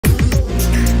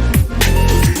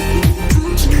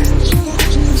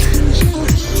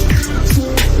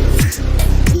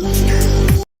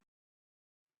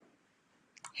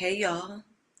Hey y'all.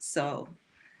 So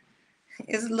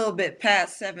it's a little bit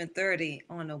past 7:30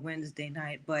 on a Wednesday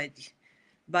night, but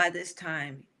by this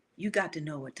time you got to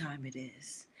know what time it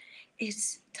is.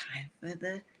 It's time for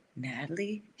the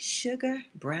Natalie Sugar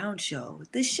Brown Show.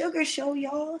 The Sugar Show,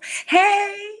 y'all.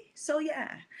 Hey! So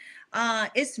yeah.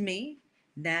 It's me,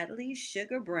 Natalie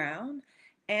Sugar Brown.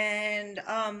 And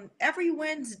every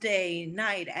Wednesday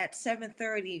night at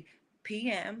 7:30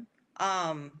 p.m.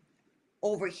 Um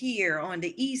over here on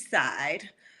the east side,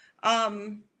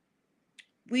 um,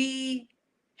 we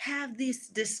have this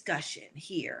discussion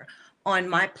here on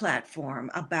my platform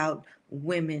about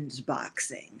women's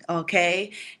boxing.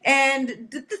 Okay. And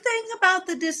the thing about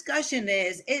the discussion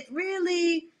is, it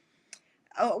really,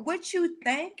 what you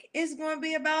think is going to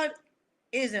be about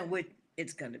isn't what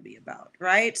it's going to be about,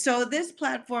 right? So this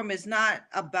platform is not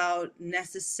about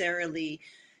necessarily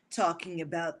talking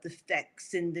about the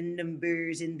facts and the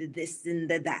numbers and the this and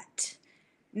the that.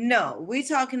 No, we're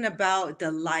talking about the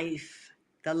life,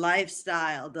 the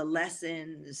lifestyle, the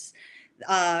lessons,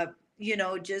 uh,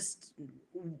 just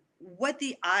what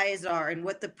the eyes are and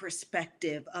what the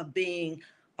perspective of being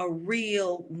a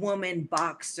real woman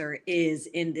boxer is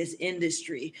in this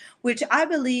industry, which I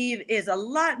believe is a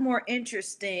lot more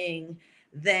interesting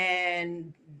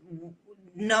than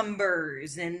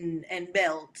numbers and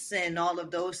belts and all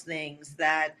of those things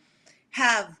that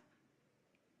have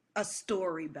a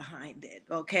story behind it.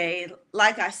 Okay,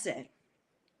 like I said,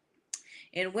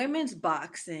 in women's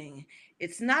boxing,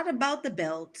 it's not about the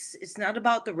belts, it's not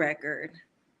about the record,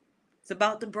 it's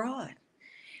about the broad.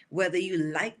 Whether you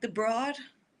like the broad,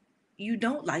 you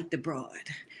don't like the broad,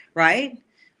 right?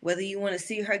 Whether you want to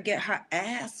see her get her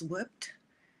ass whipped,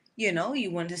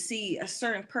 you want to see a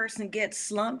certain person get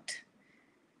slumped.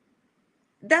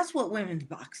 That's what women's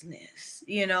boxing is,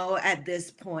 at this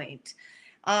point.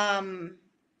 Um,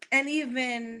 and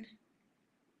even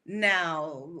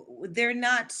now, they're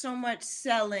not so much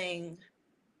selling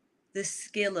the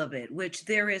skill of it, which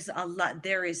there is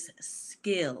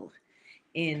skill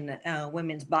in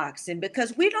women's boxing,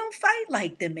 because we don't fight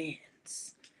like the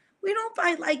men's. We don't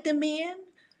fight like the men,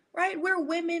 right? We're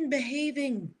women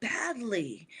behaving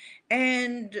badly,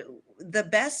 and the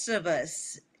best of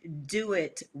us do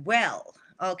it well.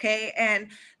 Okay. And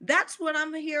that's what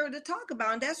I'm here to talk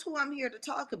about. And that's who I'm here to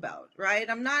talk about, right?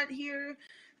 I'm not here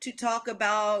to talk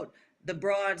about the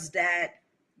broads that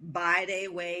buy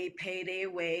their way, pay their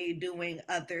way, doing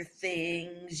other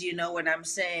things. You know what I'm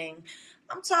saying?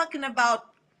 I'm talking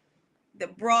about the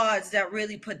broads that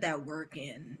really put that work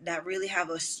in, that really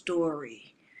have a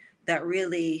story, that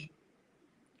really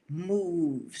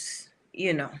moves,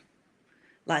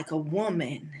 like a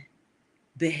woman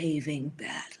behaving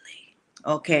badly.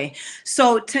 Okay.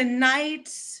 So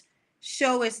tonight's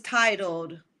show is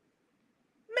titled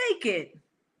Make It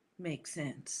Make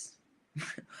Sense.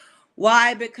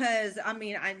 Why? Because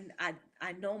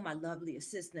I know my lovely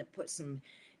assistant put some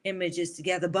images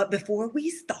together, but before we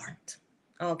start,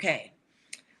 okay.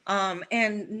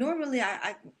 And normally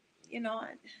you know,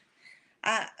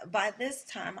 by this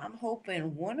time I'm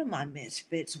hoping one of my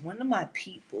misfits, one of my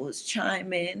peoples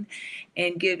chime in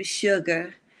and give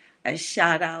Sugar a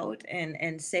shout out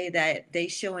and say that they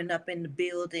showing up in the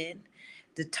building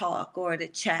to talk or to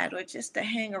chat or just to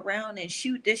hang around and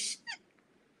shoot this shit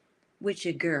with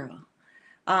your girl.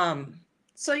 Um,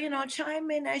 so,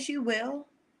 chime in as you will.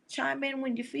 Chime in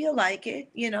when you feel like it,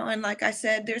 and like I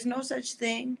said,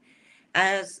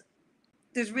 as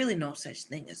there's really no such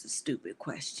thing as a stupid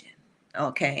question.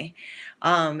 Okay.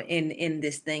 In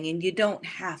this thing. And you don't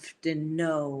have to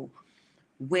know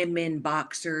women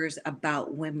boxers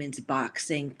about women's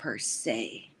boxing per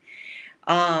se.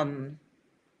 Um,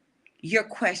 your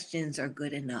questions are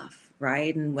good enough,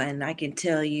 right? And when I can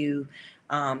tell you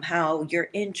how your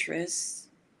interests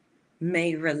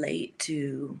may relate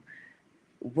to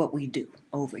what we do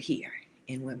over here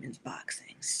in women's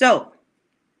boxing. So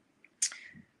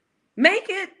make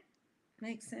it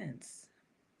make sense.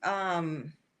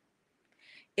 Um,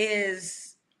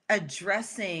 is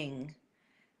addressing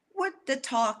what the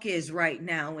talk is right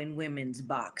now in women's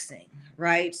boxing,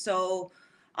 right? So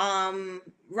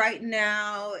right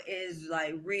now is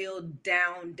like real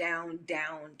down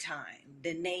time.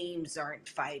 The names aren't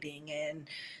fighting, and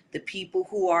the people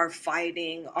who are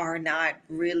fighting are not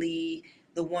really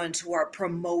the ones who are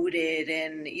promoted,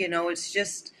 and it's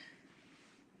just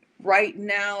right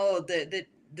now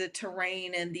the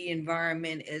terrain and the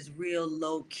environment is real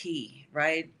low key,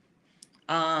 right?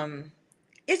 um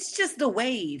it's just the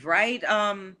wave, right?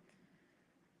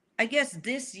 I guess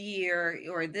this year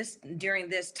or this during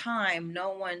this time, no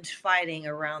one's fighting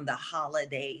around the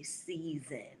holiday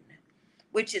season,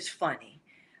 which is funny.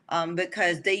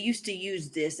 because they used to use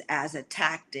this as a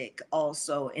tactic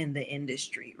also in the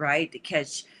industry, right? To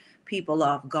catch people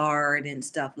off guard and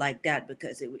stuff like that,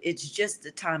 because it's just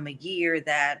the time of year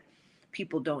that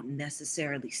people don't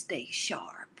necessarily stay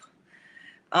sharp.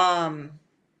 Um,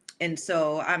 and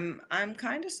so I'm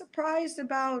kind of surprised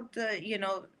about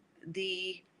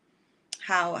the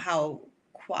how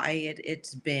quiet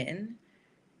it's been.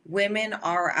 Women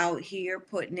are out here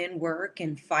putting in work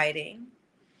and fighting,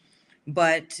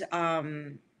 but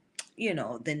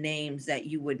the names that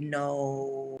you would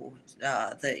know,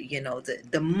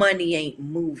 the money ain't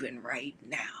moving right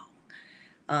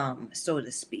now, so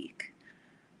to speak.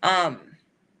 Um,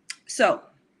 so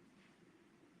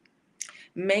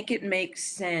make it make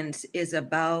sense is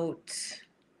about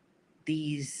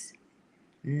these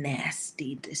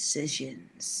nasty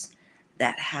decisions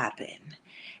that happen.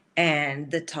 And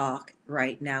the talk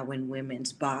right now in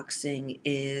women's boxing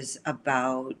is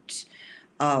about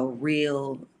a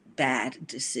real bad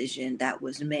decision that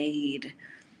was made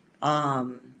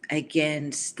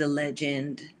against the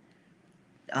legend,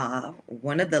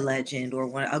 one of the legend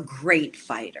or a great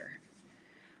fighter,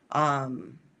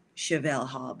 Chevelle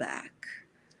Hallback.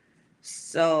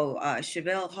 So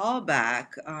Chevelle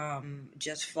Hallback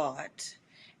just fought,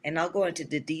 and I'll go into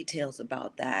the details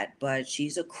about that. But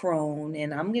she's a crone,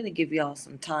 and I'm going to give y'all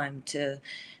some time to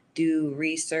do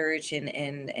research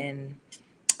and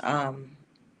um,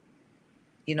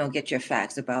 get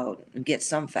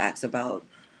some facts about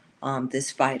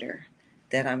this fighter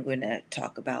that I'm going to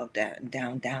talk about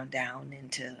down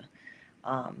into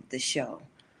the show.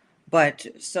 But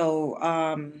so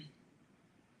I'm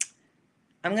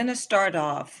going to start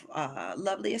off.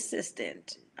 Lovely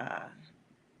assistant.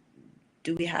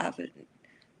 Do we have it?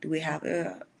 Do we have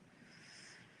a?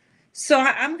 So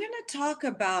I'm going to talk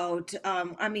about,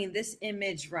 this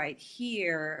image right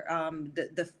here,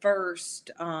 the first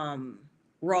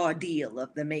raw deal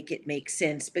of the Make It Make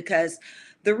Sense, because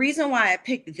the reason why I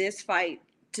picked this fight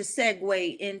to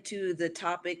segue into the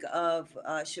topic of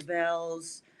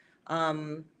Chevelle's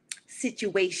um,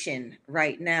 situation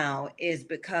right now is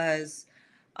because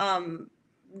um,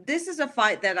 this is a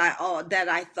fight that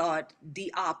I thought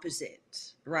the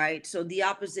opposite, right? So the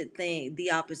opposite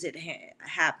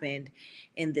happened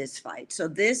in this fight. So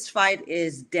this fight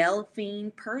is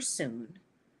Delphine Persoon,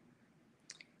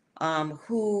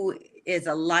 who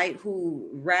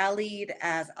rallied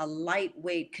as a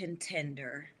lightweight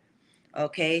contender.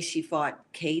 Okay, she fought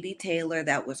Katie Taylor.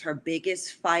 That was her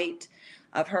biggest fight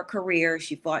of her career.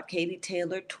 She fought Katie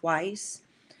Taylor twice.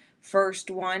 First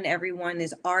one, everyone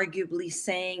is arguably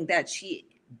saying that she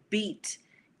beat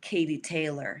Katie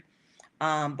Taylor.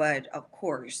 But of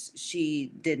course,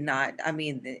 she did not. I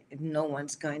mean, no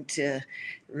one's going to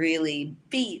really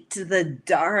beat the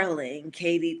darling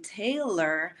Katie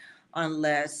Taylor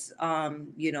unless,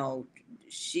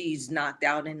 she's knocked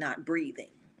out and not breathing,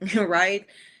 right?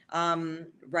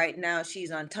 Right now,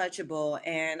 she's untouchable,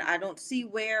 and um, I don't see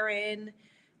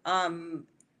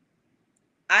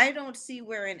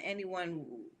wherein anyone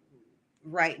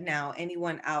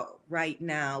out right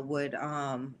now would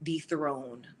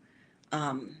dethrone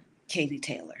Katie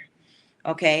Taylor.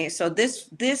 Okay, so this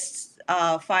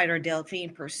fighter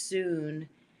Delphine Persoon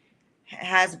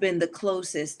has been the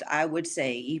closest, I would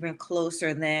say, even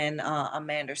closer than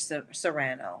Amanda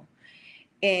Serrano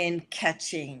in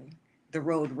catching the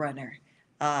Roadrunner,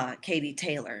 Katie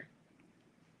Taylor,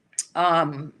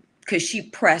 because she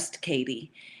pressed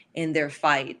Katie in their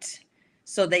fight,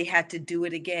 so they had to do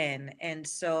it again. And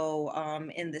so uh,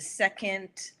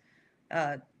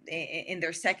 in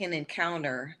their second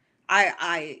encounter,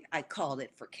 I called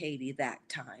it for Katie that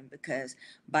time, because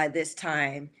by this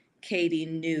time Katie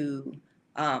knew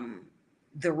um,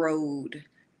 the road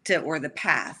to, or the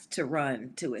path to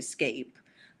run to escape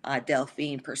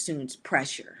Delphine Persoon's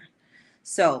pressure.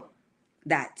 So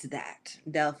that's that.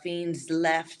 Delphine's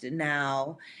left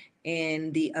now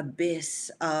in the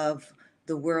abyss of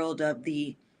the world of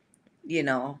the, you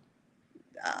know,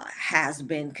 has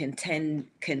been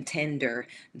contender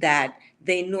that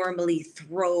they normally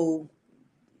throw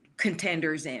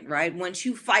contenders in, right? Once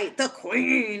you fight the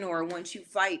queen, or once you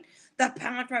fight the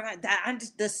pound for pound,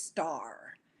 that's the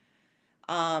star.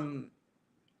 Um,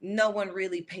 no one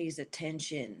really pays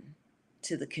attention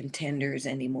to the contenders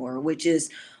anymore, which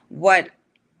is what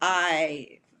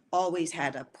I always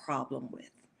had a problem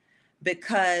with,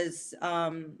 because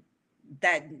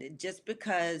that just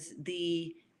because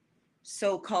the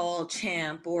so-called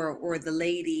champ or the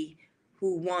lady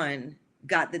who won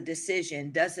got the decision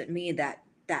doesn't mean that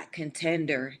that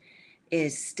contender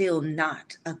is still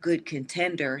not a good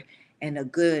contender and a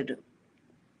good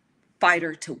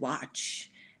fighter to watch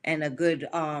and a good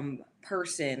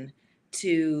person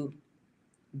to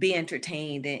be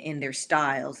entertained in their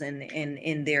styles and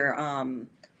in their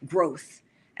growth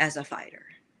as a fighter,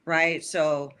 right?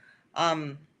 So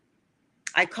um,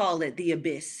 I call it the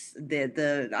abyss.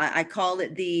 I call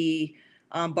it the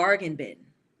bargain bin,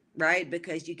 right?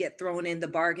 Because you get thrown in the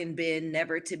bargain bin,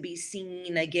 never to be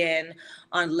seen again,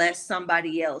 unless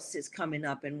somebody else is coming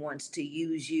up and wants to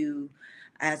use you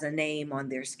as a name on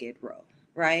their skid row,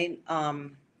 right?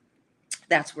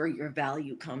 That's where your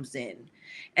value comes in,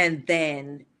 and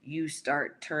then you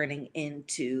start turning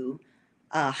into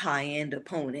a high-end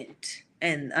opponent,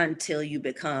 and until you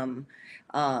become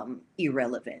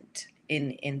irrelevant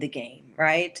in the game,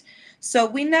 right? So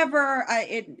we never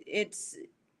it's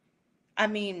I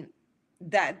mean,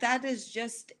 that is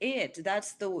just it.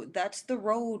 That's the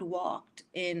road walked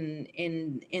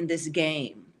in this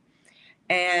game,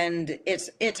 and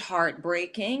it's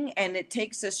heartbreaking, and it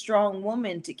takes a strong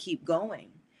woman to keep going,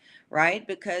 right?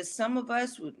 Because some of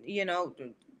us would,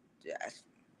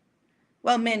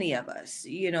 well, many of us,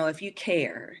 if you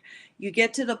care, you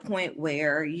get to the point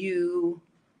where you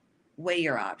weigh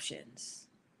your options,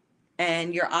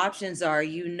 and your options are,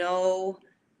 you know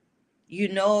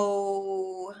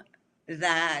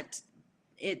that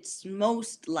it's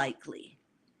most likely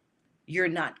you're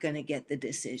not going to get the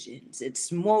decisions.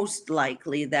 It's most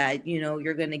likely that,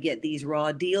 you're going to get these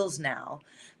raw deals now,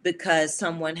 because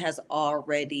someone has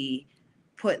already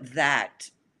put that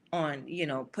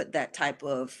put that type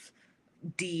of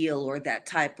deal, or that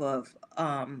type of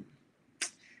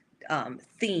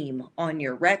theme on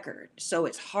your record. So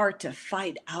it's hard to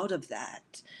fight out of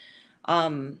that.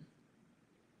 Um,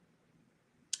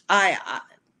 I,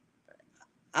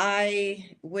 I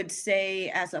would say,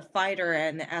 as a fighter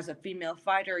and as a female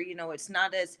fighter, it's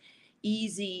not as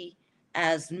easy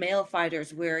as male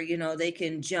fighters, where, they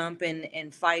can jump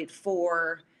and fight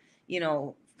for, you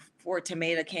know, four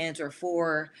tomato cans, or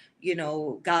four,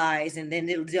 guys, and then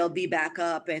they'll be back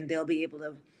up, and they'll be able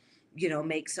to,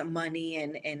 make some money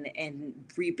and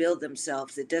rebuild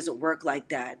themselves. It doesn't work like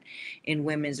that in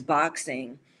women's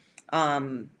boxing.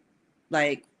 Um,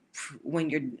 like, when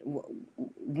you're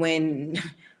when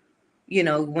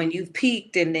when you've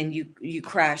peaked, and then you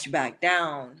crash back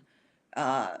down,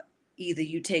 uh either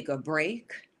you take a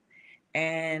break,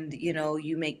 and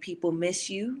you make them miss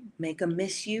you,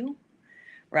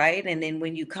 right? And then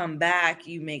when you come back,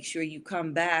 you make sure you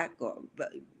come back,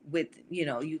 with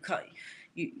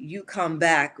you come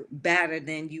back better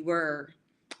than you were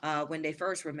when they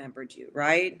first remembered you,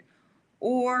 right?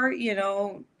 Or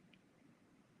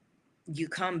you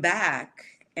come back,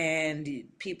 and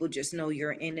people just know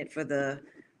you're in it for the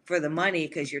money,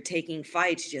 because you're taking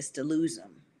fights just to lose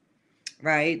them,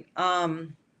 right?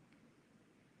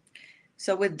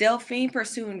 So with Delphine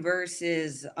Pursoon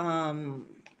versus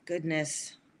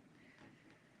goodness,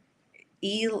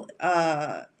 El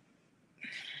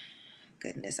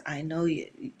goodness, I know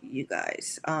you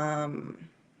guys. I'm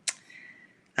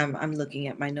looking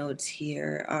at my notes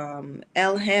here.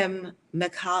 Elhem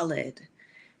McCallid.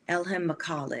 Elhem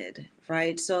McCallid,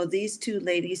 right? So these two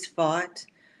ladies fought,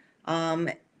 um,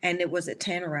 and it was a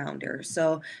 10 rounder.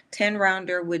 So 10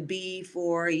 rounder would be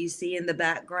for, you see in the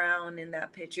background in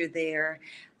that picture there,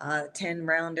 10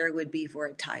 rounder would be for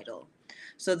a title.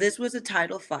 So this was a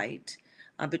title fight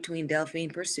between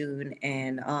Delphine Pursoon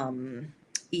and Elam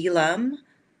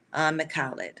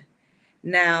McCallid.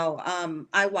 Now,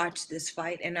 I watched this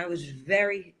fight, and I was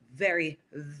very, very,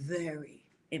 very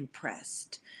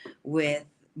impressed with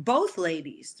both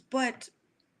ladies, but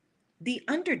the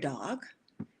underdog,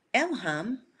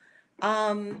 Elham,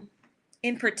 um,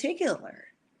 in particular,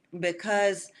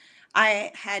 because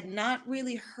I had not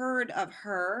really heard of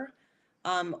her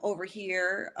over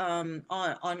here, on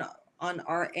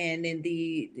our end in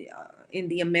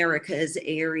the Americas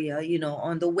area,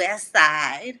 on the west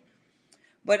side.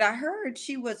 But I heard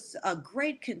she was a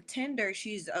great contender.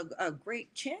 She's a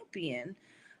great champion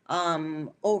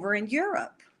over in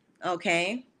Europe.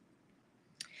 Okay.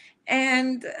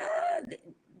 And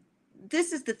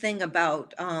this is the thing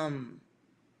about, the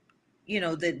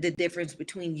difference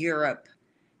between Europe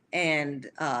and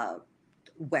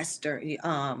Western,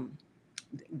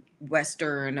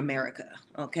 Western America.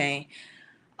 Okay.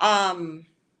 Um,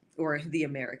 or the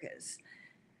Americas.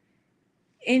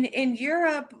 In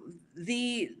Europe,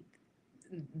 the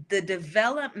the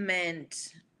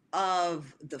development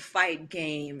of the fight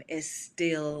game is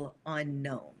still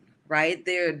unknown, right?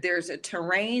 There's a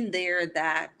terrain there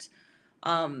that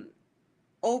um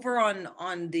over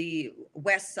on the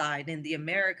west side in the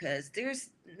Americas, there's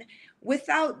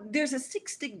a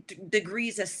 60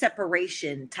 degrees of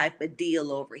separation type of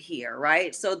deal over here,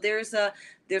 right? So there's a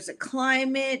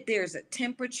climate, there's a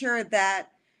temperature that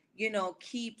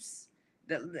keeps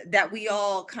that we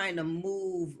all kind of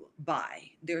move by.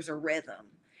 There's a rhythm.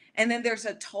 And then there's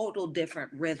a total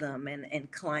different rhythm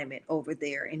and climate over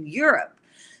there in Europe.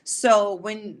 So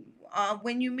when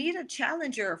you meet a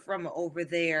challenger from over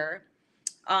there,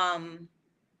 um,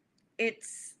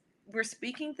 it's we're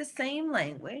speaking the same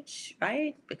language,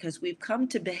 right? Because we've come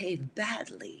to behave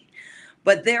badly.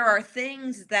 But there are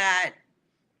things that,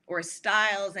 or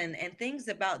styles and things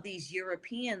about these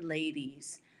European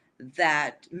ladies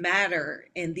that matter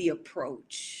in the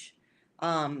approach,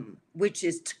 which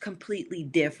is completely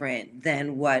different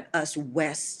than what us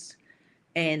West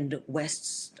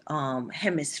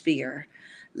hemisphere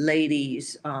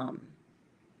ladies,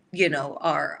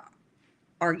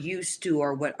 are used to,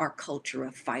 or what our culture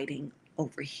of fighting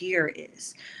over here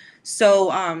is. So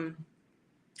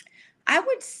I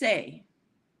would say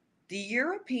the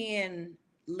European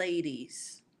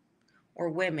ladies or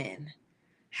women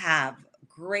have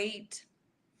great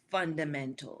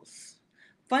fundamentals.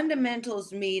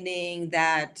 Fundamentals meaning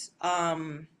that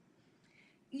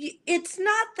it's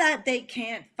not that they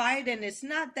can't fight, and it's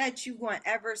not that you won't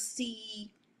ever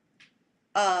see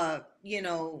uh you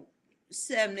know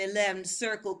 7-Eleven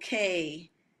Circle K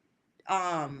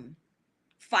um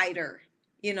fighter,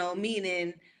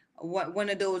 meaning what one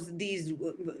of these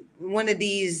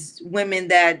women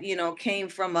that came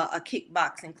from a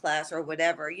kickboxing class or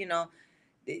whatever.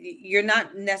 You're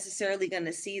not necessarily going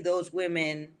to see those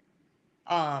women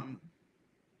um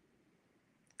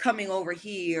coming over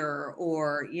here,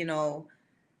 or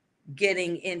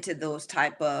getting into those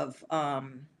type of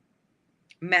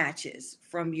matches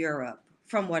from Europe,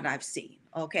 from what I've seen.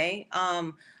 Okay.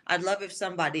 I'd love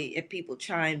if people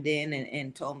chimed in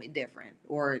and told me different,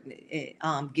 or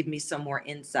give me some more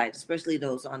insight, especially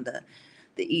those on the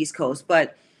East Coast.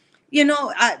 But,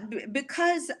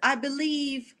 because I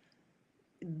believe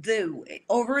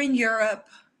over in Europe,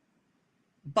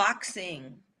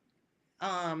 boxing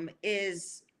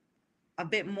is a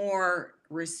bit more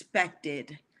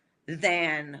respected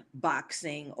than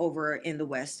boxing over in the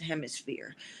West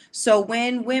Hemisphere. So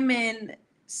when women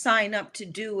sign up to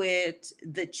do it,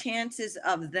 the chances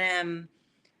of them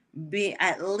be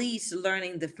at least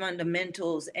learning the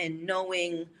fundamentals and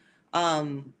knowing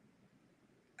um,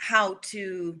 how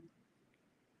to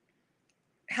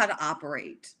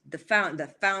operate, the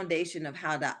foundation of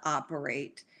how to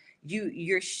operate,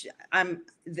 you're I'm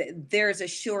there's a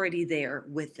surety there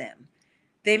with them.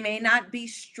 They may not be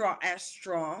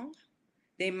strong.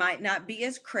 They might not be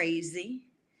as crazy,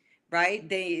 right?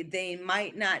 They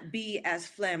might not be as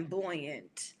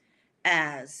flamboyant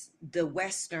as the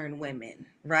Western women,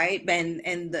 right?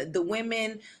 And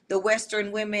the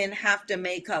Western women have to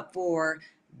make up for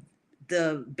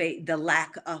the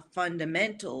lack of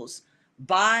fundamentals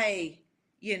by,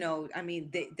 I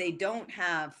mean, they don't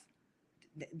have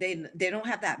they don't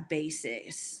have that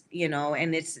basis,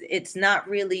 and it's not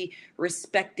really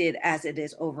respected as it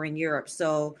is over in Europe.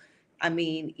 So I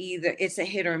mean, either it's a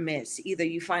hit or miss. Either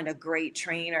you find a great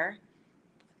trainer,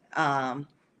 um,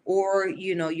 or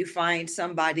you find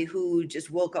somebody who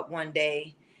just woke up one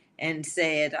day and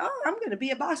said, "Oh, I'm going to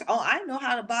be a boxer. Oh, I know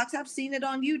how to box. I've seen it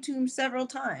on YouTube several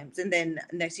times." And then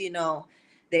next,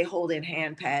 they hold in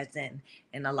hand pads, and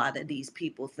a lot of these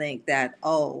people think that,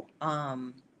 oh,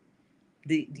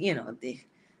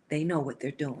 they know what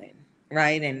they're doing,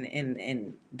 right?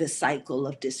 And the cycle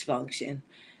of dysfunction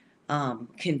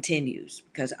continues,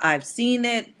 because I've seen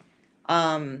it.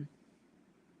 Um,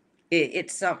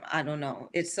 it's some I don't know.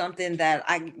 It's something that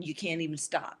I you can't even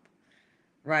stop,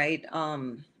 right?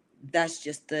 That's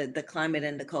just the climate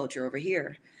and the culture over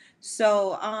here.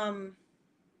 So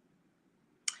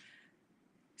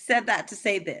said that to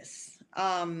say this.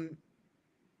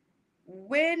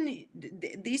 When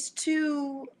these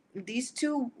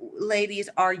two ladies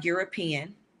are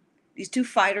European, these two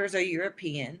fighters are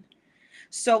European.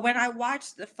 So when I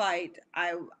watched the fight,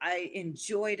 I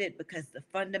enjoyed it because the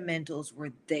fundamentals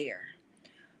were there.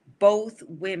 Both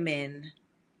women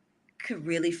could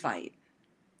really fight,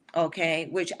 okay,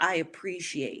 which I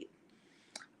appreciate.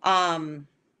 Um,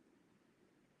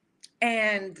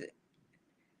 and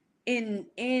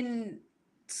in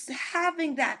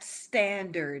having that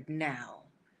standard now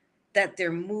that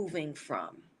they're moving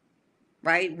from,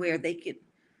 right, where they could,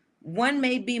 one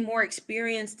may be more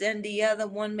experienced than the other,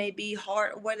 one may be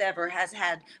hard, whatever, has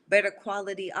had better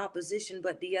quality opposition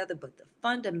but the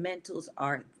fundamentals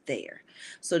are there.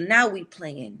 So now we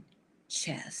playing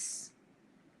chess.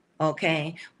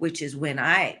 okay? Which is when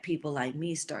people like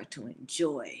me start to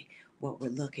enjoy what we're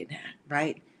looking at,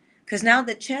 right? Because now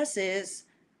the chess is,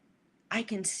 I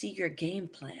can see your game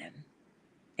plan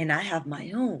and I have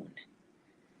my own.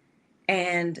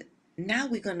 And now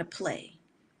we're going to play,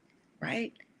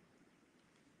 right?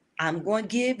 I'm going to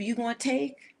give, you going to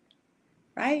take,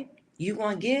 right? You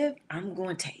going to give, I'm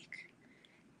going to take.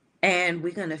 And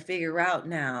we're going to figure out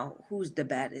now who's the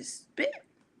baddest bit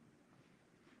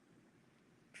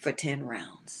for 10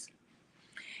 rounds.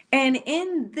 And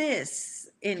in this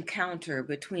encounter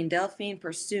between Delphine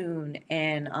Persoon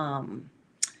and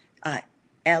uh,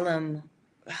 Elam,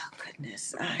 oh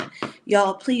goodness,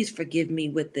 y'all, please forgive me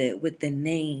with the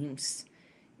names.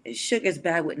 Sugar's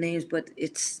bad with names, but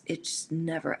it's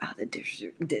never out of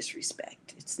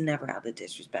disrespect. It's never out of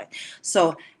disrespect.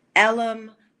 So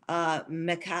Elam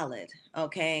McCallid,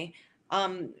 okay.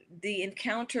 The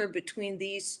encounter between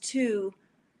these two,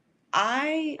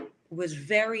 I was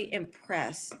very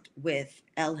impressed with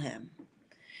Elham.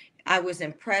 I was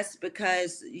impressed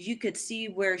because you could see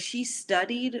where she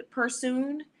studied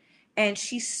Persoon and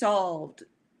she solved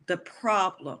the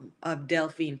problem of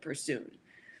Delphine Persoon.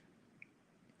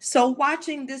 So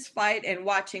watching this fight and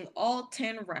watching all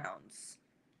 10 rounds,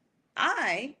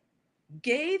 I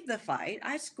gave the fight,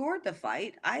 I scored the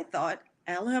fight. I thought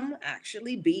Elham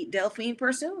actually beat Delphine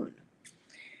Persoon.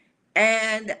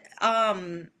 And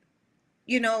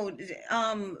you know,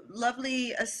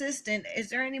 lovely assistant, is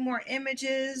there any more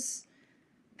images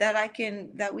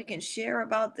that we can share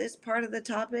about this part of the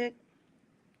topic?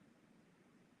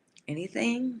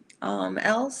 Anything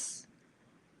else?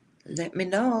 Let me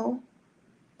know.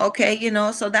 Okay,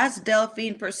 so that's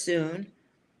Delphine Persoon.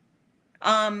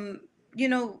 Um,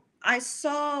 I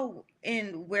saw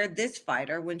in where this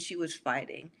fighter, when she was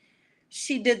fighting,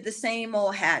 she did the same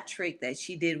old hat trick that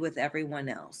she did with everyone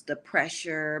else, the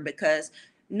pressure, because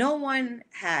no one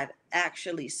had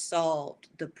actually solved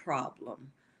the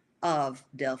problem of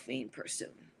Delphine Persoon.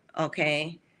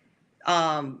 Okay.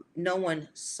 No one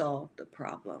solved the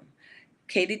problem.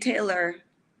 Katie Taylor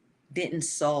didn't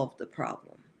solve the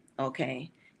problem. Okay.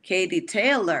 Katie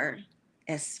Taylor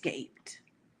escaped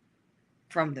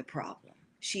from the problem.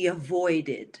 She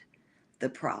avoided the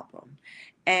problem.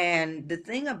 And the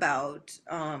thing about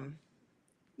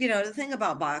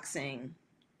boxing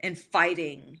and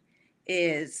fighting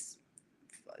is,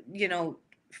 you know,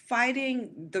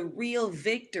 fighting, the real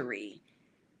victory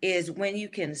is when you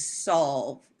can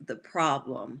solve the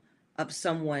problem of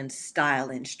someone's style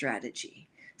and strategy,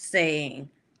 saying,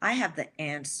 I have the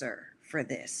answer for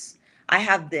this. I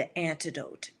have the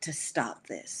antidote to stop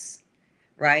this,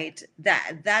 right?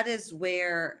 That is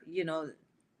where,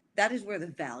 that is where the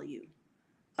value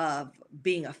of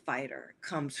being a fighter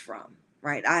comes from,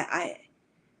 right?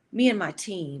 Me and my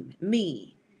team,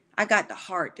 I got the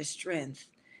heart, the strength,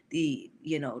 the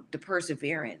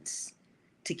perseverance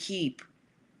to keep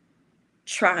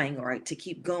trying, or to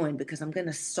keep going, because I'm going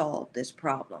to solve this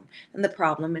problem. And the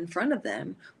problem in front of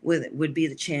them would be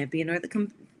the champion or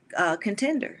the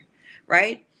contender,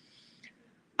 right?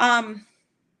 Um,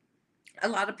 a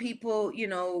lot of people,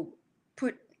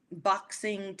 put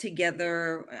boxing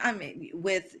together, I mean,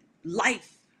 with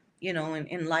life,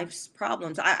 in life's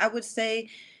problems. I would say,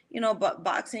 but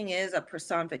boxing is a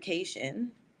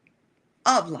personification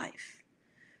of life,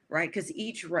 right? Because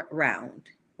each round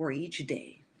or each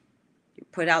day you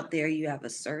put out there, you have a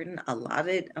certain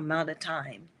allotted amount of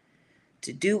time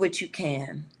to do what you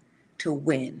can to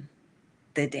win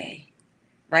the day,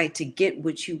 right? To get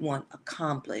what you want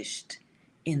accomplished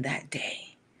in that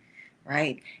day,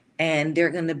 right? And there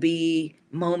are going to be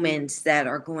moments that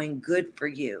are going good for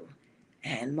you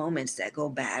and moments that go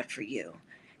bad for you.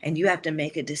 And you have to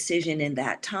make a decision in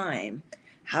that time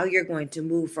how you're going to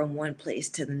move from one place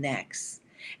to the next.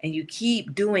 And you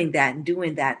keep doing that and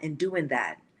doing that and doing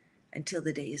that until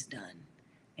the day is done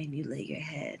and you lay your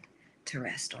head to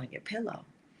rest on your pillow,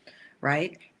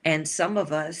 right? And some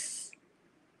of us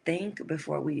think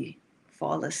before we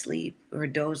fall asleep or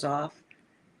doze off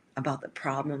about the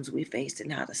problems we faced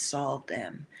and how to solve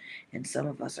them. And some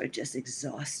of us are just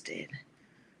exhausted,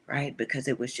 right? Because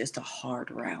it was just a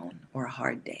hard round or a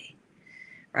hard day,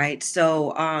 right?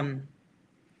 So,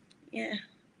 yeah,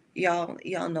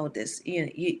 y'all know this.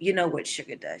 You know what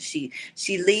Sugar does. She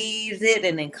leaves it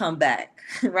and then come back,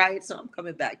 right? So I'm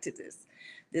coming back to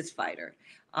this fighter.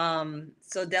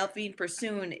 So Delphine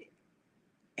Persoon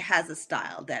has a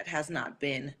style that has not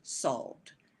been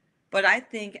solved, but I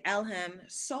think Elham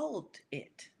solved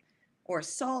it, or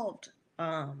solved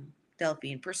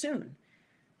Delphine Persoon.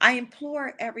 I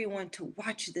implore everyone to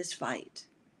watch this fight,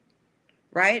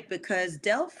 right? Because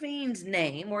Delphine's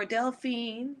name, or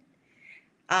Delphine,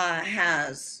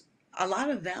 has a lot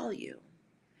of value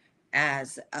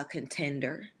as a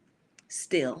contender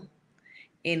still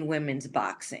in women's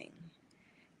boxing.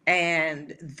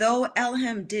 And though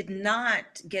Elham did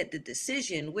not get the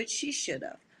decision, which she should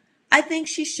have, I think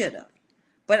she should have,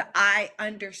 but I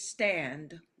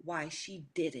understand why she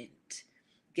didn't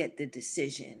get the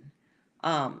decision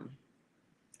um,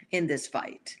 in this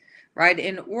fight, right?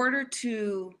 In order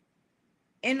to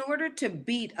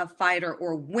beat a fighter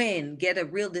or win, get a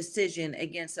real decision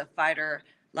against a fighter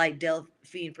like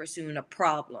Delphine Pursoon, a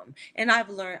problem. And I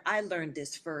learned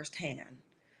this firsthand,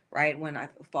 right? When I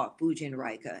fought Fujin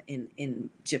Raika in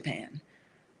Japan.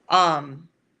 Um,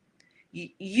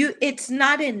 it's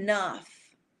not enough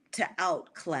to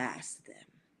outclass them.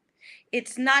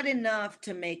 It's not enough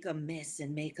to make them miss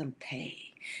and make them pay.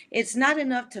 It's not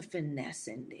enough to finesse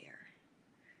in there,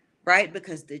 right?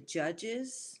 Because the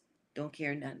judges don't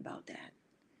care nothing about that.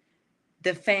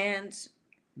 The fans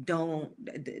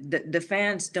the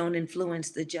fans don't influence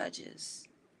the judges,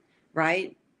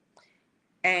 right?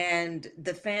 And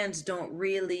the fans don't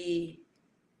really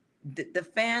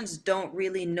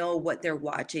know what they're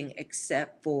watching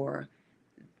except for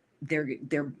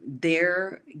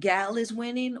their gal is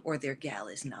winning or their gal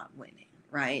is not winning,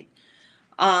 right?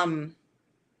 um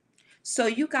so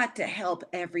you got to help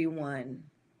everyone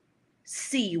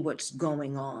see what's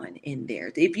going on in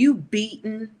there. If you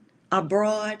beaten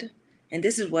abroad, and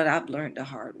this is what I've learned the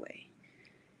hard way,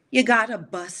 you gotta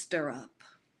bust her up.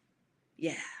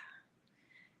 Yeah,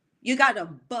 you gotta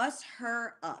bust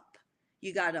her up.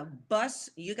 You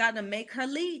gotta make her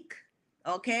leak.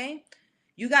 Okay?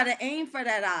 You gotta aim for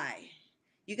that eye.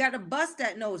 You gotta bust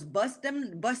that nose, bust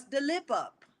the lip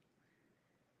up.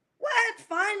 What?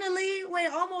 Finally,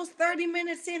 wait, almost 30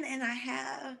 minutes in, and I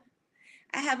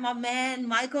have my man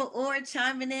Michael Orr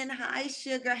chiming in. Hi,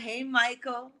 Sugar. Hey,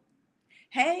 Michael.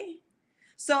 Hey.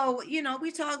 So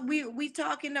we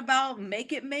talking about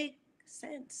make it make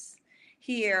sense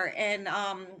here, and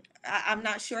I'm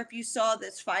not sure if you saw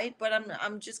this fight, but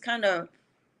I'm just kind of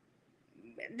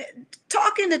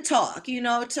talking to talk,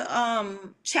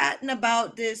 to chatting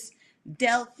about this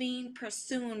Delphine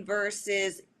Pursoon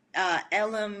versus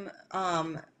Elam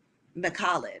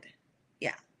McCallid,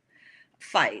 yeah,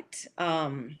 fight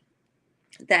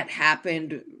that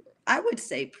happened. I would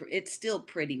say it's still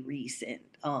pretty recent.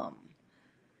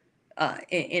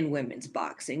 In women's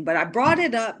boxing. But I brought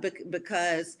it up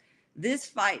because this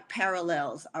fight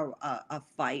parallels a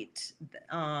fight,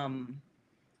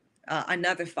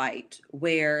 another fight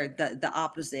where the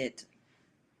opposite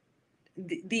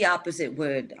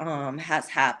would has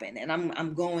happened, and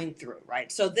I'm going through,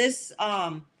 right. So this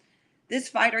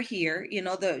fighter here,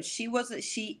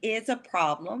 she is a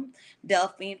problem,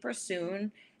 Delphine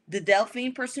Pursoon. The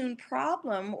Delphine Pursoon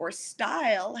problem or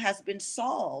style has been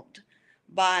solved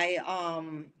by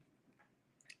El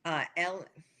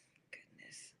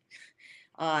goodness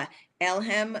uh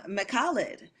Elham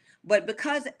McCallid. But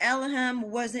because Elham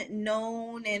wasn't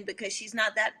known, and because she's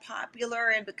not that popular,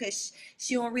 and because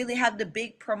she don't really have the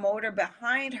big promoter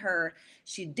behind her,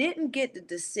 she didn't get the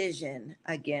decision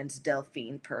against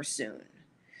Delphine Pursoon,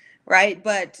 right?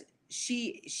 But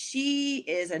she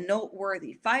is a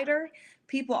noteworthy fighter.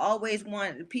 People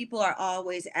are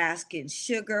always asking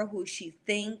Sugar who she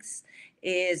thinks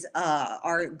is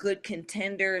are good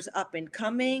contenders up and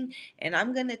coming. And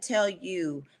I'm gonna tell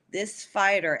you, this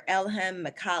fighter, Elham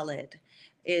McCallid,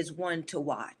 is one to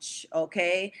watch.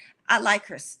 Okay. I like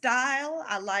her style.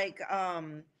 I like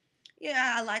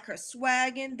her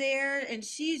swag in there. And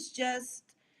she's just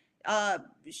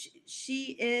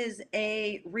she is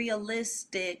a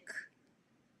realistic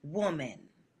woman,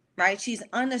 right? She's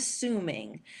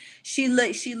unassuming. She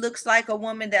looks like a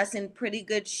woman that's in pretty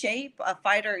good shape, a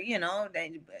fighter,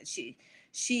 that she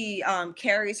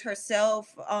carries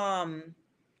herself,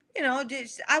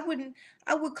 just I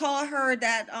would call her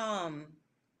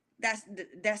that's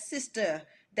that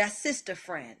sister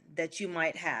friend that you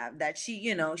might have, that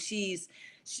she's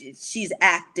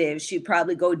active. She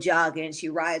probably go jogging, she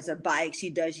rides a bike, she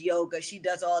does yoga, she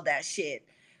does all that shit,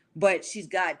 but she's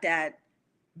got that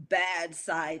bad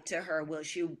side to her. Well,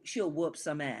 she'll whoop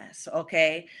some ass.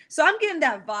 Okay, so I'm getting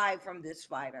that vibe from this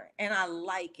fighter, and I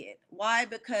like it. Why?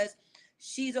 Because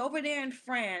she's over there in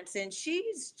France, and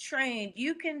she's trained.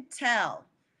 You can tell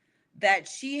that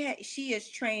she is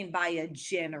trained by a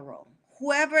general.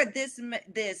 Whoever this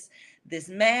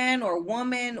man or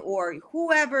woman or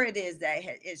whoever it is that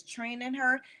is training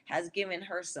her has given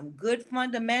her some good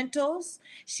fundamentals.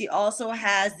 She also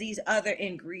has these other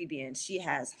ingredients. She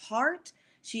has heart,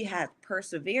 she has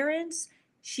perseverance,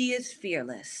 she is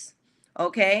fearless.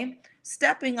 Okay?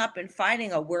 stepping up and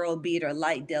fighting a world beater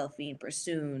like Delphine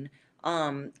Persoon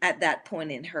at that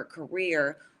point in her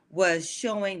career was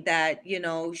showing that, you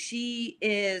know,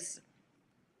 she's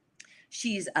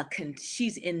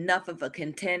enough of a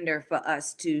contender for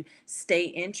us to stay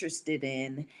interested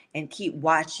in and keep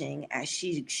watching as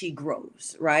she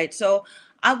grows, right? So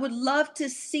I would love to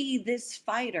see this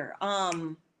fighter.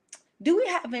 Do we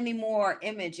have any more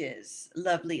images,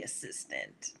 lovely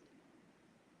assistant?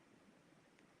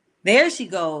 There she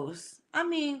goes. I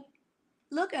mean,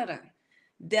 look at her.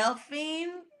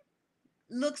 Delphine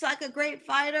looks like a great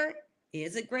fighter,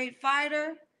 is a great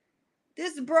fighter.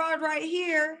 This broad right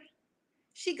here,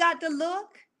 she got the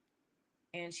look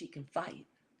and she can fight.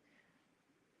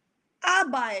 I'll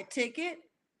buy a ticket,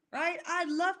 right? I'd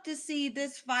love to see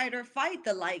this fighter fight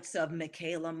the likes of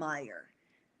Michaela Meyer.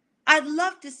 I'd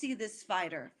love to see this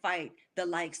fighter fight the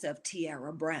likes of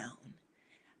Tiara Brown,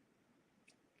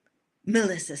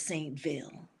 Melissa St.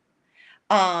 Ville,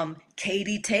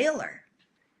 Katie Taylor.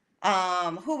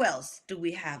 Who else do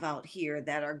we have out here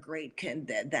that are great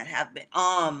that have been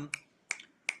uh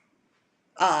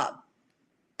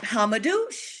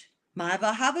Hamadouche,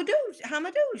 Maiva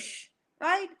Hamadouche,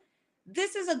 right?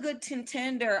 This is a good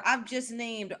contender. I've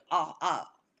named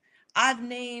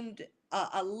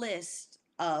a list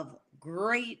of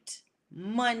great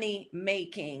money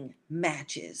making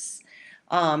matches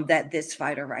that this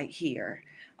fighter right here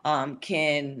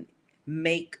can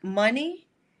make money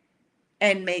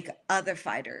and make other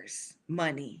fighters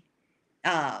money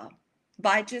uh,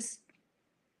 by just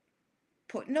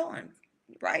putting on,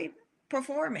 right?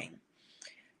 Performing.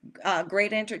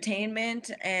 Great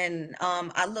entertainment, and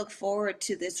I look forward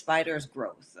to this fighter's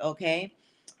growth. Okay,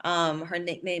 her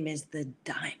nickname is the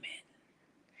Diamond,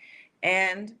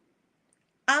 and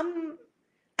I'm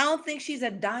I don't think she's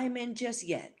a diamond just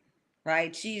yet,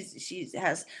 right? She's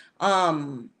has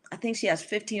I think she has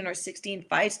 15 or 16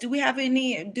 fights. Do we have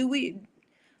any? Do we?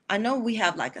 I know we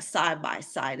have like a side by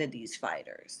side of these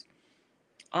fighters.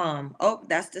 Oh,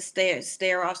 that's the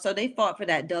stare off. So they fought for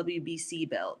that WBC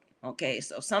belt. Okay,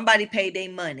 so somebody paid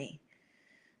their money.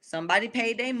 Somebody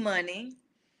paid their money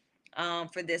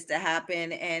for this to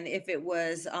happen. And if it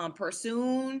was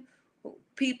Persoon,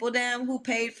 people them who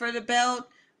paid for the belt,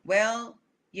 well,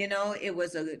 you know,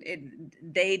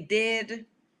 they did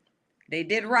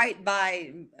right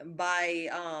by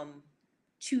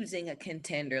choosing a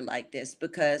contender like this,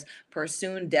 because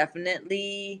Persoon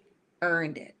definitely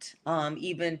earned it.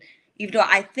 Even though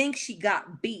I think she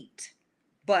got beat,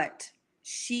 but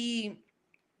she,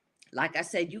 like I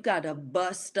said, you gotta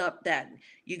bust that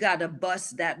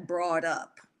broad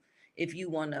up if you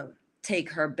want to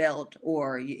take her belt,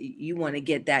 or you want to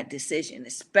get that decision,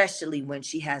 especially when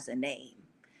she has a name.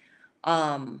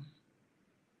 Um,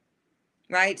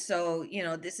 right? So, you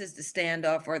know, this is the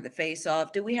standoff or the face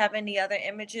off. Do we have any other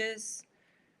images?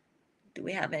 Do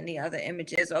we have any other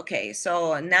images? Okay,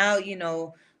 so now, you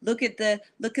know, look at the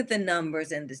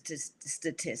numbers and the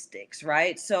statistics,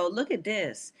 right? So look at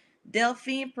this.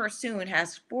 Delphine Persoon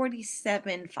has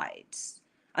 47 fights.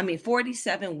 I mean,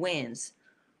 47 wins.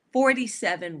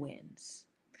 47 wins.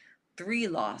 3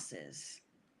 losses,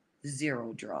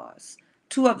 0 draws.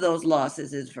 2 of those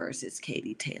losses is versus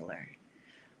Katie Taylor.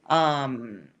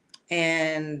 Um,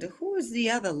 and who was the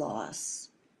other loss?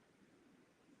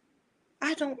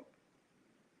 I don't.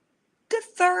 The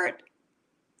third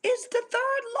is the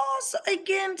third loss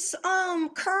against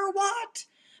Kerwat,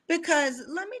 because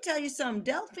let me tell you something.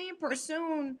 Delphine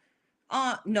Persoon,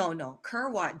 no,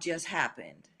 Kerwat just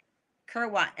happened.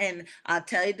 Kerwat, and I'll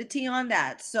tell you the tea on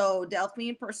that. So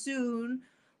Delphine Persoon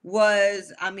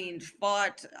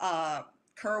fought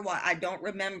Kerwat. I don't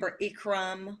remember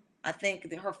Ikram. I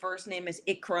think her first name is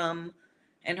Ikram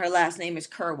and her last name is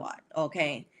Kerwat.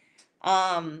 Okay.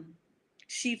 Um,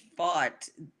 she fought,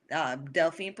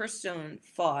 Delphine Persoon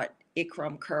fought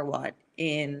Ikram Kerwat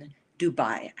in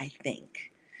Dubai, I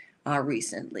think,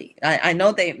 recently. I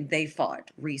know they fought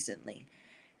recently.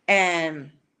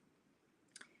 And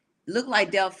looked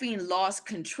like Delphine lost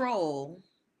control.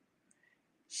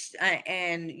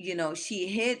 And you know, she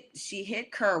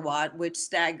hit Kerwat, which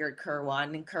staggered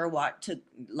Kerwat, and Kerwat took,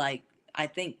 like, I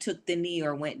think took the knee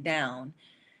or went down.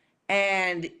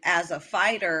 And as a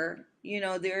fighter, you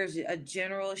know, there's a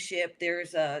generalship,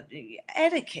 there's a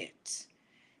etiquette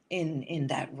in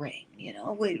that ring. You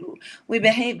know, we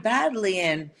behave badly,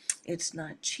 and it's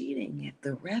not cheating if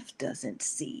the ref doesn't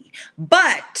see.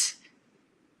 But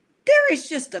there is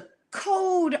just a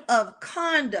code of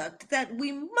conduct that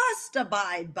we must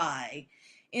abide by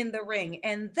in the ring,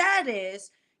 and that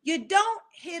is, you don't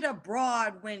hit a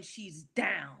broad when she's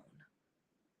down.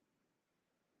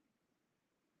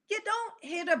 You don't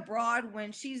hit a broad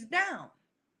when she's down.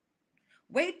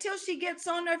 Wait till she gets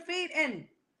on her feet and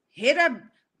hit her,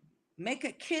 make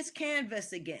her kiss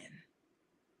canvas again,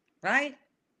 right?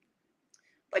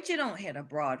 But you don't hit a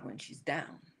broad when she's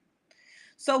down.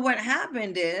 So what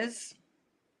happened is,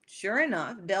 sure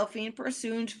enough, Delphine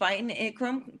Pursune's fighting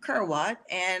Ikram Kurwat,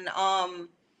 and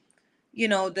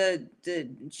the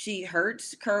she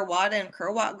hurts Kurwat, and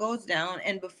Kurwat goes down,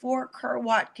 and before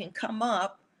Kurwat can come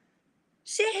up,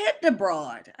 she hit the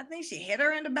broad. I think she hit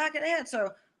her in the back of the head.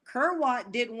 So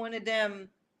Kurwat did one of them.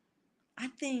 I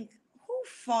think who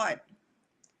fought?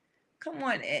 Come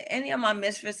on, any of my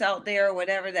misfits out there or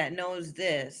whatever that knows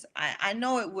this. I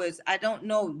know it was, I don't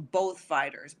know both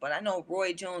fighters, but I know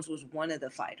Roy Jones was one of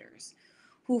the fighters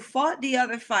who fought the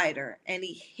other fighter, and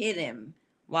he hit him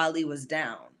while he was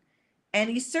down. And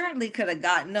he certainly could have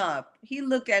gotten up. He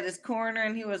looked at his corner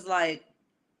and he was like,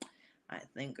 I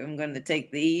think I'm going to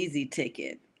take the easy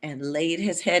ticket, and laid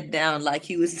his head down like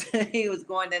he was he was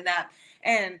going to nap.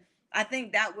 And I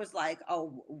think that was like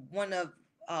one of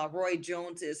Roy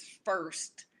Jones's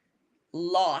first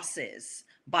losses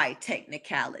by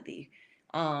technicality,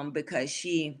 because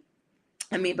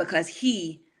because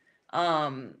he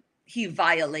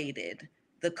violated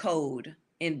the code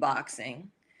in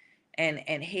boxing,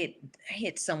 and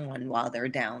hit someone while they're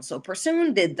down. So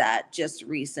Pursoon did that just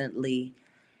recently,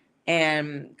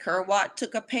 and Kurwat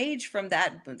took a page from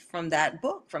that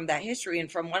book, from that history.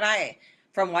 And from what I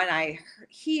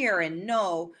hear and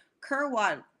know,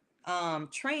 Kurwat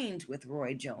trained with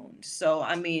Roy Jones. So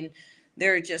I mean,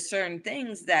 there are just certain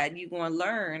things that you're going to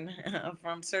learn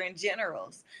from certain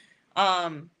generals.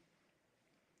 Um,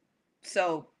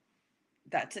 so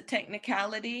that's a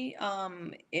technicality.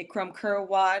 Ikram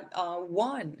Kurwat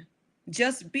won,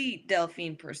 just beat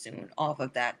Delphine Pursoon off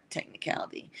of that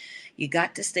technicality. You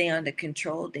got to stay under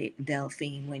control,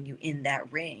 Delphine, when you in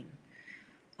that ring.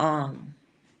 Um,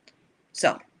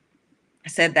 so I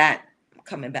said that,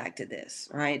 coming back to this,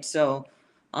 right? So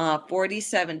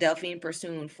 47, Delphine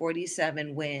Pursoon,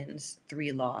 47 wins,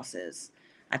 3 losses.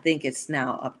 I think it's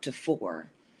now up to 4.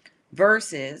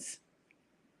 Versus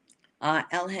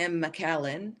Elhem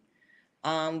McCallan,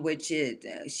 which is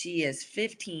she has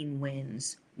 15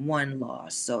 wins, 1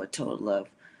 loss, so a total of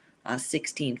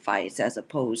 16 fights, as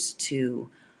opposed to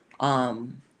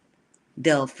um,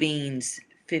 Delphine's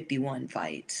 51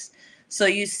 fights. So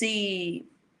you see,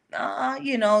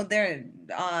 there.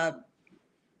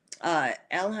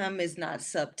 Elham is not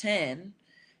sub 10.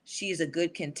 She's a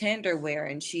good contender, where,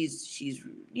 and she's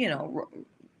you know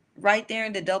right there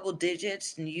in the double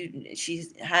digits, and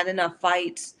she's had enough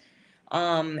fights,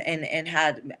 and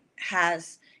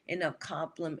has enough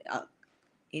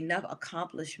enough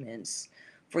accomplishments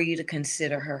for you to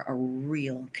consider her a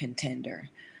real contender.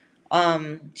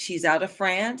 She's out of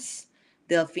France.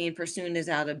 Delphine Pursoon is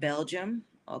out of Belgium.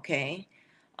 Okay.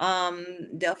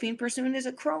 Delphine Pursoon is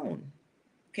a crone.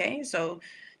 Okay, so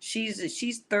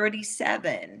she's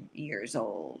 37 years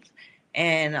old,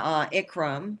 and not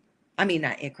Ikram,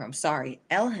 sorry,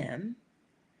 Elham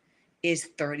is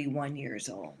 31 years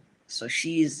old. So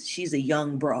she's a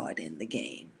young broad in the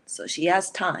game. So she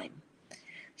has time.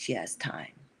 She has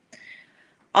time.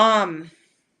 Um,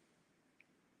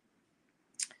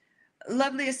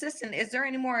 Lovely assistant, is there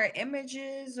any more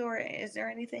images, or is there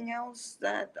anything else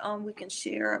that we can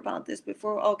share about this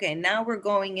before? Okay, now we're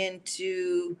going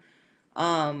into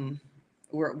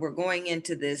we're going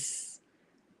into this,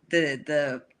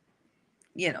 the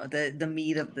the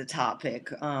meat of the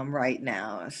topic right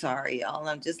now. Sorry, y'all,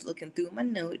 I'm just looking through my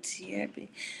notes here.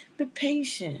 Be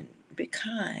patient, be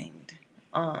kind.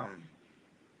 um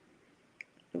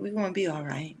we're gonna be all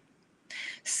right.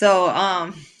 So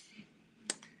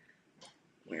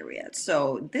where are we at?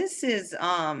 So this is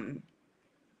the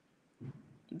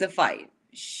fight: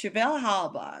 Chevelle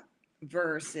Halbach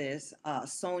versus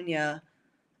Sonia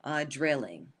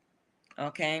Drilling.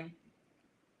 Okay,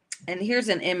 and here's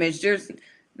an image. There's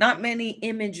not many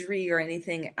imagery or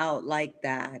anything out like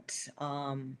that.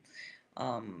 Um,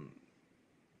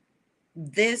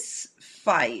 this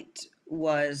fight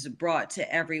was brought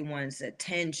to everyone's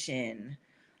attention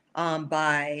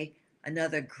by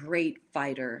another great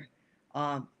fighter,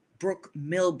 Brooke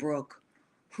Millbrook,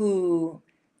 who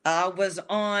was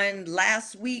on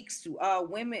last week's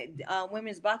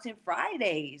Women's Boxing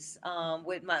Fridays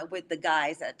with the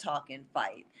guys at Talking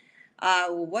Fight.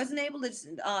 Wasn't able to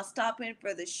stop in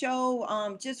for the show.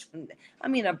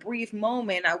 A brief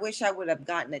moment. I wish I would have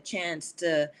gotten a chance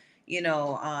to,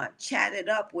 chat it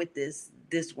up with this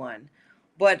one,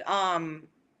 but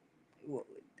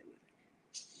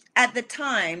at the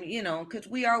time, because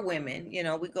we are women,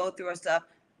 we go through our stuff.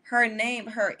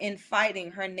 her in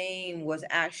fighting, her name was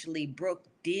actually Brooke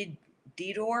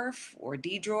Dedorf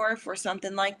or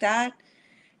something like that.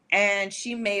 And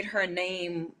she made her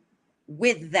name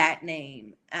with that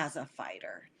name as a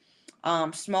fighter.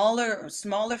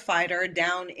 Smaller fighter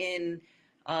down in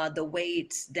the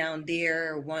weights down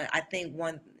there. I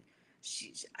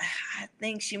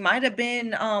think she might have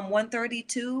been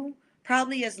 132,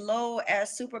 probably as low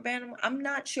as Super Bantam. I'm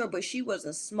not sure, but she was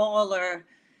a smaller,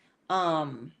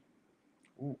 um,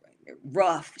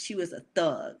 rough. She was a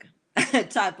thug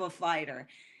type of fighter,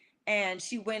 and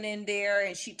she went in there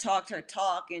and she talked her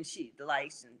talk, and she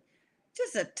like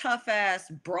just a tough ass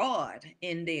broad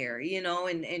in there,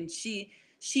 and she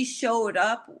showed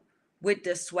up with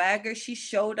the swagger. She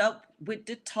showed up with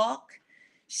the talk.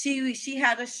 She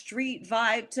had a street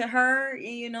vibe to her.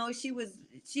 She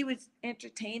was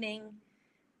entertaining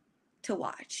to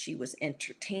watch. She was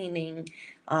entertaining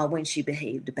when she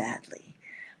behaved badly.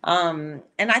 And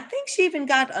I think she even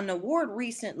got an award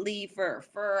recently for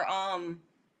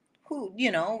who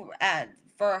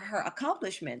for her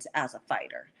accomplishments as a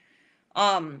fighter.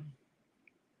 Um,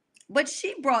 but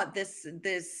she brought this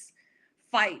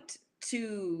fight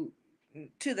to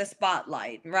the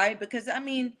spotlight, right? Because I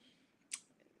mean,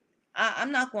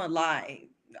 I'm not going to lie.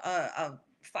 A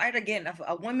fighter getting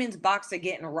a women's boxer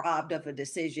getting robbed of a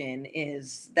decision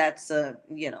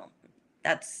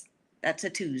that's that's a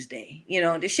Tuesday.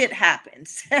 The shit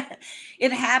happens.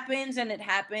 It happens and it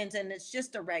happens and it's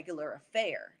just a regular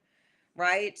affair,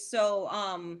 right? So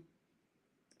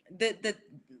the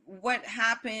what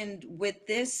happened with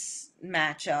this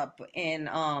matchup in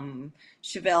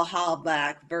Chevelle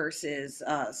Hallback versus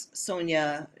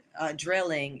Sonia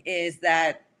Drilling is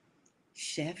that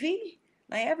Chevy,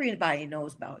 like everybody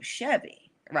knows about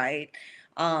Chevy, right?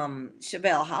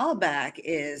 Chevelle Hallback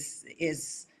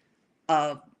is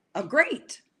a a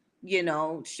great.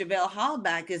 Chevelle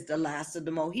Hallback is the last of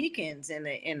the Mohicans in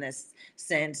a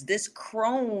sense.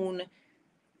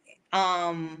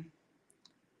 Um,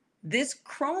 this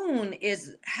crone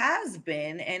has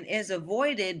been and is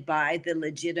avoided by the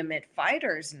legitimate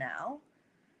fighters now,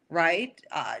 right?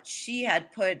 She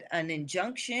had put an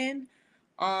injunction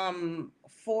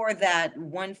for that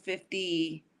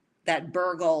 150, that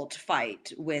Bergold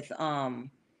fight with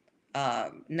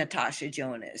Natasha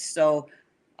Jonas. So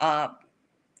uh,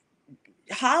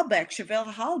 Chevelle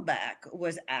Hallback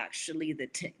was actually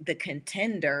the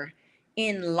contender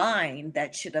in line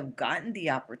that should have gotten the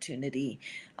opportunity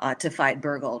to fight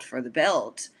Bergold for the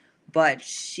belt, but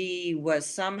she was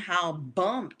somehow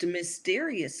bumped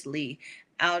mysteriously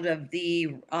out of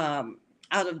the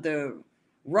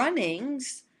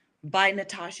runnings by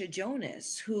Natasha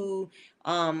Jonas, who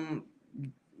um,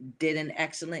 did an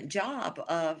excellent job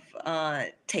of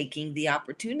taking the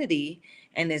opportunity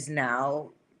and is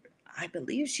now, I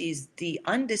believe she's the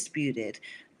undisputed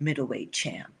middleweight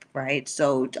champ, right?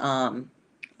 So,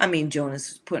 I mean,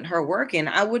 Jonas is putting her work in.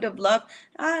 I would have loved.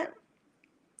 Uh,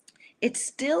 it's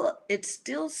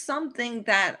still something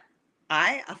that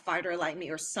a fighter like me,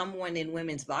 or someone in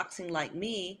women's boxing like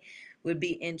me, would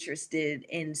be interested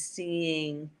in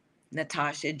seeing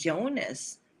Natasha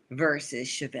Jonas versus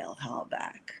Chevelle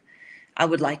Hallback. I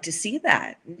would like to see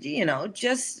that.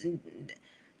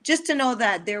 Just to know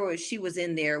that she was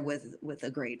in there with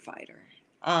a great fighter,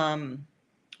 um,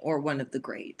 or one of the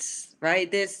greats,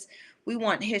 right? We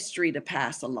want history to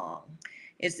pass along.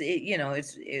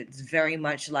 It's very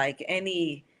much like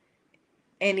any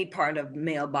part of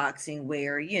male boxing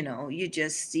where you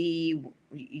just see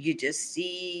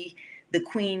the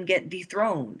queen get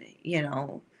dethroned,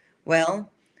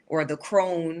 well, or the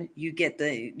crone,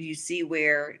 you see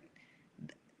where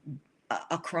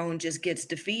a crone just gets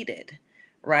defeated,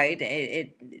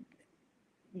 right?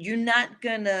 You're not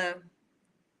gonna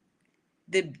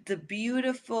the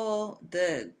beautiful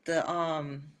the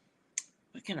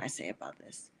what can I say about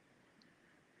this?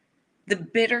 The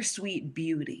bittersweet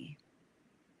beauty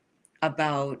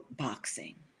about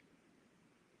boxing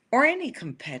or any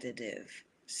competitive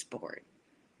sport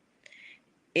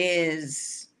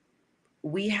is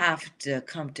we have to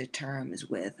come to terms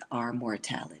with our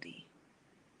mortality.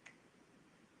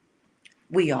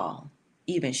 We all,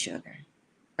 even sugar,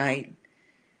 right?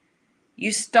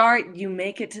 You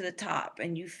make it to the top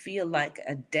and you feel like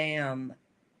a damn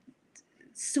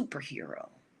superhero.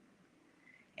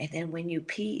 And then when you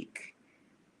peak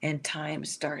and time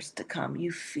starts to come,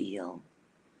 you feel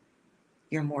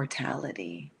your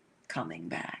mortality coming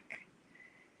back,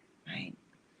 right?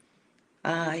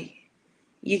 Uh,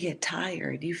 you get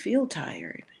tired, you feel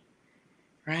tired,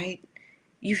 right?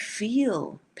 You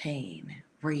feel pain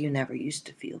where you never used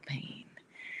to feel pain.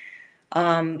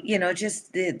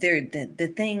 Just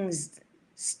the things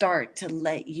start to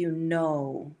let you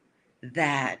know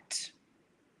that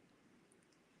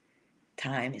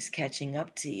time is catching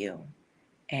up to you,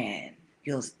 and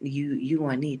you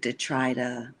will need to try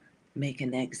to make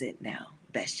an exit now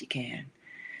best you can.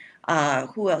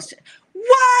 Who else?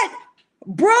 What?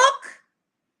 Brooke?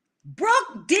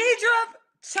 Brooke Deidre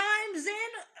chimes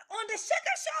in on the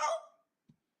Sugar Show.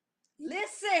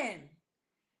 Listen,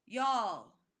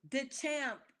 y'all, the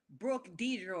champ Brooke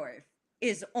Deidre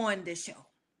is on the show.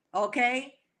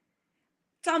 Okay?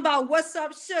 Talking about what's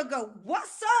up, Sugar?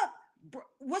 What's up?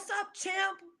 What's up,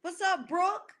 champ? What's up,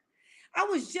 Brooke? I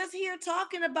was just here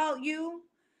talking about you.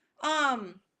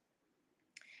 Um,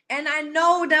 and I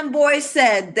know them boys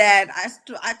said that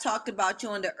I talked about you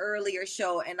on the earlier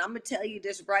show, and I'm gonna tell you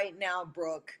this right now,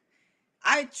 Brooke.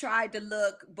 I tried to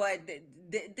look, but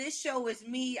this show is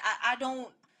me. I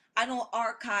don't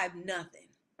archive nothing,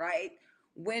 right?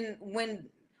 When when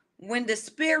when the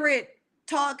spirit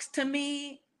talks to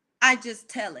me, I just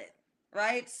tell it,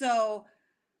 right? So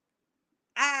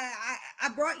I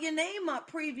brought your name up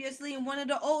previously in one of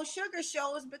the old Sugar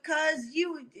shows because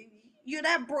you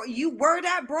were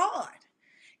that broad,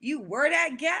 you were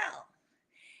that gal,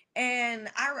 and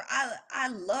I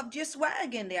loved your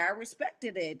swag in there. I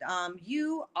respected it.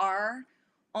 You are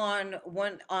on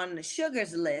the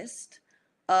Sugar's list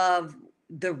of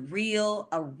a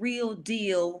real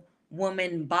deal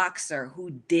woman boxer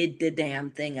who did the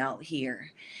damn thing out here.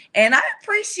 And I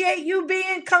appreciate you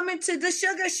being coming to the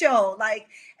Sugar Show. Like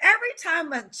every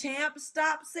time a champ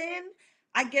stops in,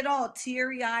 I get all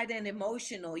teary-eyed and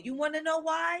emotional. You want to know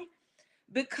why?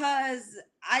 Because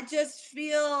I just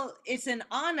feel it's an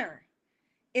honor.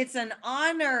 It's an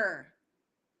honor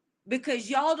because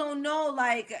y'all don't know,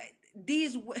 like,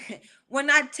 these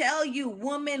when I tell you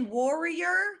woman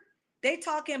warrior, they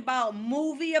talking about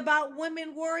movie about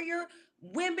women warrior,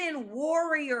 women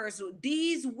warriors.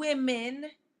 These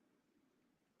women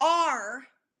are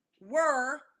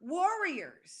were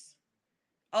warriors.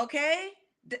 Okay?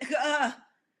 uh,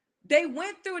 they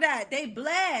went through that. They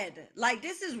bled. Like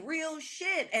this is real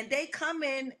shit. And they come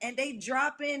in and they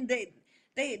drop in.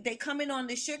 They come in on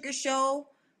the Sugar Show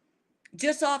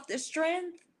just off the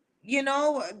strength, you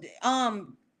know,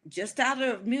 um, just out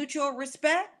of mutual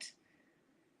respect.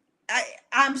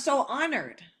 I'm so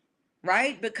honored,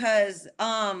 right? Because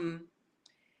I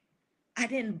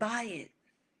didn't buy it,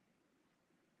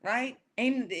 right?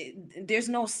 And there's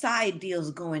no side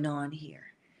deals going on here,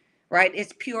 right?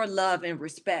 It's pure love and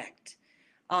respect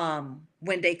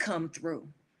when they come through.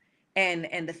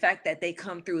 And the fact that they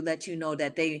come through let you know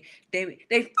that they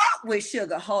fought with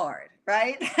Sugar hard,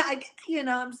 right? You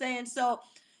know what I'm saying? So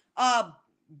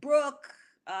Brooke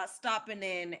stopping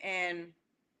in, and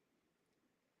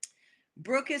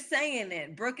Brooke is saying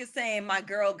it. Brooke is saying my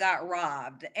girl got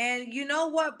robbed. And you know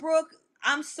what, Brooke?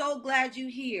 I'm so glad you're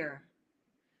here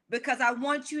because I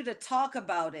want you to talk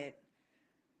about it.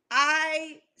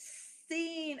 I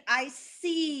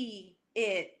see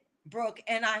it, Brooke,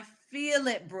 and I feel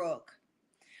it, Brooke.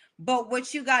 But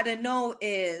what you got to know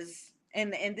is,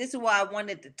 and this is why I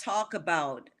wanted to talk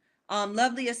about.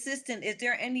 Lovely assistant, is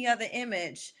there any other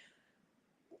image?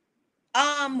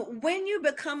 When you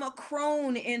become a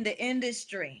crone in the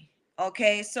industry,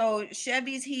 okay, so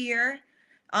Chevy's here.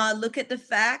 Look at the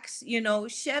facts. You know,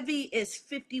 Chevy is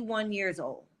 51 years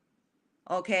old.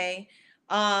 Okay.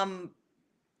 Um,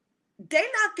 they're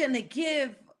not gonna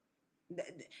give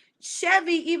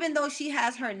Chevy, even though she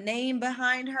has her name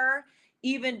behind her,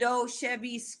 even though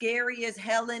Chevy's scary as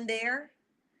hell in there,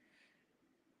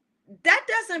 that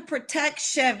doesn't protect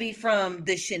Chevy from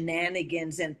the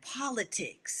shenanigans and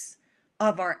politics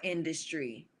of our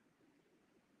industry.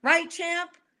 Right,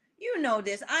 champ? You know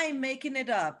this. I ain't making it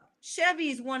up.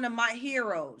 Chevy's one of my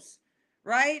heroes,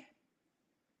 right?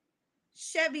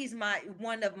 Chevy's my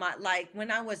one of my, like, when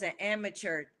I was an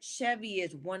amateur, Chevy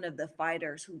is one of the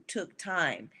fighters who took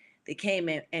time. They came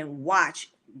in and watch,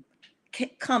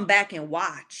 come back and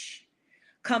watch,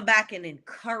 come back and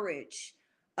encourage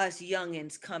us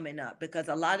youngins coming up because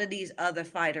a lot of these other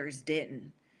fighters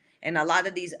didn't. And a lot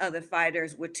of these other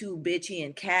fighters were too bitchy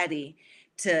and catty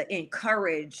to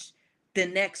encourage the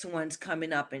next ones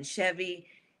coming up. And Chevy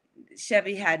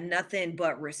had nothing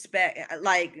but respect,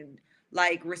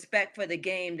 like respect for the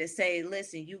game to say,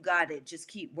 listen, you got it, just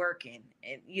keep working.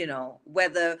 And you know,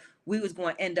 whether we was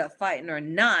going to end up fighting or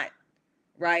not,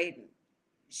 right?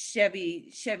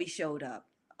 Chevy showed up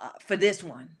for this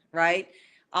one, right?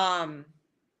 Um,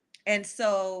 and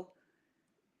so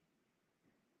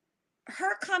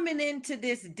her coming into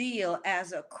this deal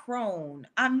as a crone,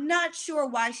 I'm not sure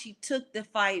why she took the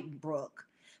fight, Brooke,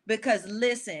 because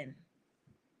listen.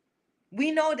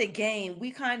 We know the game.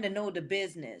 We kind of know the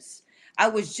business. I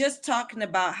was just talking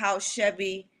about how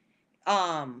Chevy,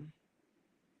 um,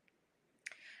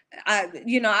 I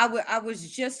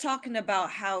was just talking about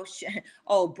how,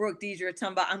 oh, Brooke Deidre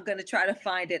talking about, I'm going to try to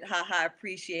find it. Ha ha,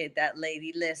 appreciate that,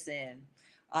 lady. Listen,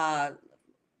 uh,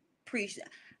 appreciate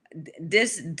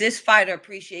this fighter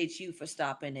appreciates you for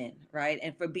stopping in, right?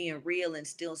 And for being real and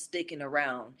still sticking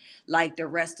around like the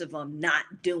rest of them not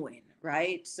doing,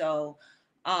 right? So,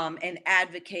 and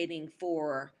advocating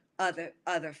for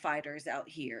other fighters out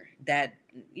here that,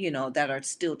 that are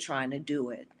still trying to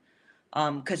do it.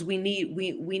 Because we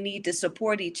need to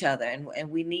support each other, and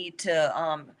we need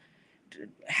to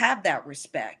have that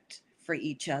respect for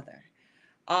each other.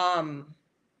 Um,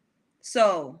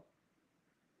 so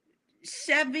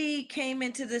Chevy came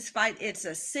into this fight. It's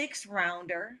a 6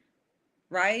 rounder,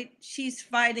 right? She's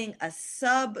fighting a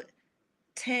sub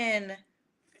 10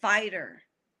 fighter,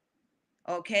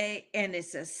 okay? And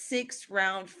it's a 6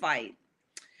 round fight.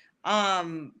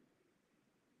 Um,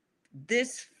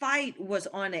 this fight was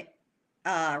on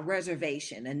a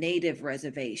reservation, a native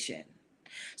reservation.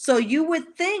 So you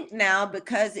would think now,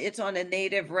 because it's on a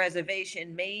native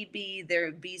reservation, maybe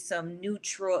there'd be some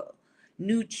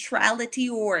neutrality,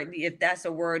 or if that's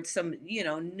a word, some,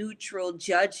 neutral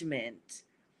judgment.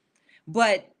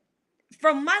 But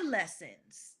from my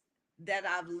lessons that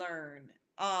I've learned,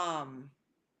 oh,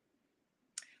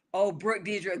 Brooke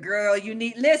Deidre, girl, you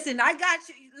need, listen, I got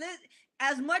you.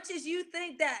 As much as you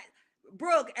think that,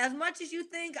 Brooke, as much as you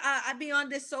think I be on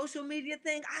this social media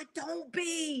thing, I don't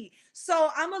be. So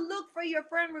I'm going to look for your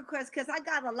friend requests, because I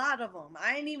got a lot of them.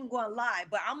 I ain't even going to lie,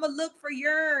 but I'm going to look for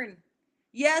yours.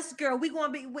 Yes, girl, we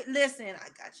going to be, listen, I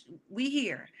got you. We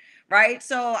here, right?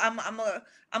 So I'm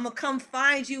gonna come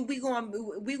find you. We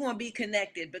gonna be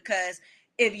connected, because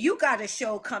if you got a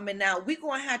show coming out, we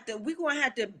gonna have to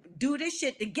do this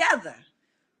shit together,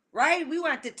 right? We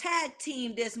want to tag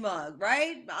team this mug,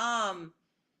 right?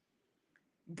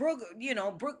 Brooke,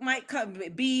 Brooke might come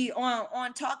be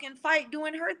on Talking Fight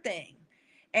doing her thing,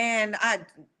 and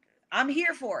I'm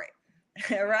here for it,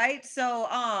 right? So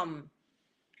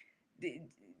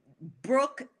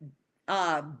Brooke,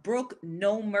 Brooke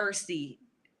No Mercy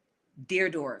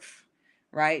Deerdorf,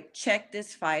 right? Check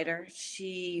this fighter.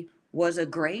 She was a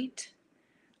great,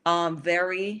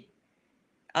 very,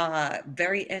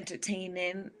 very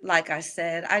entertaining. Like I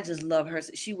said, I just love her.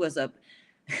 She was a,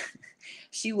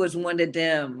 she was one of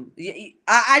them.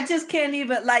 I just can't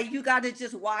even, like, you got to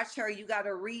just watch her. You got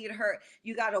to read her.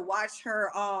 You got to watch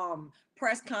her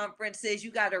press conferences.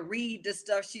 You got to read the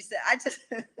stuff she said.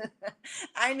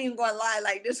 I ain't even gonna lie,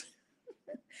 like this.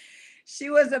 She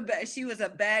was a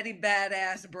baddie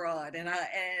badass broad, and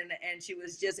she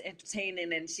was just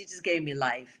entertaining, and she just gave me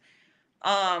life.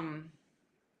 Um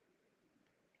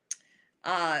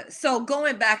so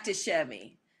going back to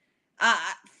Chevy, uh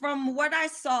from what I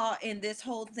saw in this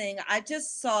whole thing, I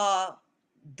just saw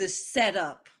the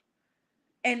setup.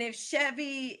 And if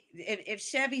Chevy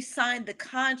signed the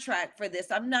contract for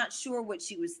this, I'm not sure what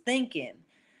she was thinking.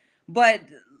 But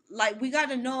like, we got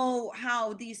to know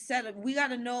how these setup. We got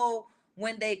to know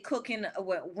when they cooking,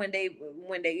 when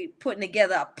they putting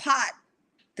together a pot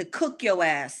to cook your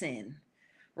ass in,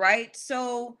 right?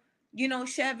 So,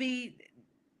 Chevy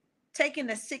taking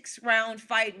a 6 round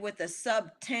fight with a sub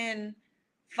 10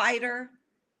 fighter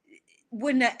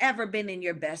wouldn't have ever been in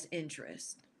your best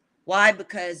interest. Why?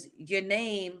 Because your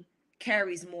name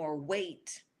carries more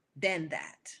weight than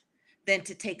that, than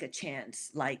to take a chance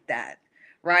like that,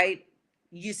 right?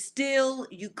 You still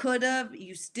had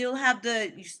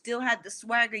the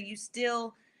swagger, you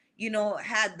still,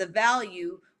 had the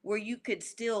value where you could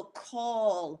still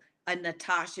call a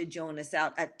Natasha Jonas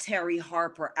out, a Terry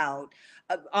Harper out.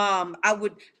 I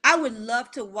would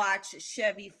love to watch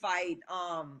Chevy fight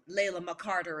Layla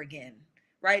McCarter again,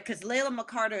 right? Because Layla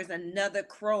McCarter is another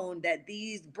crone that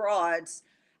these broads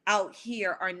out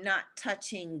here are not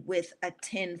touching with a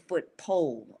 10-foot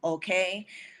pole, okay?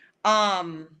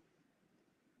 Um,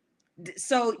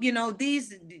 so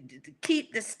these,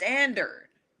 keep the standard.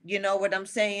 You know what I'm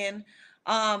saying?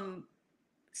 Um,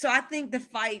 so I think the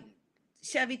fight,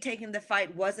 Chevy taking the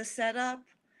fight was a setup,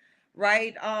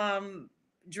 right?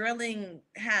 Drilling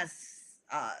has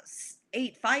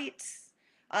 8 fights.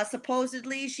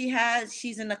 Supposedly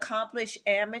she's an accomplished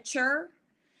amateur,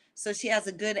 so she has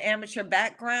a good amateur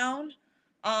background.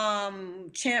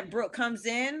 Champ Brooke comes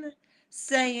in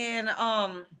saying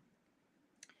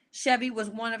Chevy was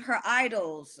one of her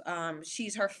idols.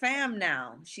 She's her fam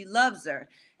now. She loves her.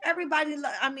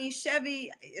 I mean,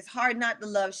 Chevy, it's hard not to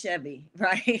love Chevy,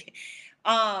 right?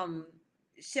 um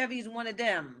Chevy's one of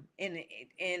them in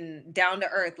down to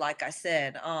earth, like I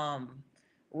said.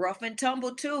 Rough and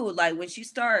tumble too. Like when she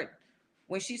start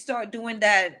doing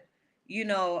that, you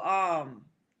know,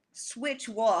 switch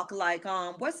walk, like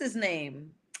what's his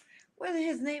name? Well,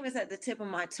 his name is at the tip of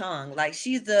my tongue. Like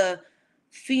she's the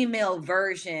female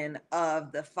version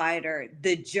of the fighter,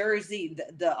 the Jersey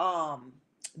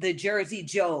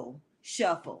Joe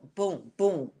shuffle. Boom,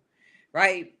 boom.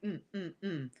 Right?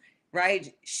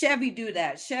 Right? Chevy do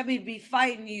that. Chevy be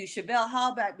fighting you. Chevelle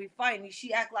Hallback be fighting you.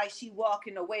 She act like she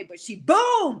walking away, but she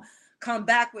boom come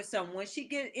back with some. When she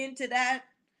get into that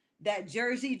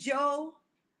Jersey Joe,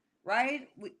 right?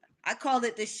 I call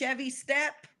it the Chevy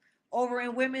step over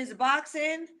in women's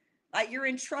boxing. Like you're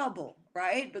in trouble,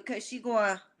 right? Because she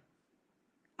going,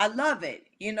 I love it.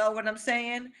 You know what I'm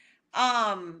saying?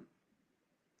 Um,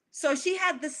 so she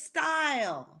had the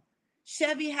style.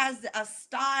 Chevy has a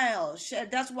style.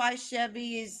 That's why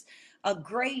Chevy is a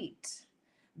great,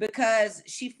 because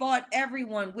she fought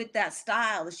everyone with that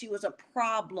style. She was a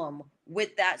problem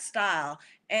with that style.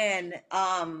 And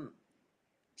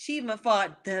she even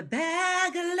fought the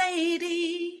bag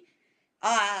lady.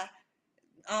 Uh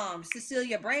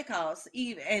Cecilia Breakhouse,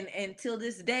 even and until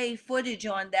this day, footage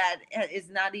on that is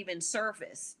not even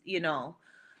surfaced.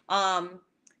 Um,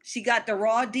 she got the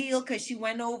raw deal because she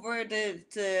went over to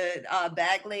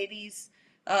Bag Lady's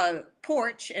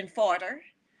porch and fought her.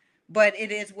 But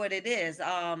it is what it is.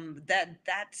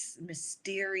 That's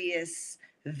mysterious,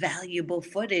 valuable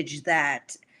footage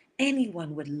that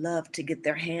anyone would love to get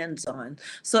their hands on.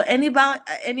 So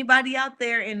anybody out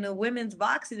there in the women's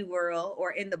boxing world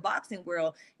or in the boxing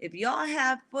world, if y'all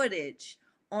have footage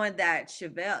on that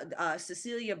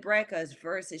Cecilia Brækhus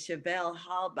versus Chevelle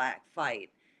Hallback fight,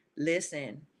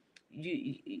 listen,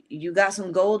 you got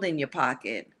some gold in your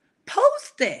pocket.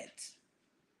 Post it.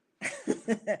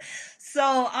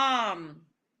 So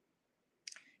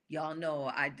y'all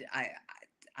know I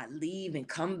leave and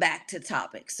come back to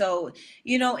topic. So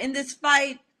in this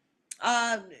fight,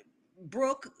 uh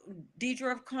Brooke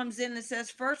Diedrich comes in and says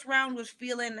first round was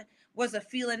a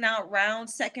feeling out round.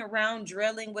 Second round,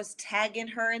 Drilling was tagging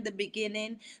her in the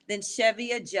beginning. Then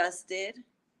Chevy adjusted.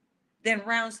 Then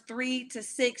rounds 3 to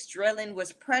 6, Drilling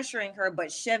was pressuring her,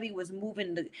 but Chevy was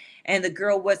moving and the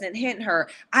girl wasn't hitting her.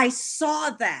 I saw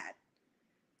that.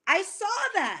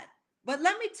 But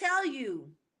let me tell you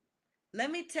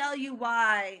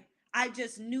why I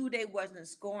just knew they wasn't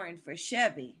scoring for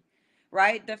Chevy,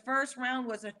 right? The first round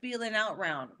was a feeling out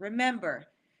round. Remember,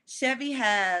 Chevy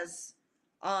has,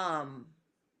 um,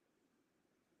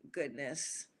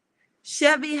 goodness,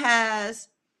 Chevy has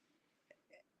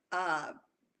uh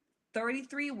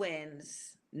 33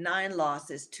 wins, 9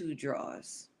 losses, 2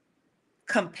 draws,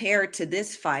 compared to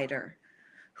this fighter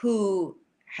who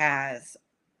has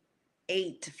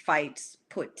 8 fights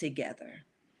put together.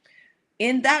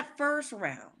 In that first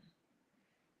round,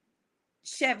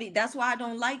 Chevy, that's why I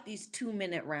don't like these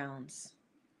 2-minute rounds,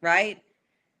 right?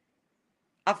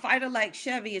 A fighter like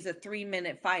Chevy is a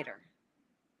 3-minute fighter,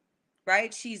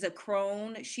 right? She's a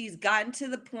crone. She's gotten to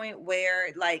the point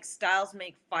where like styles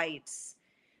make fights.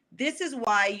 This is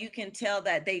why you can tell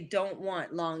that they don't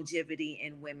want longevity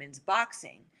in women's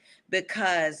boxing,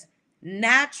 because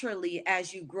naturally,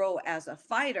 as you grow as a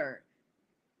fighter,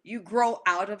 you grow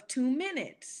out of 2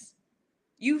 minutes.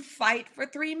 You fight for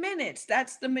 3 minutes.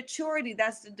 That's the maturity.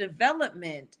 That's the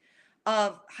development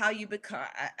of how you become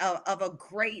of a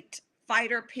great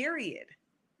fighter, period.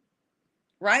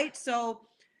 Right? So,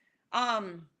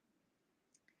 um,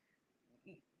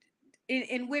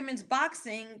 in women's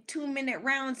boxing, 2-minute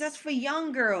rounds, that's for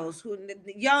young girls, who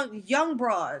young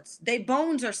broads. They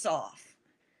bones are soft.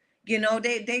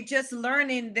 They just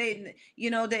learning.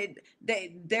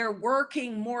 They're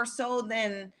working more so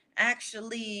than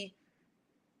actually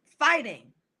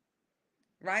fighting,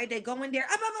 right? They go in there,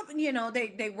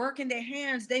 they working their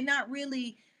hands. They not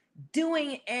really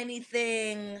doing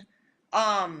anything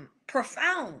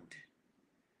profound,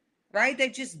 right? They're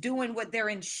just doing what they're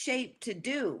in shape to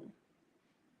do.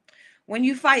 When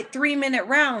you fight 3-minute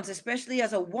rounds, especially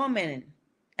as a woman,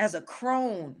 as a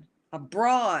crone, a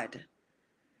broad,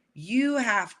 you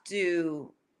have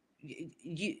to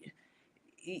you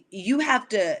have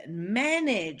to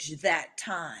manage that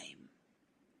time.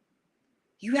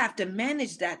 You have to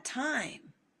manage that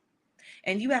time.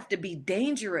 And you have to be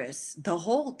dangerous the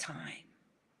whole time.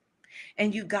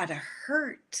 And you got to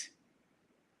hurt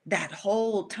that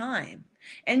whole time.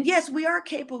 And yes, we are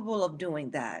capable of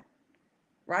doing that,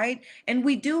 right? And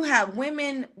we do have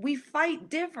women, we fight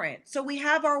different. So we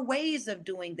have our ways of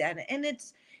doing that. And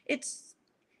it's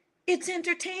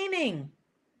entertaining.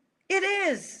 It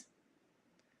is.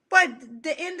 But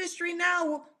the industry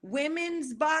now,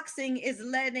 women's boxing is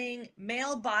letting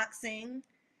male boxing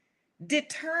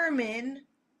determine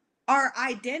our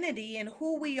identity and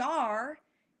who we are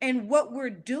and what we're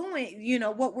doing,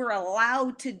 what we're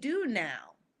allowed to do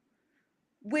now,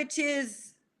 which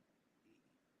is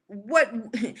what,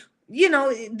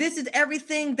 this is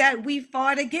everything that we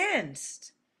fought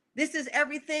against. This is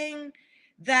everything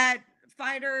that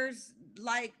fighters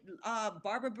like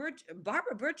Barbara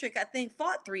Burtrick, I think,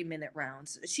 fought 3-minute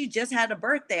rounds. She just had a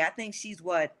birthday. I think she's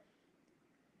what?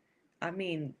 I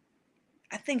mean,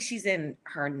 I think she's in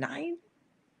her ninth.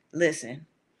 Listen,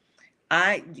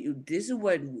 this is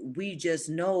what we just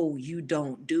know you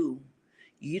don't do.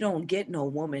 You don't get no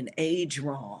woman age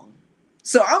wrong.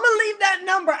 So I'm gonna leave that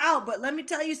number out, but let me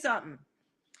tell you something.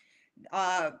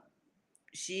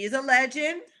 She's a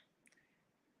legend.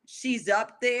 She's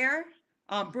up there.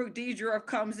 Brooke Dedrick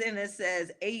comes in and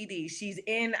says 80. She's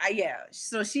in, yeah.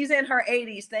 So she's in her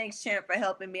 80s. Thanks, Champ, for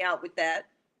helping me out with that.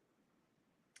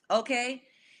 Okay.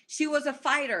 She was a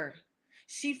fighter.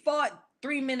 She fought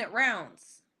 3-minute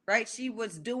rounds, right? She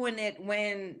was doing it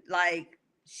when, like,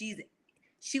 she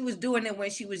was doing it when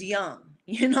she was young.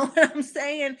 You know what I'm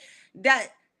saying?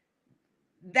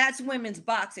 That's women's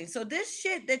boxing. So this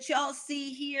shit that y'all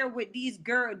see here with these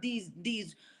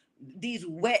these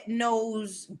wet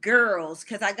nose girls,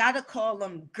 because I gotta call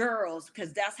them girls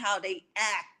because that's how they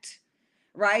act,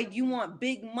 right? You want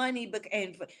big money,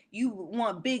 and you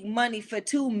want big money for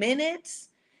 2 minutes.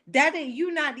 That ain't,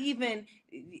 you not even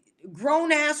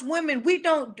grown ass women. We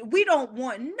don't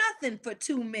want nothing for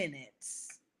 2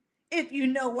 minutes. If you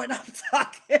know what I'm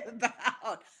talking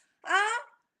about, huh?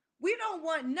 We don't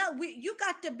want you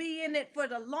got to be in it for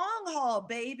the long haul,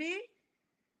 baby.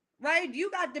 Right? You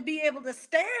got to be able to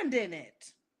stand in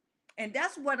it. And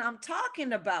that's what I'm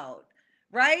talking about,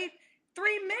 right?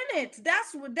 3 minutes.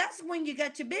 That's when you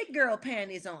got your big girl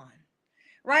panties on.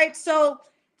 Right? So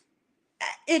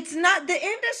it's not the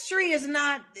industry is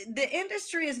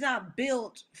not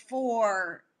built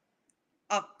for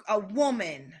a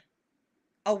woman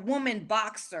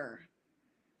boxer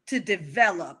to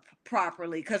develop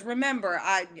properly, because remember,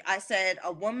 I said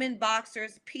a woman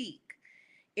boxer's peak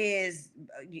is,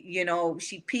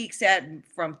 she peaks at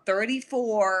from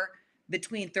 34,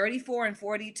 between 34 and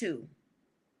 42,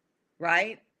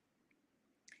 right?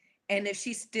 And if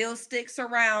she still sticks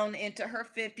around into her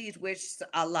 50s, which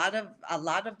a lot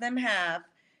of them have,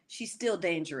 she's still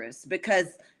dangerous,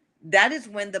 because that is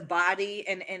when the body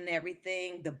and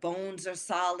everything, the bones are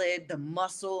solid, the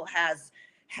muscle has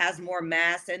more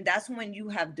mass, and that's when you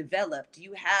have developed,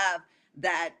 you have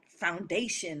that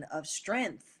foundation of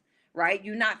strength, right?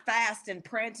 You're not fast and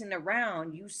prancing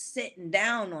around, you sitting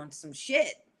down on some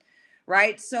shit,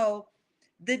 right? So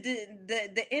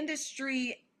the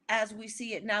industry as we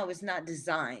see it now is not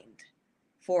designed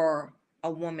for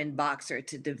a woman boxer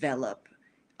to develop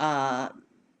uh,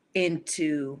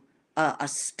 into a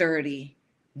sturdy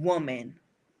woman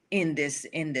in this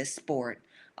sport,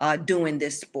 doing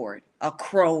this sport, a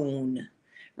crone,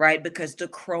 right? Because the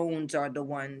crones are the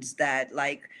ones that,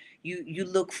 like, you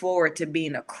look forward to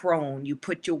being a crone. You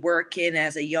put your work in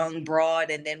as a young broad,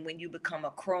 and then when you become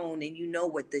a crone and you know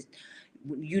what the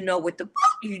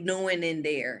you're doing in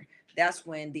there, that's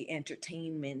when the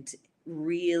entertainment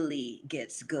really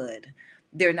gets good.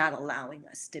 They're not allowing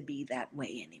us to be that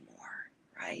way anymore,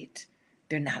 right?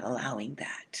 They're not allowing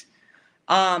that.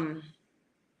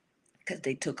 Because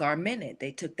they took our minute,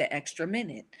 they took the extra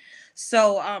minute.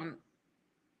 So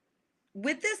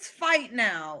with this fight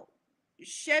now,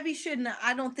 Chevy shouldn't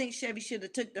I don't think Chevy should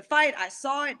have took the fight. I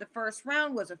saw it. The first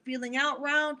round was a feeling out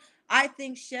round. I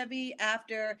think Chevy,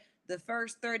 after the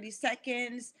first 30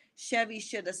 seconds, Chevy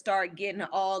should have started getting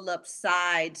all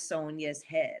upside Sonia's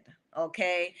head.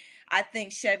 Okay. I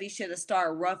think Chevy should have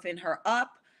started roughing her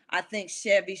up. I think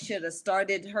Chevy should have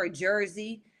started her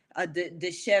jersey,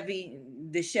 the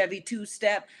Chevy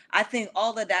two-step. I think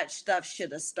all of that stuff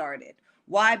should have started.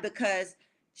 Why? Because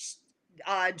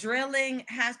drilling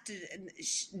has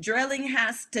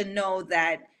to know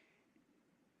that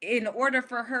in order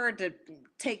for her to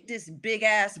take this big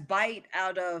ass bite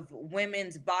out of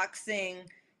women's boxing,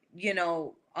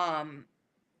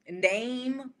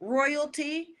 name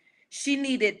royalty, she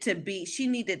needed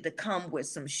to come with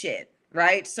some shit,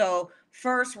 right? So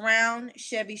first round,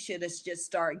 Chevy should have just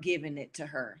started giving it to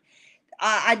her.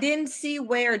 I didn't see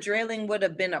where drilling would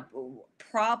have been a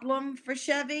problem for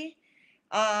Chevy.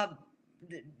 Uh,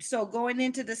 so going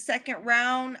into the second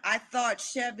round, I thought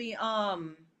Chevy, I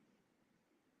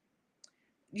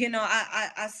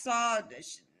saw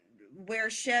where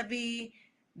Chevy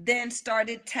then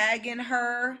started tagging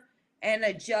her and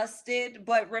adjusted.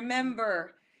 But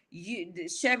remember,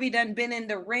 Chevy done been in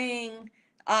the ring.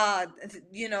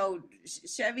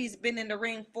 Chevy's been in the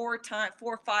ring 4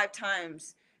 or 5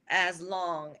 times as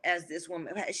long as this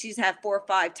woman. She's had 4 or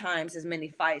 5 times as many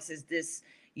fights as this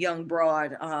young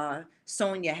broad,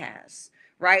 Sonya has.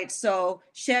 Right. So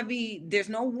Chevy, there's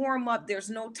no warm up. There's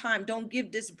no time. Don't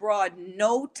give this broad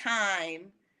no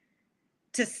time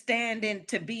to stand in,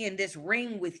 to be in this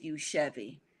ring with you,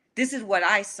 Chevy. This is what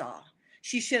I saw.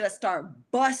 She should have started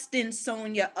busting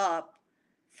Sonya up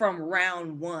from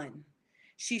round one.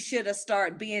 She should have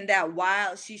started being that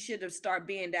wild. She should have started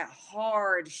being that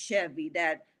hard Chevy,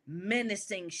 that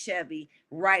menacing Chevy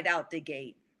right out the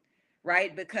gate.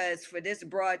 Right? Because for this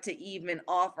broad to even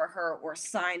offer her or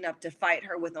sign up to fight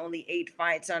her with only 8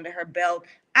 fights under her belt,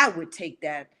 I would take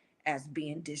that as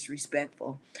being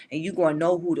disrespectful. And you're going to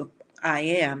know who I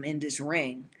am in this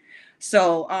ring.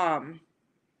 So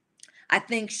I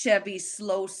think Chevy's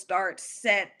slow start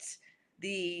set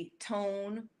the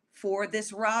tone for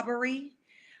this robbery.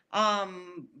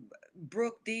 Um,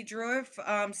 Brooke Deidre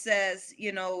says,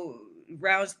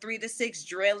 rounds 3 to 6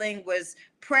 drilling was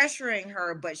pressuring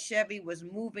her, but Chevy was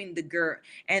moving the girl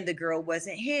and the girl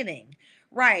wasn't hitting.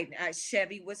 Right.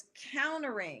 Chevy was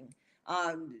countering.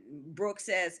 Brooke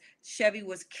says Chevy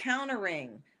was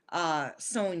countering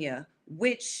Sonya,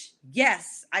 which,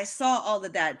 yes, I saw all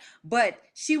of that, but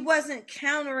she wasn't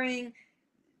countering.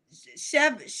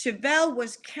 Chevelle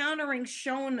was countering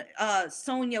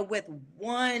Sonya with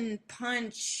one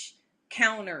punch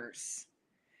counters,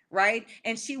 right?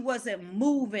 And she wasn't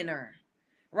moving her,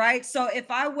 right? So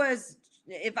if I was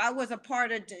a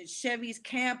part of Chevy's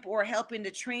camp or helping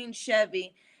to train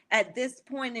Chevy at this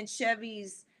point in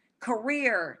Chevy's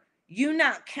career, you're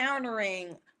not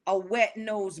countering a wet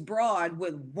nose broad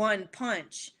with one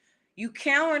punch. You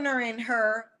countering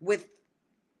her with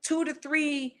 2 to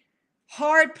 3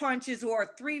 hard punches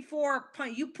or 3, 4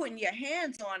 punch. You putting your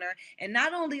hands on her, and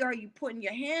not only are you putting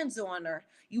your hands on her,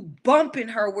 you bumping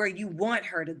her where you want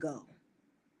her to go.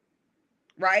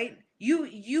 Right?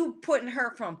 You putting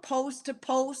her from post to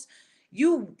post.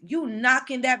 You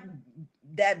knocking that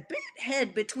big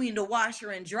head between the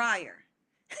washer and dryer.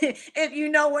 If you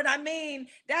know what I mean,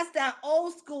 that's that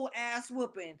old school ass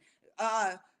whooping.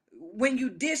 Uh, when you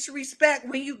disrespect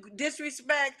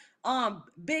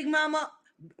Big Mama,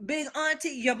 Big Auntie,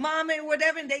 your mama, and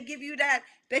whatever, and they give you that.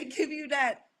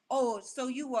 Oh, so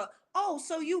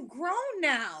you grown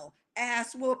now,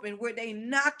 ass whooping, where they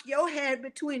knock your head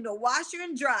between the washer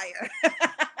and dryer.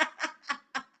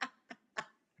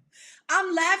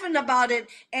 I'm laughing about it,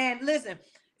 and listen,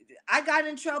 I got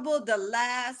in trouble the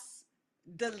last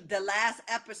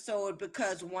episode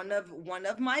because one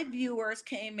of my viewers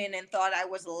came in and thought I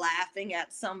was laughing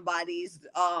at somebody's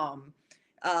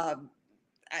uh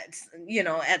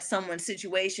at someone's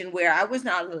situation, where I was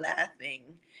not laughing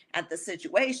at the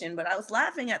situation, but I was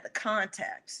laughing at the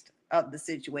context of the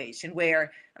situation,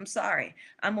 where, I'm sorry,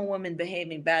 I'm a woman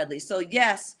behaving badly. So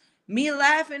yes, me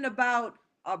laughing about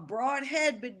a broad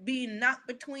head being knocked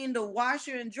between the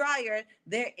washer and dryer,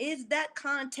 there is that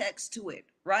context to it,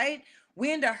 right?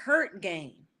 We're in the hurt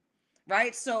game,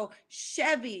 right? So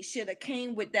Chevy should have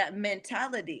came with that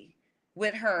mentality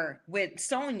with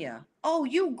Sonya. Oh,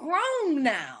 you grown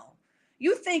now.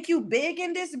 You think you big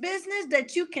in this business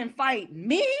that you can fight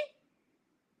me?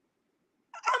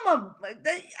 I'm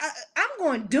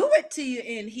going to do it to you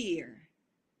in here.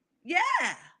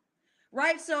 Yeah.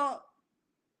 Right? So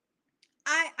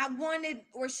I wanted,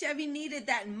 or Chevy needed,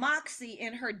 that moxie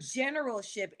in her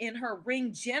generalship, in her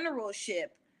ring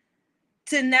generalship,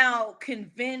 to now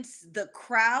convince the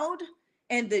crowd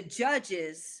and the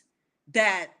judges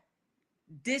that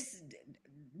this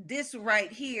this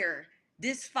right here,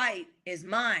 this fight is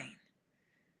mine,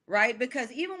 right?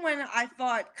 Because even when I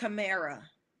fought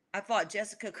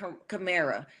Jessica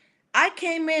Camara, I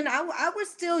came in, I was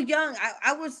still young.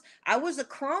 I was a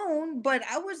crone, but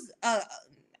I was I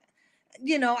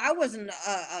wasn't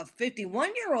a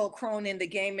 51-year-old crone in the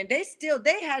game, and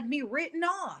they had me written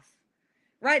off.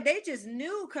 Right, they just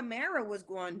knew Camara was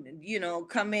going,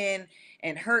 come in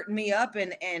and hurt me up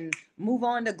and move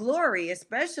on to glory.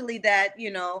 Especially that,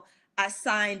 I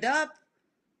signed up,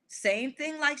 same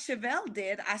thing like Chevelle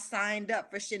did. I signed up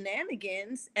for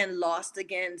shenanigans and lost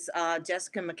against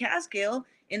Jessica McCaskill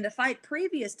in the fight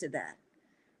previous to that.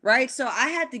 Right, so I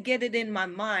had to get it in my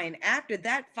mind. After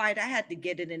that fight, I had to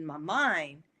get it in my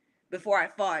mind before I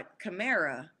fought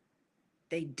Camara.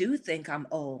 They do think I'm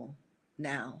old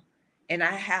now, and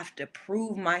I have to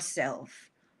prove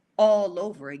myself all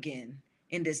over again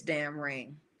in this damn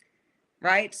ring.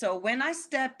 right? So when I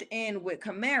stepped in with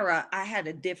Camara, I had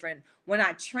a different, when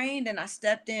I trained and I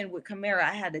stepped in with Camara,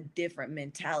 I had a different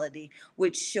mentality,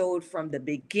 which showed from the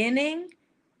beginning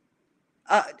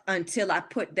until I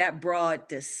put that broad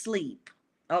to sleep.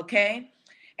 Okay.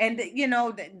 And,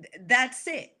 that's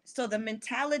it. So the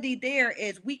mentality there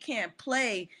is we can't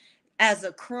play as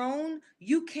a crone.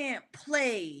 You can't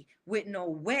play with no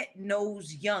wet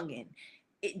nose youngin'.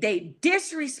 They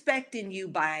disrespecting you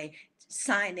by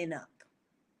signing up.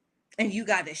 And you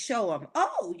got to show them,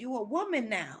 oh, you a woman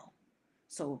now.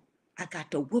 So I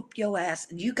got to whoop your ass.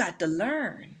 And you got to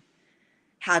learn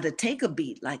how to take a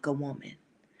beat like a woman.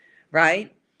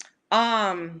 Right.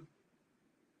 Um,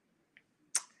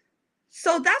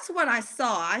 so that's what I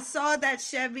saw. I saw that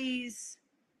Chevy's,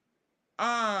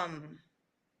 um,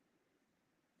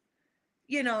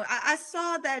 I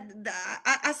saw that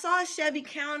I saw Chevy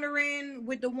countering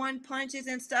with the one punches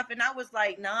and stuff, and I was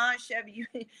like, nah, Chevy,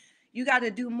 you got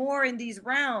to do more in these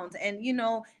rounds. And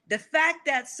the fact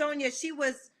that Sonya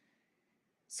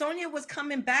was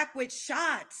coming back with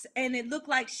shots, and it looked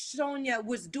like Sonya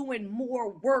was doing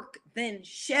more work than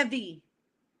Chevy.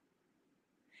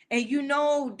 And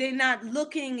they're not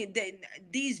looking.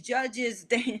 These judges,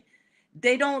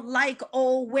 they don't like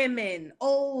old women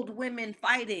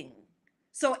fighting.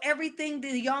 So everything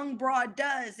the young broad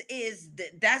does is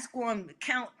that's going to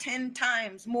count 10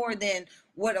 times more than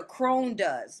what a crone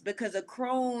does, because a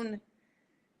crone,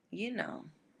 you know,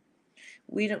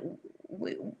 we don't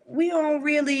we don't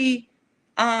really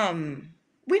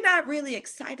we're not really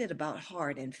excited about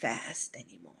hard and fast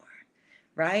anymore,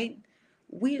 right?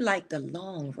 We like the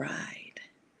long ride.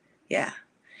 Yeah.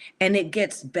 And it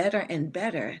gets better and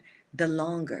better the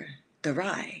longer the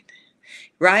ride,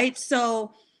 right?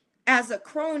 So as a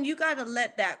crone, you got to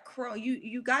let that crone,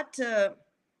 you got to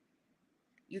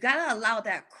allow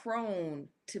that crone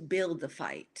to build the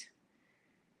fight.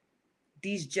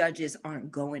 These judges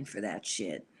aren't going for that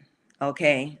shit.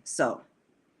 Okay? So,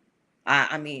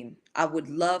 I mean, I would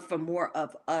love for more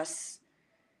of us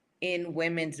in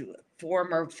women's,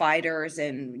 former fighters,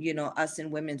 and us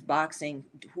in women's boxing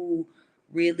who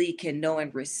really can know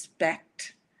and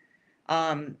respect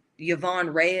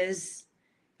Yvonne Reyes,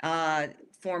 uh,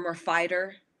 former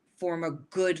fighter, former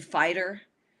good fighter.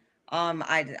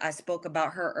 I spoke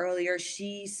about her earlier.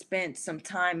 She spent some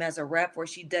time as a ref where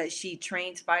she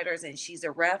trains fighters and she's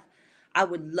a ref. I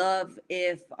would love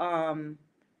if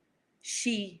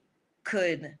she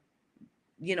could,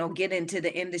 get into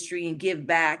the industry and give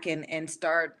back and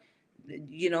start,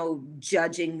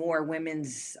 judging more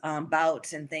women's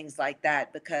bouts and things like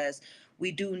that, because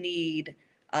we do need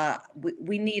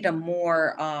we need a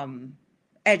more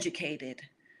educated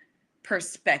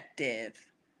perspective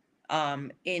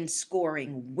in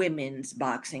scoring women's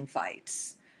boxing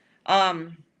fights.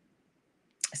 Um,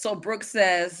 so Brooke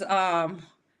says,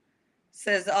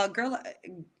 girl,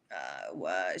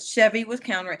 Chevy was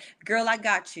countering. Girl, I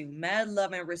got you. Mad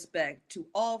love and respect to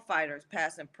all fighters,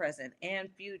 past and present and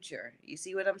future. You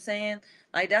see what I'm saying?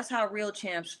 Like, that's how real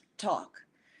champs talk,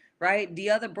 right? The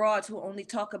other broads who only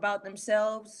talk about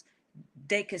themselves,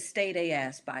 they could stay their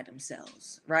ass by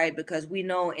themselves, right? Because we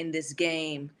know in this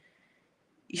game,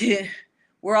 yeah,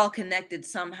 we're all connected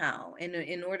somehow. And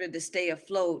in order to stay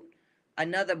afloat,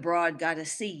 another broad got to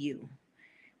see you,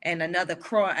 and another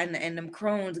crone, and them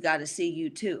crones got to see you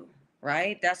too,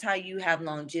 right? That's how you have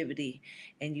longevity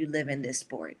and you live in this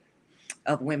sport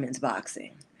of women's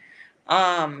boxing.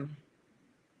 Um,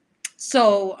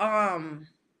 so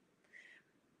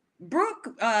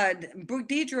Brooke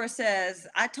Deidre says,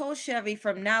 I told Chevy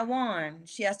from now on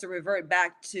she has to revert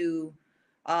back to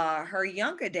her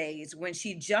younger days when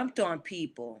she jumped on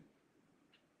people.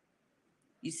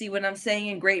 You see what I'm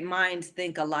saying? Great minds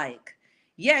think alike.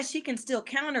 Yeah, she can still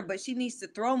counter, but she needs to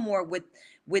throw more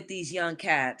with these young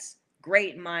cats.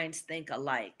 Great minds think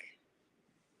alike,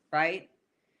 right?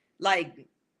 Like,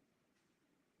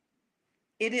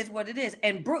 it is what it is.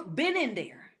 And Brooke been in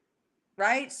there,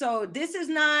 right? So this is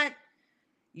not,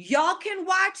 y'all can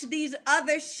watch these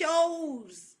other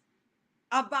shows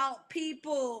about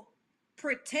people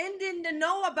pretending to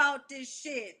know about this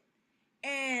shit,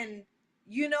 and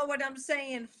you know what I'm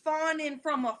saying, fawning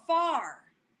from afar.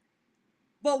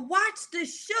 But watch the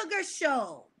Sugar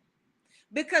Show,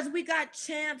 because we got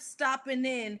champs stopping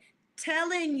in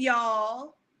telling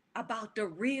y'all about the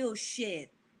real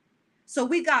shit. So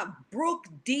we got Brooke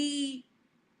D.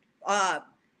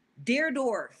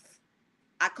 Deerdorf.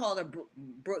 I call her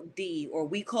Brooke D, or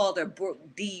we called her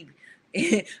Brooke D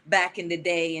back in the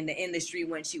day in the industry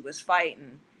when she was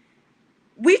fighting.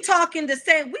 We speaking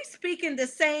the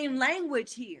same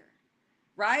language here,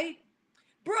 right?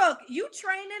 Brooke, you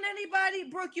training anybody?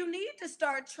 Brooke, you need to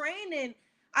start training.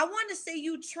 I want to see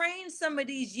you train some of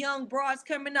these young broads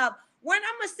coming up. When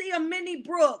I'm gonna see a mini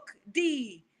Brooke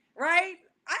D, right?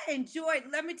 I enjoyed.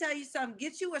 Let me tell you something.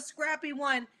 Get you a scrappy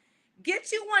one.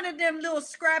 Get you one of them little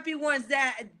scrappy ones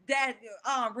that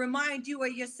remind you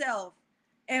of yourself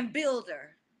and build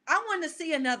her. I want to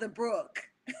see another Brooke.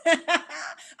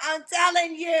 I'm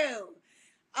telling you.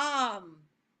 Um,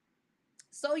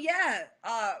 so yeah,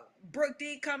 Brooke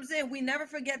D comes in. We never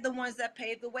forget the ones that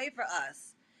paved the way for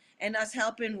us and us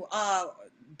helping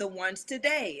the ones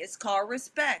today. It's called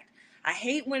respect. I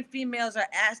hate when females are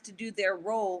asked to do their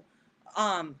role,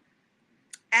 um,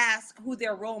 ask who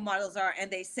their role models are,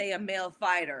 and they say a male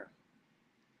fighter.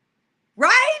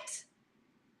 Right?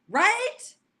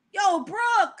 Right? Yo,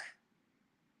 Brooke,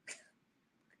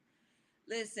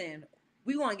 listen,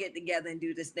 we want to get together and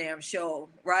do this damn show,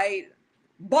 right?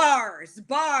 Bars,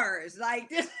 like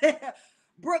this.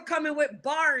 Brooke coming with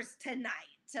bars tonight,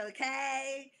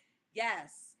 okay?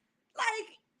 Yes. Like,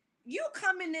 you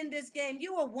coming in this game,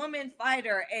 you a woman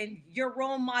fighter, and your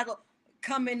role model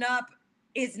coming up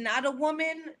is not a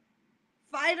woman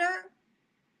fighter.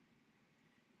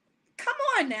 Come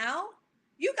on now.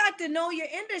 You got to know your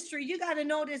industry. You got to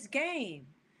know this game.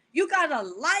 You got to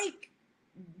like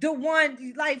the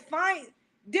one, like, find,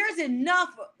 there's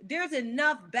enough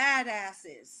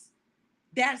badasses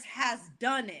that has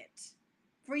done it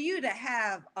for you to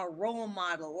have a role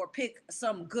model or pick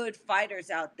some good fighters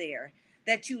out there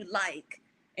that you like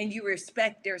and you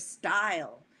respect their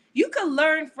style. You can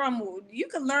learn from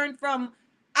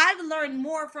I've learned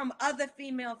more from other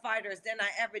female fighters than I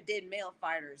ever did male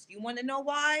fighters. You want to know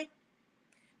why?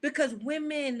 Because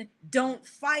women don't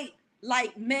fight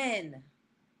like men.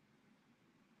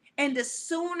 And the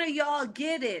sooner y'all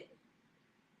get it,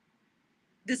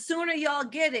 the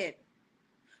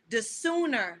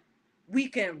sooner we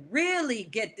can really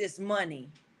get this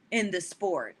money in the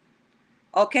sport.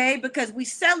 Okay? Because we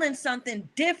selling something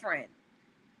different.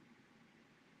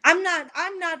 I'm not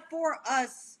for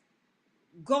us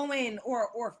going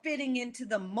or fitting into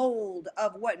the mold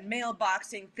of what male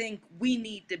boxing think we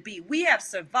need to be. We have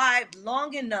survived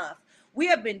long enough. We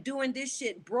have been doing this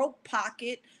shit broke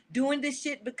pocket, doing this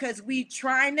shit because we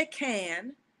trying to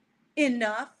can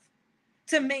enough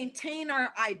to maintain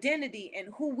our identity and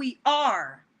who we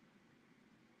are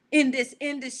in this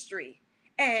industry,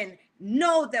 and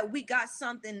know that we got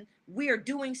something, we're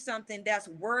doing something that's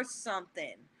worth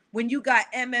something. When you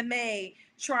got MMA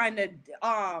trying to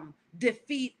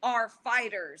defeat our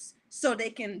fighters so they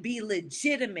can be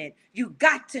legitimate, you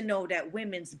got to know that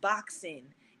women's boxing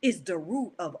is the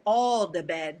root of all the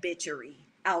bad bitchery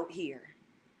out here.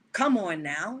 Come on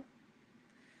now.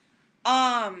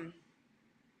 um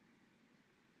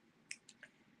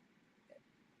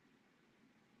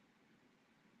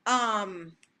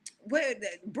um with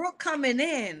Brooke coming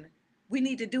in, we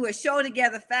need to do a show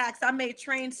together. Facts. I may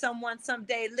train someone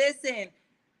someday. Listen,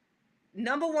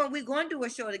 number one, we're going to do a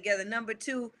show together. Number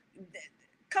two,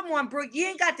 come on, Brooke, you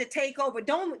ain't got to take over.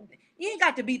 Don't You ain't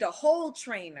got to be the whole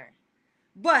trainer.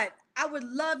 But I would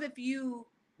love if you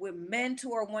would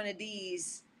mentor one of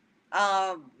these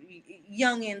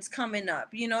youngins coming up.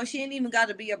 You know, she ain't even got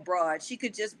to be a broad. She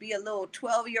could just be a little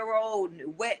 12-year-old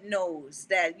wet nose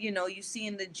that, you see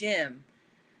in the gym,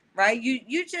 right?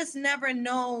 You just never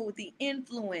know the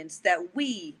influence that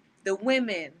we, the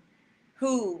women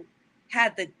who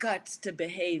had the guts to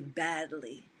behave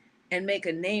badly and make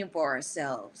a name for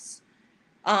ourselves,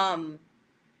 um,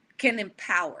 can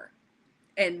empower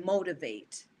and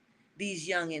motivate these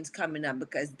youngins coming up,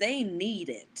 because they need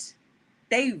it.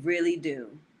 They really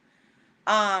do.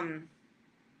 Um,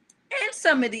 and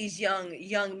some of these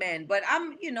young men, but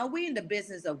we in the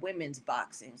business of women's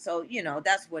boxing, so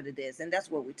that's what it is, and that's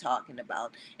what we're talking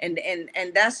about, and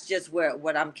that's just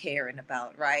what I'm caring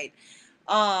about, right?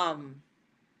 um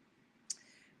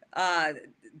uh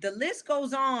the list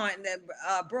goes on.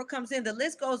 Brooke comes in, the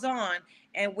list goes on,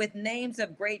 and with names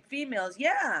of great females,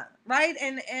 yeah, right,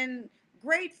 and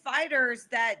great fighters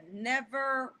that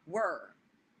never were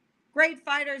great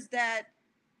fighters that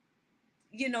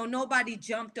nobody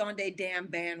jumped on their damn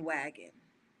bandwagon,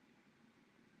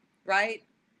 right?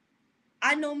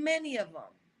 I know many of them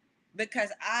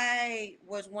because I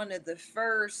was one of the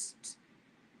first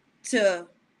to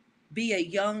be a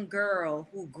young girl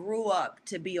who grew up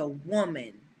to be a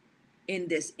woman in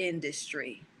this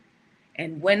industry.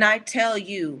 And when I tell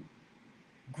you,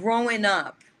 growing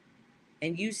up,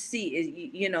 and you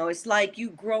see, it's like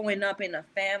you growing up in a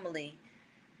family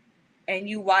and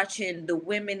you watching the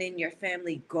women in your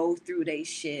family go through their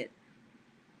shit,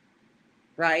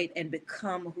 right? And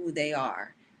become who they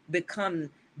are,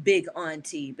 become big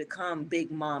auntie, become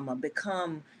big mama,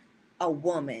 become a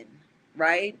woman,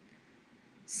 right?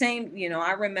 Same,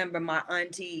 I remember my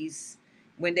aunties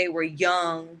when they were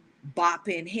young,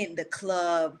 bopping, hitting the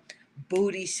club,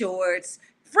 booty shorts,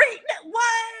 free,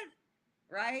 what?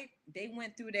 Right? They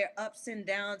went through their ups and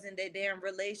downs in their damn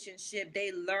relationship.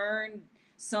 They learned.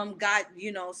 Some got,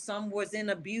 some was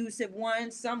in abusive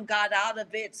ones, some got out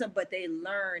of it, but they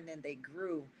learned and they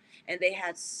grew. And they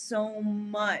had so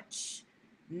much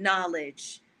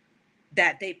knowledge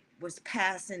that they was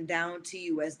passing down to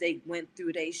you as they went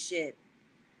through their shit.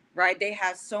 Right? They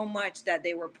had so much that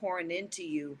they were pouring into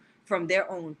you from their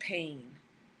own pain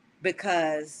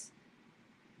because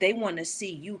they want to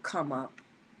see you come up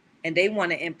and they want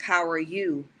to empower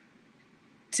you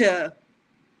to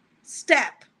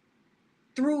step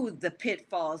through the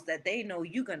pitfalls that they know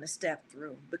you're going to step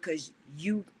through because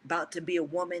you about to be a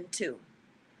woman too,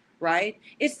 right?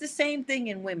 It's the same thing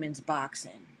in women's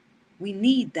boxing. We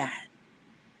need that.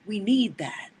 We need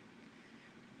that.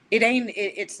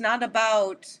 It's not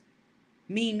about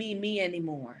me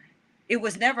anymore. It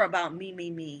was never about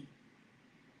me.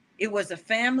 It was a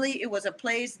family, it was a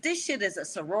place. This shit is a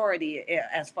sorority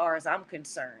as far as I'm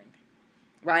concerned.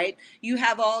 Right? You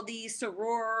have all these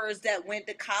sorors that went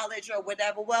to college or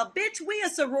whatever. Well, bitch, we a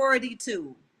sorority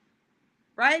too.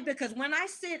 Right? Because when I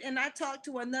sit and I talk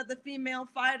to another female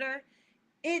fighter,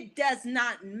 it does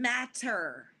not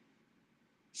matter.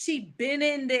 She been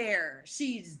in there.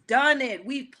 She's done it.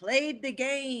 We played the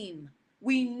game.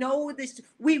 We know this.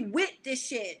 We with the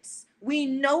shits. We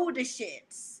know the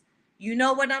shits. You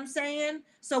know what I'm saying?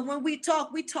 So when we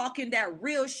talk, we talking that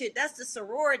real shit. That's the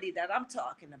sorority that I'm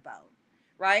talking about.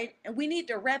 Right? And we need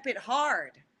to rep it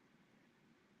hard.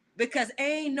 Because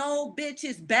ain't no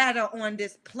bitches better on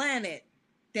this planet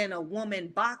than a woman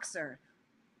boxer.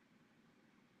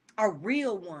 A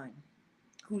real one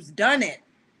who's done it.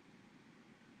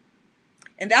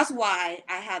 And that's why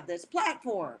I have this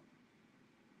platform.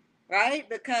 Right?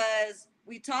 Because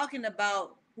we talking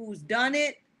about who's done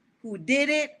it, who did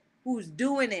it, who's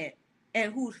doing it,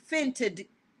 and who's finna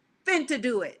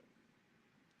do it.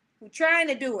 Who trying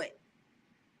to do it.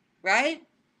 Right?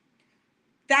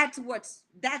 That's what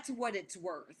it's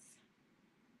worth.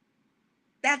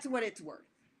 That's what it's worth.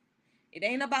 It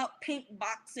ain't about pink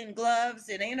boxing gloves.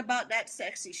 It ain't about that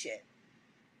sexy shit.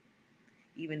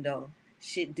 Even though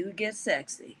shit do get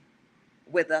sexy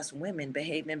with us women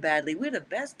behaving badly. We're the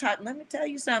best type. Let me tell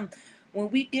you something.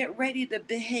 When we get ready to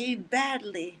behave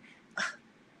badly,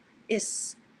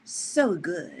 it's so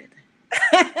good.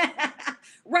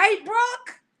 Right,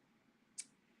 Brooke?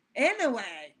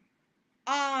 Anyway,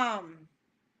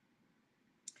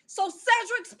 so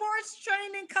Cedric Sports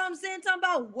Training comes in talking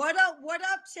about what up,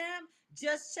 champ?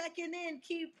 Just checking in,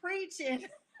 keep preaching.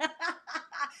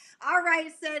 All right,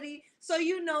 Seti. So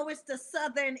you know it's the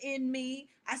Southern in me.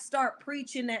 I start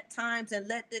preaching at times and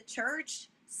let the church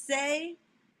say,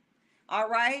 all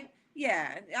right,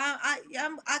 yeah.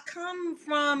 I come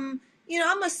from,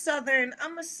 I'm a Southern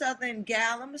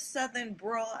gal. I'm a Southern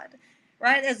broad,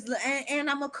 right? And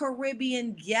I'm a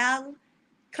Caribbean gal,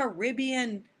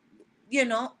 Caribbean,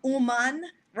 woman,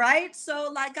 right?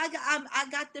 So like I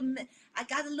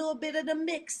got a little bit of the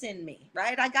mix in me,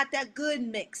 right? I got that good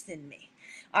mix in me.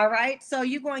 All right, so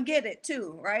you're gonna get it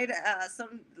too, right?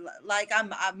 Some like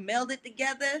I meld it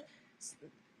together,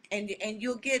 and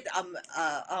you'll get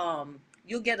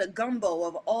a gumbo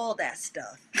of all that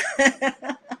stuff.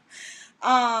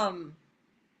 um,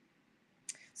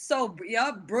 so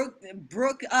yeah, Brooke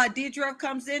Deidre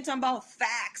comes in talking about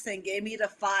facts and gave me the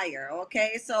fire.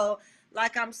 Okay, so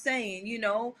like I'm saying,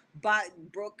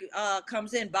 Brooke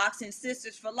comes in boxing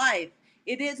sisters for life.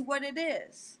 It is what it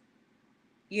is.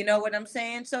 You know what I'm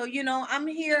saying? So I'm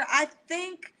here. I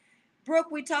think,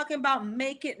 Brooke, we talking about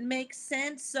make it make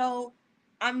sense. So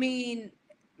I mean,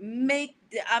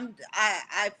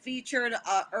 I featured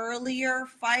a earlier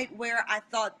fight where I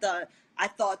thought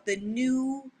the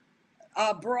new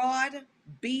broad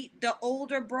beat the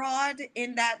older broad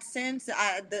in that sense.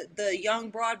 The young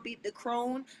broad beat the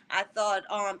crone. I thought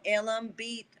Elam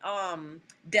beat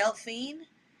Delphine.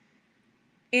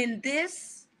 In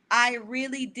this, I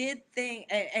really did think,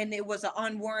 and it was an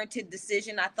unwarranted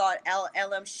decision. I thought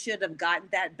Elam should have gotten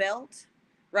that belt,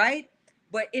 right?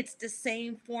 But it's the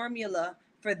same formula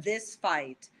for this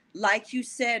fight. Like you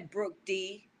said, Brooke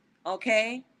D,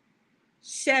 okay?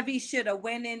 Chevy should have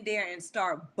went in there and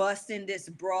start busting this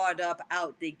broad up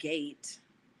out the gate.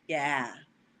 Yeah.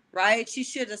 Right? She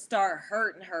should have started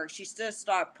hurting her. She should have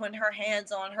started putting her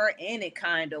hands on her any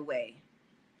kind of way.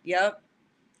 Yep.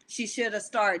 She should have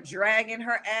started dragging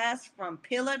her ass from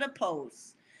pillar to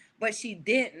post. But she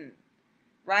didn't.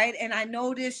 right? And I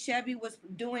noticed Chevy was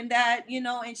doing that, you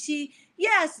know, and she,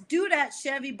 yes, do that,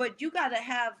 Chevy, but you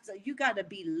gotta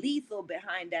be lethal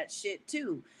behind that shit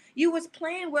too. You was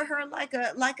playing with her like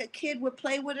a kid would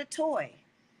play with a toy.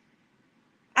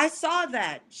 I saw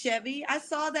that, Chevy. I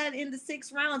saw that in the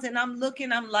 6 rounds, and I'm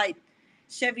looking, I'm like,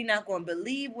 Chevy not going to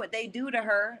believe what they do to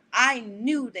her. I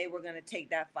knew they were going to take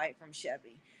that fight from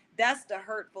Chevy. That's the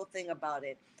hurtful thing about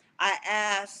it. I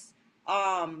asked,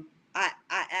 I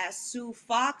asked Sue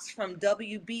Fox from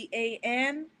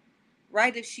WBAN,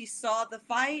 right, if she saw the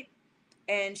fight,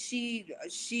 and she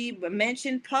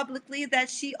mentioned publicly that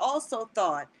she also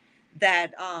thought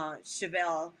that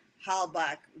Chevelle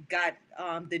Halbach got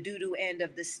the doo-doo end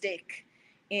of the stick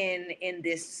in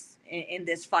this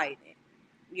fight,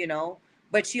 you know.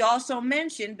 But she also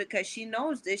mentioned, because she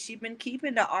knows this, she's been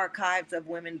keeping the archives of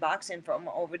women boxing from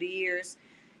over the years.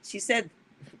 She said,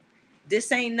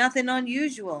 "This ain't nothing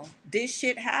unusual. This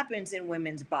shit happens in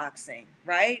women's boxing,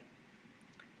 right?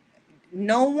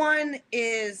 No one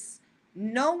is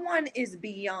no one is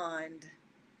beyond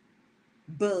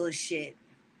bullshit.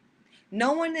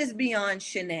 No one is beyond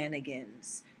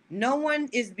shenanigans. No one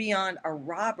is beyond a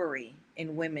robbery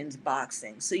in women's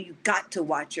boxing. So you got to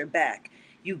watch your back.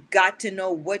 You got to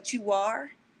know what you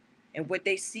are and what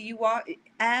they see you are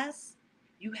as.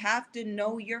 You have to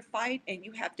know your fight, and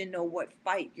you have to know what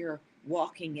fight you're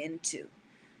walking into.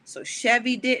 So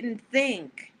Chevy didn't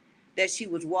think that she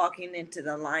was walking into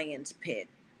the lion's pit,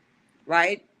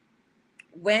 right?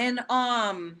 When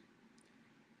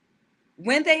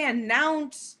when they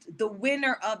announced the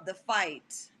winner of the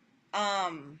fight,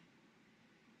 um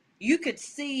you could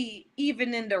see,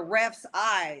 even in the ref's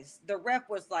eyes, the ref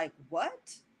was like,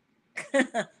 what?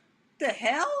 The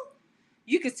hell?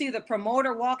 You could see the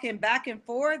promoter walking back and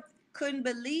forth, couldn't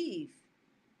believe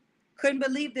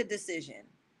the decision,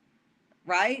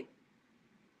 right?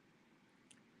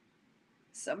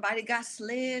 Somebody got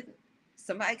slid,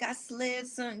 somebody got slid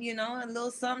some, you know, a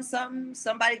little something something,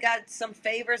 somebody got some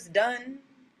favors done,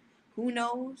 who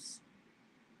knows?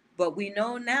 But we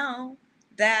know now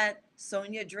that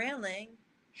Sonia Drilling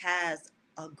has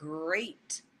a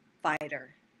great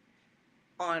fighter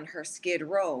on her Skid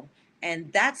Row,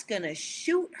 and that's going to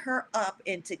shoot her up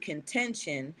into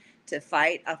contention to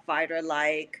fight a fighter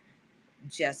like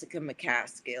Jessica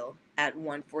McCaskill at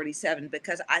 147,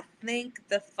 because I think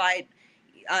the fight,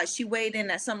 she weighed in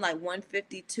at something like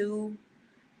 152,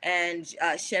 and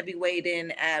Chevy weighed in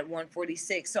at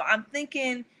 146. So I'm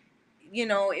thinking, you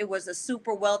know, it was a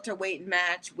super welterweight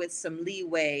match with some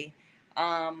leeway.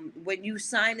 When you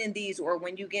sign in these, or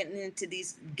when you get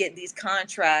these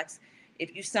contracts,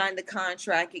 if you sign the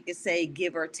contract, it could say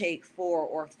give or take 4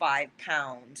 or 5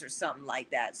 pounds or something like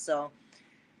that. So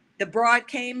the broad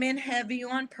came in heavy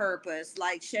on purpose.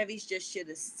 Like, Chevy's just should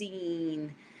have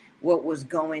seen what was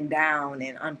going down,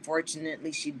 and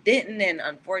unfortunately she didn't. And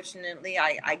unfortunately,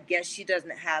 I guess she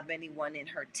doesn't have anyone in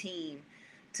her team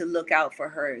to look out for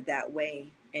her that way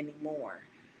anymore.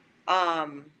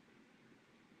 um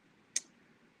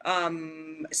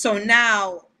so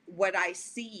now what I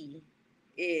see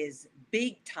is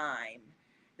big time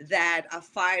that a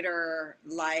fighter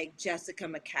like Jessica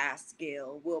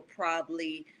McCaskill will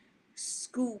probably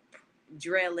scoop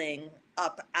Drilling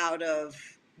up out of,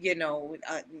 you know,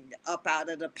 up out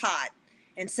of the pot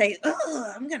and say,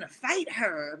 "Oh, I'm gonna fight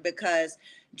her," because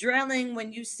Drilling,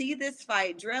 when you see this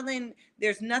fight, Drilling,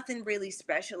 there's nothing really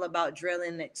special about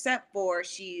Drilling except for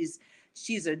she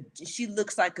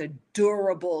looks like a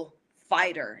durable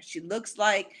fighter. She looks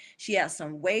like she has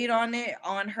some weight on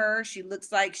her. She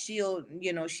looks like she'll,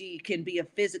 you know, she can be a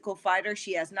physical fighter.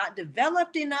 She has not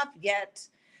developed enough yet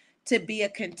to be a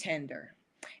contender.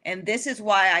 And this is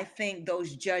why I think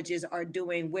those judges are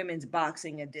doing women's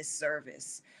boxing a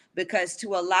disservice, because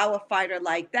to allow a fighter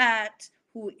like that,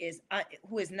 who is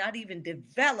not even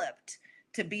developed,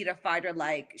 to beat a fighter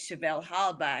like Chevelle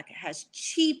Halbach, has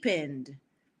cheapened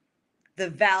the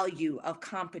value of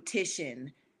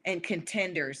competition and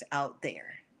contenders out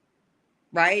there,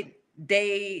 right?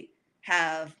 They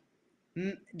have,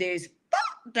 there's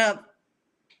fucked up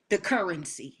the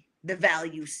currency, the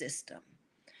value system.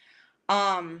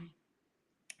 Um,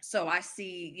 so I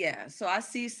see, yeah. So I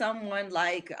see someone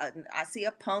like, I see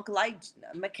a punk like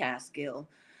McCaskill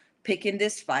picking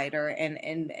this fighter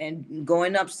and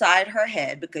going upside her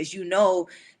head, because, you know,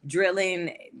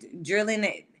 drilling,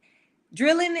 drilling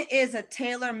Drilling is a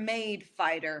tailor-made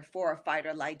fighter for a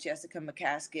fighter like Jessica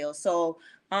McCaskill. So,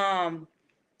 um,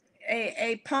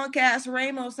 a punk ass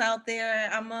Ramos out there,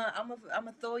 I'm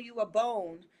a throw you a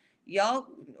bone, y'all.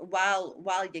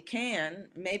 While you can,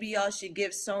 maybe y'all should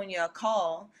give Sonya a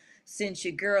call, since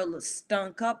your girl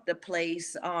stunk up the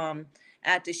place.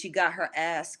 after she got her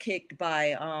ass kicked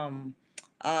by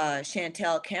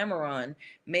Chantel Cameron.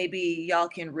 Maybe y'all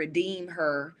can redeem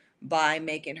her by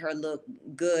making her look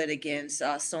good against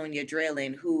Sonya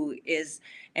Draylen, who is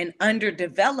an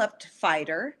underdeveloped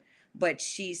fighter, but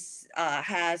she's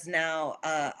has now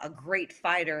a great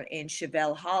fighter in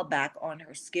Chevelle Hallback on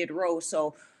her Skid Row.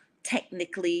 So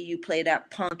technically, you play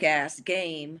that punk ass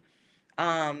game.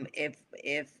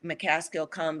 If McCaskill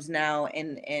comes now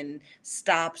and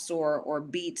stops or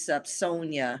beats up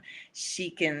Sonya, she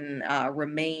can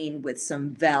remain with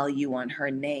some value on her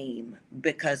name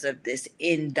because of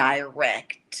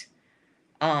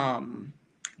um,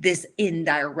 this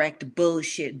indirect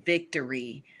bullshit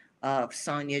victory of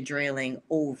Sonya Drayling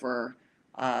over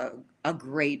uh, a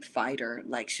great fighter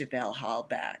like Chevelle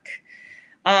Hallback.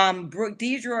 Brooke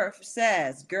Deidre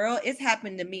says, girl, it's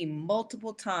happened to me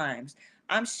multiple times.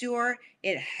 I'm sure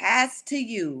it has to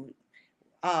you.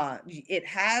 It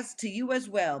has to you as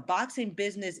well. Boxing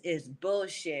business is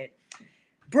bullshit.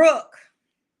 Brooke,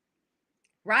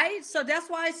 right? So that's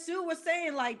why Sue was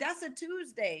saying, like, that's a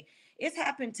Tuesday. It's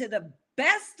happened to the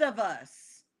best of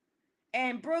us.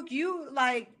 And Brooke, you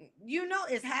like,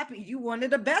 it's happy. You one of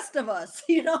the best of us.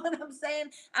 You know what I'm saying?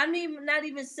 I'm even not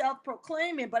even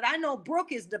self-proclaiming, but I know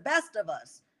Brooke is the best of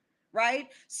us, right?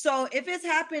 So if it's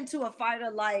happened to a fighter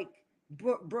like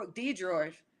Brooke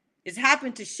Deidre, it's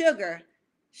happened to Sugar,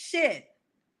 shit,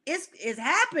 it's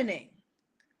happening.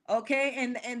 Okay,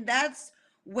 and that's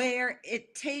where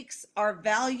it takes our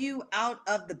value out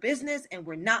of the business and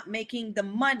we're not making the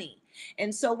money.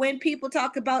 And so when people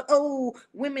talk about, oh,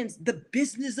 the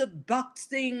business of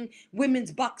boxing,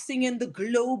 women's boxing and the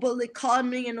global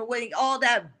economy and the way, all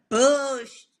that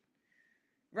bush,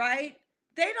 right?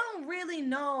 They don't really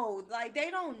know, like, they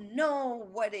don't know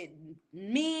what it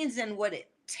means and what it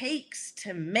takes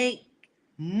to make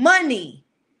money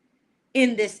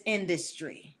in this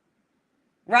industry,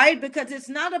 right? Because it's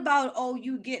not about, oh,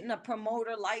 you getting a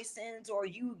promoter license or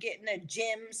you getting a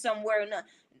gym somewhere. No,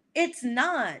 it's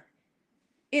not.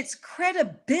 It's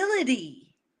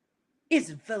credibility, it's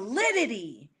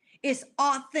validity, it's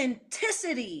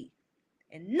authenticity.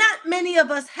 And not many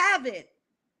of us have it.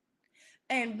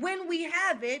 And when we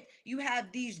have it, you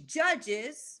have these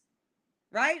judges,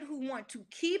 right, who want to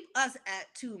keep us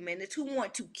at 2 minutes, who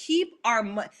want to keep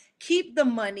the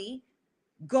money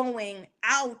going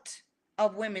out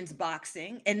of women's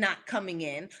boxing and not coming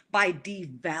in by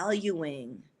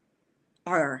devaluing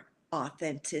our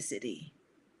authenticity,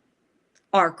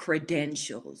 our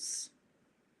credentials,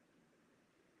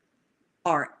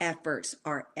 our efforts,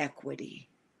 our equity,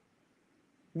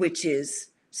 which is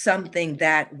something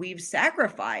that we've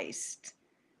sacrificed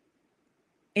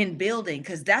in building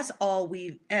because that's all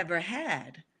we've ever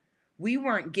had. We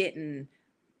weren't getting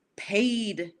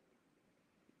paid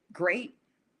great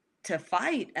to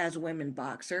fight as women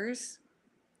boxers.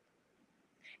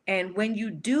 And when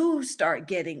you do start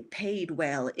getting paid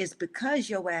well, it's because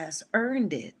your ass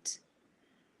earned it,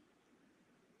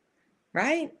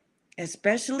 right?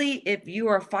 Especially if you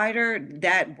are a fighter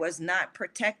that was not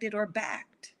protected or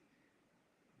backed.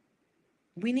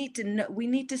 We need to know, we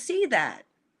need to see that.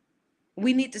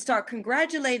 We need to start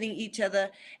congratulating each other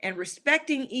and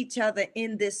respecting each other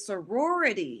in this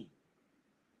sorority.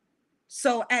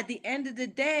 So at the end of the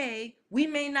day, we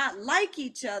may not like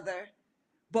each other,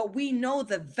 but we know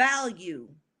the value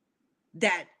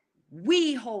that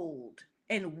we hold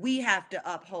and we have to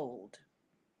uphold.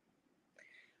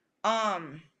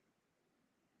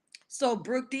 So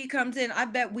Brooke D comes in. I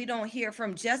bet we don't hear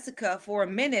from Jessica for a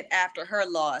minute after her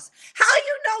loss. How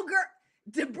you know, girl?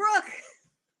 Brooke.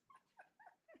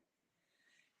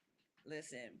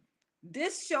 Listen,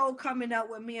 this show coming up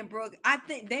with me and Brooke, I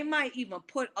think they might even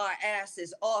put our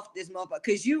asses off this motherfucker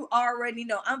because you already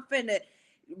know I'm finna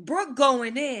Brooke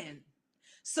going in.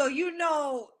 So you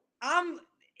know I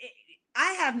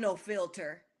have no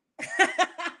filter.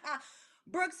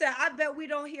 Brooke said, I bet we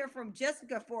don't hear from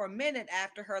Jessica for a minute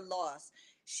after her loss.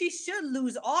 She should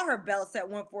lose all her belts at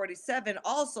 147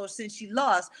 also since she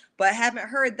lost, but haven't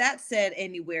heard that said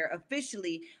anywhere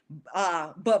officially.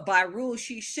 But by rule,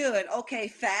 she should. Okay,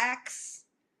 facts.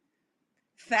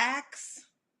 Facts,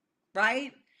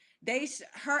 right?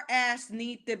 Her ass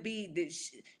need to be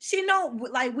she know,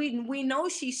 like, we know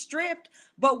she stripped,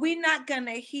 but we're not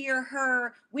gonna hear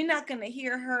her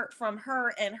from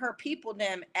her and her people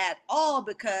them at all,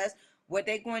 because what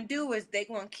they're going to do is they're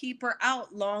going to keep her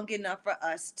out long enough for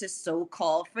us to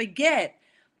so-called forget.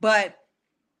 But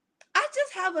I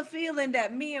just have a feeling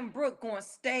that me and Brooke going to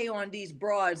stay on these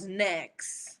broads'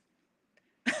 necks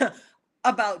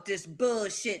about this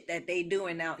bullshit that they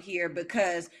doing out here,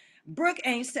 because Brooke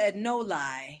ain't said no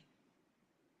lie.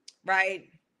 right?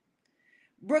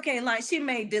 Brooke ain't lying. She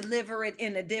may deliver it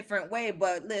in a different way,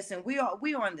 but listen, we are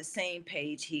on the same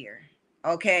page here.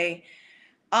 Okay.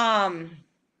 Um,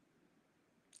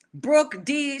 Brooke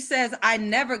D says, I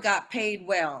never got paid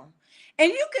well.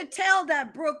 And you could tell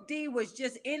that Brooke D was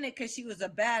just in it because she was a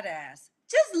badass.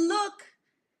 Just look,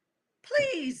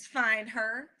 please find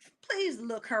her. Please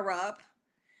look her up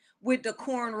with the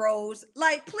cornrows.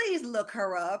 Like, please look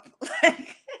her up.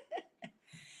 Like,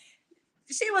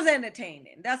 she was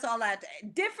entertaining. That's all I.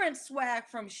 Different swag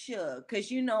from Suge,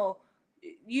 because you know,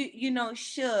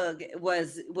 Suge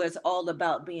was all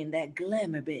about being that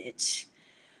glamour bitch.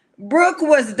 Brooke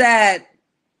was that.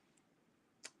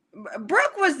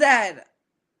 Brooke was that.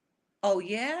 Oh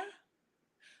yeah,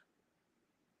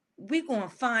 we gonna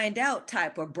find out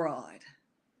type of broad.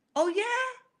 Oh yeah.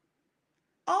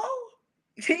 Oh,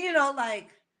 like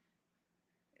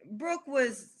Brooke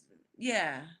was.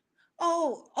 Yeah.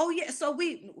 Oh yeah. So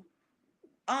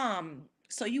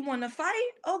you want to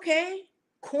fight? Okay.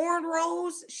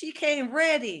 Cornrows. She came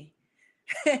ready.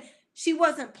 She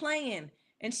wasn't playing,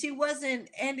 and she wasn't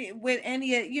any with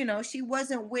any of she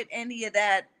wasn't with any of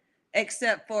that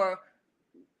except for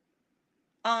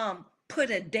put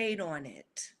a date on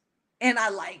it, and I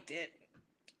liked it.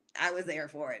 I was there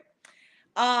for it.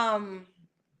 Um,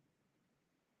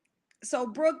 so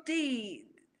Brooke D,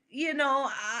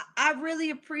 I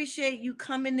really appreciate you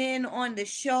coming in on the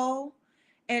show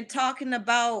and talking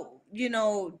about,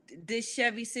 this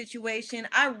Chevy situation.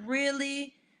 I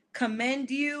really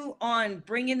commend you on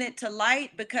bringing it to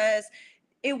light because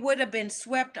it would have been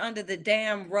swept under the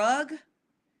damn rug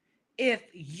if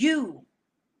you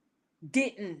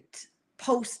didn't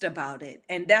post about it.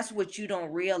 And that's what you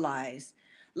don't realize.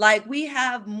 Like, we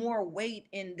have more weight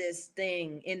in this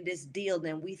thing, in this deal,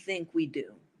 than we think we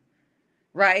do,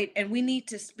 right? And we need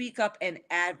to speak up and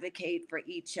advocate for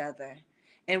each other.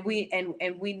 And we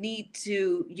need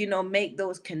to, make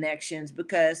those connections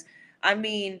because I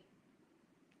mean,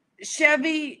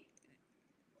 Chevy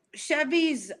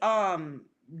Chevy's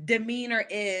demeanor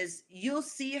is, you'll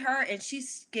see her and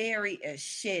she's scary as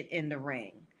shit in the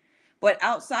ring. But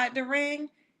outside the ring,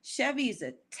 Chevy's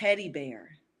a teddy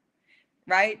bear,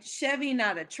 right? Chevy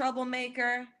not a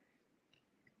troublemaker.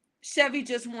 Chevy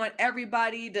just want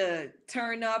everybody to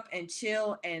turn up and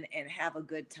chill and have a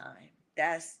good time.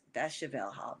 That's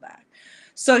Chevelle Hallback.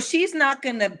 So she's not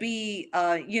gonna be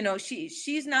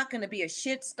she's not gonna be a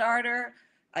shit starter,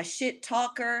 a shit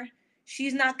talker.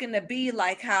 She's not gonna be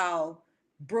like how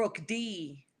Brooke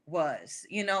D was.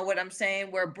 You know what I'm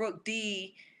saying? Where Brooke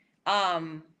D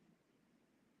um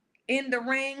in the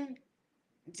ring,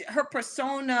 her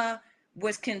persona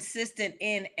was consistent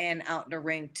in and out the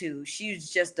ring too. She was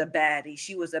just a baddie.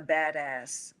 She was a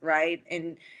badass, right?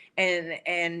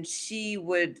 And she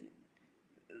would,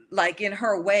 like, in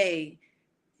her way,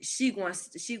 she going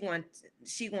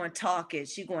to talk it.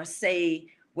 She going to say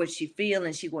what she feel,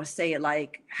 and she going to say it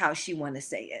like how she want to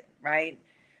say it, right?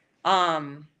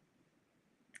 Um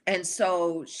and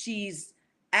so she's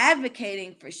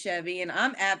advocating for Chevy, and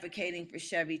I'm advocating for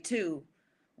Chevy too,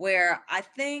 where I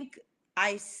think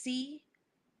I see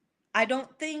I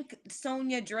don't think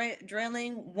Sonya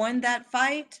Drilling won that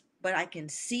fight, but I can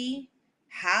see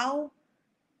how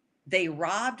they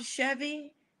robbed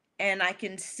Chevy. And I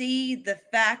can see the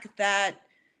fact that,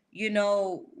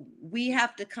 we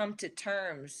have to come to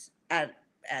terms at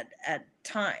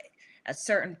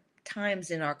certain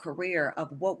times in our career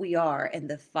of what we are and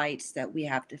the fights that we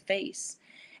have to face.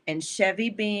 And Chevy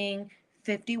being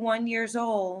 51 years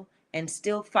old and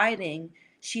still fighting,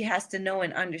 she has to know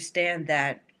and understand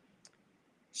that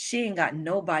she ain't got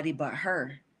nobody but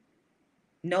her.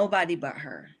 Nobody but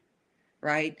her,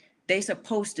 right? They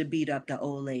supposed to beat up the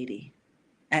old lady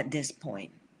at this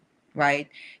point, right?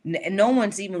 No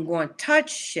one's even going to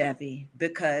touch Chevy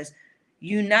because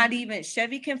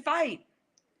Chevy can fight,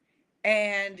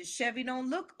 and Chevy don't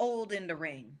look old in the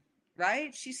ring,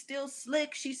 right? She's still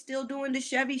slick. She's still doing the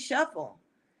Chevy shuffle.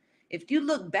 If you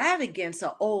look bad against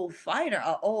an old fighter,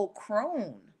 an old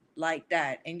crone like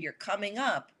that, and you're coming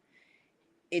up,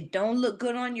 it don't look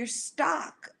good on your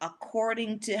stock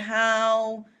according to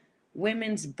how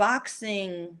women's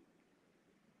boxing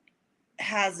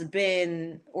has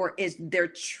been, or is, they're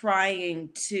trying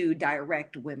to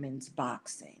direct women's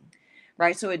boxing,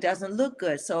 right? So it doesn't look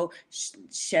good. So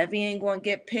Chevy ain't going to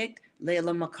get picked.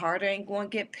 Layla McCarter ain't going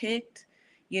to get picked.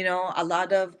 A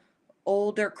lot of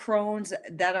older crones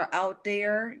that are out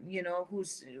there,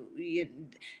 who's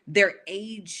their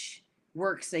age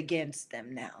works against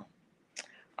them now.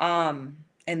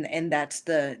 And that's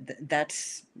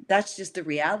just the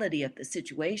reality of the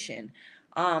situation.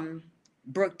 um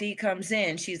Brooke D comes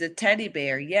in. She's a teddy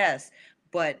bear, yes,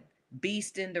 but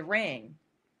beast in the ring.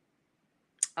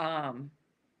 Um,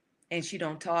 and she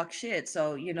don't talk shit.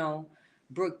 So,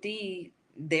 Brooke D,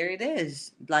 there it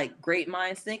is. Like, great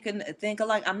minds think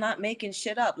alike. I'm not making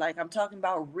shit up. Like, I'm talking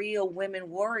about real women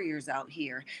warriors out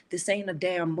here. This ain't a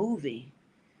damn movie.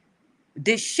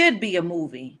 This should be a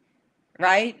movie,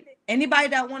 right? Anybody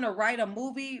that want to write a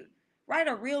movie, write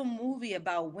a real movie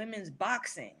about women's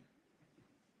boxing,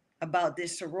 about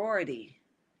this sorority,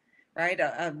 right?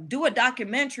 Do a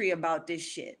documentary about this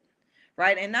shit,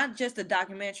 right? And not just a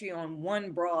documentary on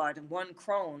one broad, one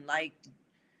crone, like,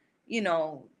 you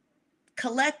know,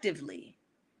 collectively,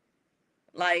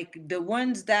 like the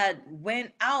ones that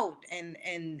went out and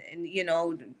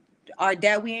our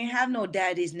dad, we ain't have no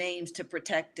daddy's names to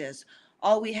protect us.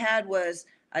 All we had was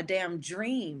a damn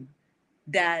dream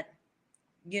that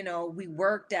we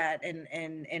worked at,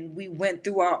 and we went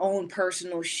through our own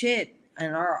personal shit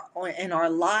and our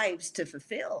lives to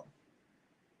fulfill,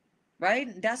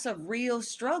 right? That's a real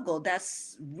struggle.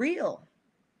 That's real.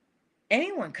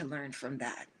 Anyone can learn from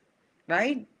that,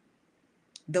 right?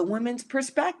 The women's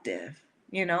perspective,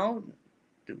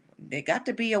 they got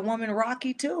to be a woman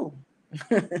Rocky too.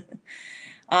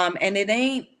 And it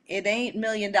ain't $1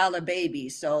 million baby.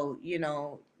 So,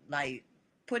 like,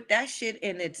 put that shit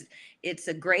in. It's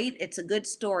a good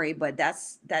story, but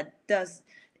that does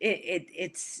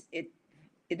it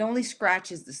only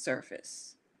scratches the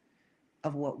surface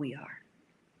of what we are.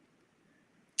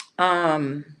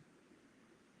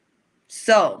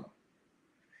 So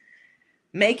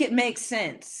make it make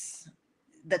sense.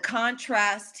 The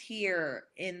contrast here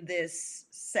in this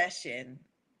session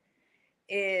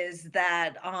is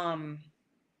that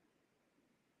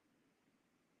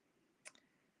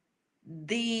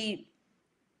the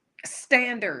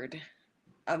standard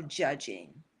of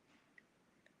judging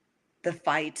the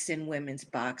fights in women's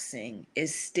boxing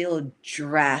is still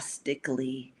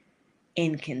drastically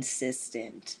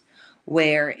inconsistent,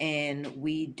 wherein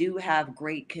we do have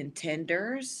great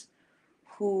contenders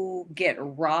who get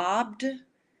robbed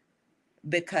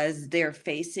because they're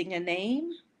facing a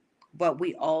name, but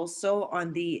we also,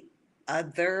 on the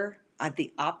other, at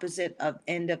the opposite of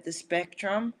end of the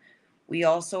spectrum, we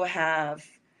also have,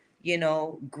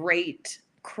 great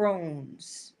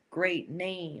crones, great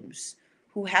names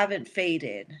who haven't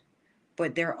faded,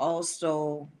 but they're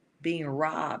also being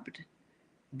robbed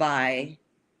by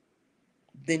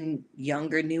the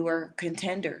younger, newer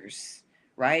contenders,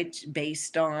 right?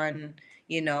 Based on,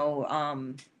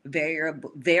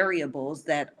 variables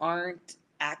that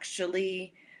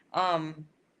um,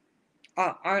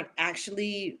 aren't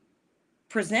actually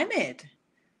presented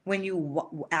when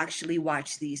you actually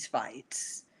watch these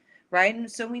fights, right?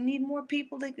 And so we need more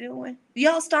people to do it.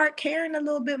 Y'all start caring a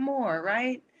little bit more,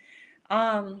 right?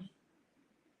 Um,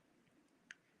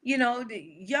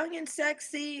 the young and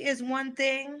sexy is one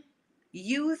thing.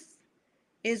 Youth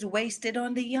is wasted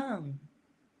on the young,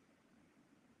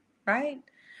 right?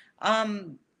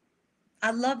 Um,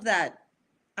 I love that.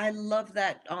 I love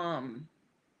that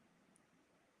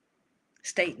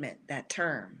statement, that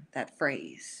term, that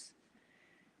phrase.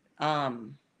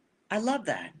 Um, I love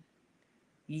that.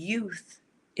 Youth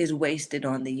is wasted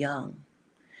on the young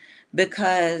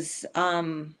because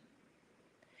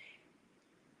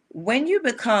when you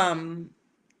become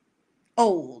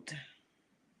old,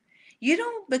 you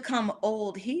don't become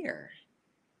old here.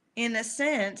 In a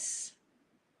sense,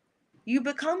 you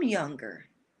become younger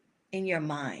in your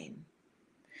mind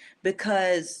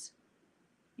because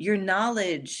your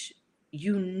knowledge,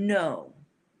 you're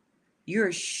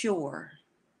sure,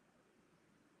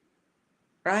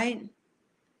 right?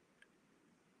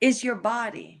 It's your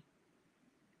body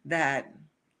that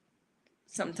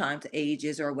sometimes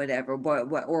ages or whatever, but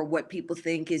what people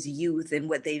think is youth and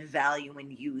what they value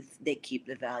in youth, they keep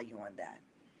the value on that.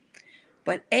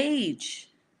 But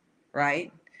age,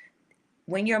 right?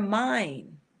 When your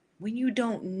mind, when you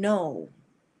don't know,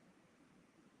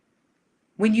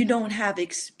 when you don't have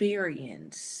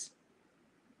experience,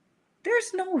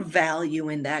 there's no value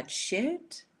in that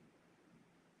shit.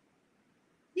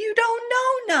 You don't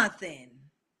know nothing.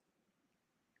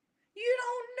 You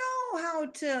don't know how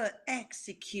to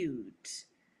execute.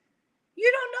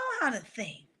 You don't know how to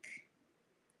think.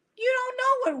 You don't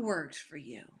know what works for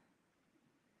you.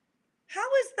 How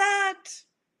is that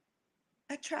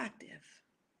attractive?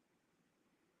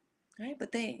 Right?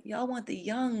 But y'all want the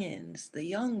youngins, the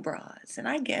young broads, and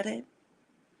I get it,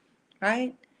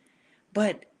 right?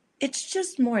 But it's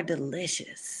just more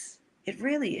delicious. It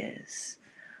really is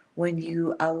when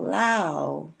you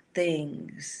allow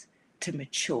things to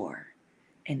mature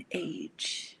and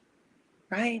age,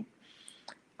 right?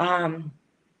 Um,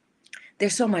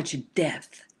 there's so much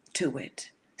depth to it,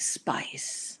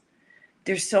 spice.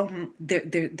 There's so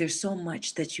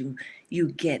much that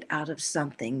you get out of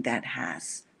something that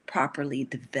has properly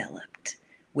developed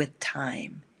with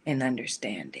time and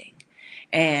understanding.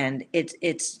 And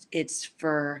it's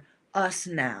for us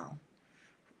now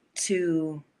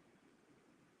to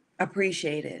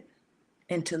appreciate it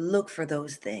and to look for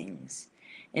those things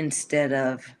instead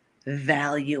of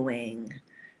valuing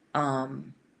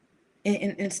um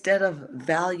instead of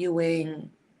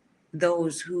valuing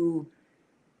those who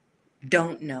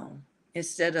don't know,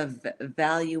 instead of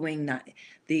valuing not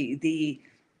the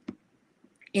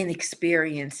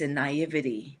inexperience and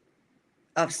naivety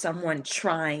of someone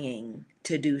trying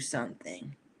to do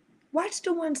something. Watch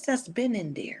the ones that's been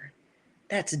in there,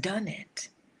 that's done it,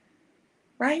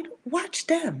 right? Watch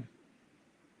them.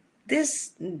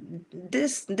 This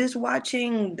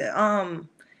watching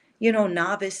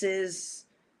novices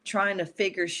trying to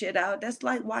figure shit out, that's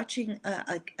like watching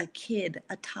a kid,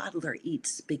 a toddler eat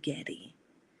spaghetti.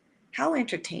 How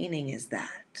entertaining is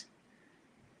that?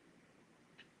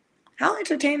 How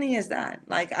entertaining is that?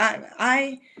 Like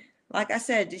I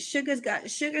said, Sugar's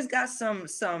got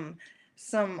some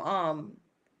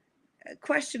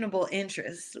questionable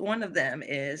interests. One of them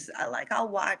is I like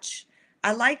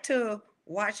to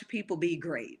watch people be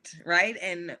great, right?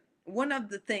 And one of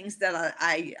the things that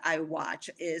I watch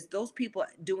is those people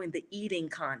doing the eating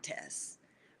contests,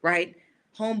 right?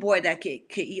 Homeboy that could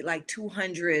eat like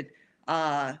 200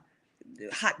 uh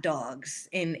hot dogs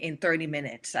in 30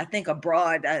 minutes. I think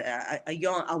abroad,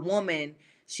 a woman,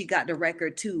 she got the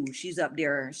record too. She's up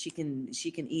there. She can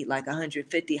eat like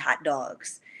 150 hot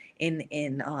dogs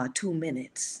in 2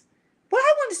 minutes. But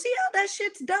I want to see how that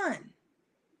shit's done,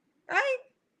 right?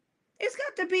 It's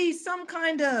got to be some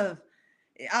kind of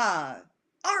uh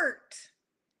art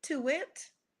to it.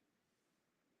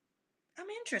 I'm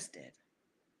interested,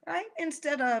 right?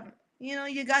 Instead of,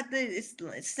 you got it's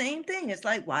the same thing. It's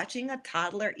like watching a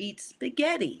toddler eat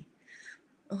spaghetti.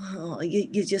 Oh,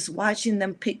 you're just watching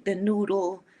them pick the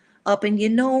noodle up, and you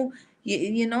got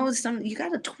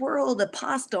to twirl the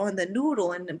pasta on the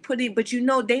noodle and then put it, but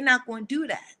they're not going to do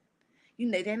that.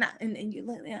 They're not, and you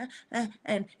look,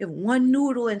 and if one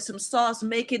noodle and some sauce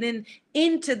make it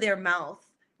into their mouth,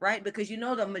 right? Because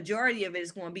the majority of it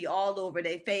is going to be all over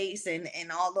their face and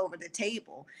all over the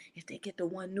table. If they get the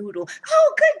one noodle,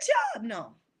 oh, good job.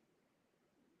 No,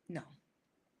 no,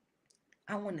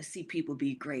 I want to see people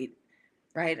be great,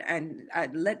 right? And I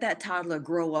let that toddler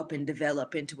grow up and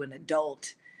develop into an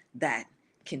adult that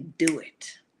can do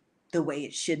it the way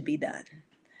it should be done.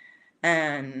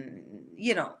 And,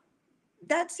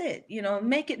 that's it.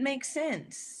 Make it make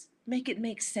sense. Make it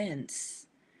make sense.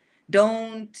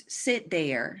 Don't sit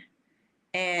there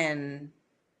and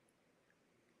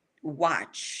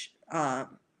watch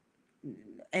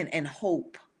and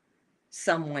hope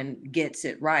someone gets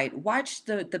it right. Watch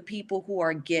the people who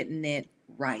are getting it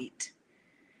right.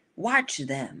 Watch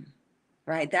them,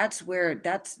 right? That's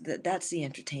the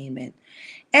entertainment.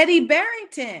 Eddie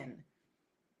Barrington.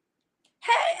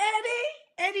 Hey, Eddie.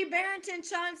 Eddie Barrington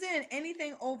chimes in.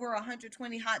 Anything over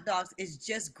 120 hot dogs is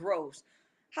just gross.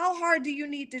 How hard do you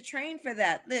need to train for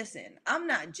that? Listen, I'm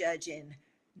not judging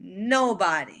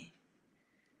nobody,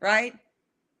 right?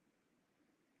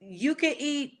 You can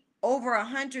eat over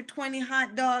 120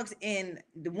 hot dogs in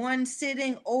one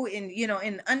sitting,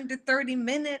 in under 30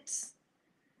 minutes.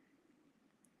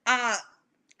 I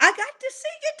got to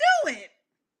see you do it.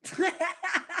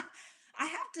 I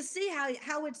have to see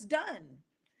how it's done.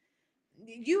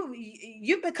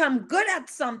 You become good at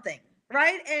something,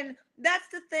 right? And that's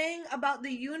the thing about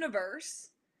the universe.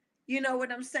 You know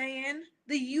what I'm saying?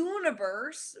 The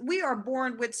universe, we are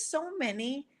born with so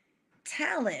many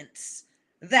talents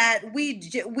that we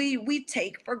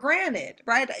take for granted,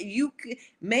 right?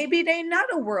 Maybe they're not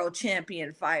a world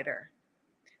champion fighter.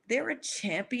 They're a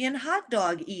champion hot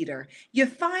dog eater. You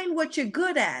find what you're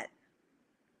good at.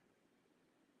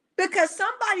 Because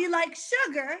somebody like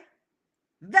Sugar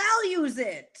values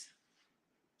it.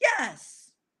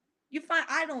 Yes. You find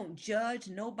I don't judge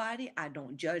nobody. I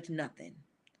don't judge nothing.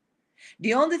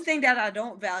 The only thing that I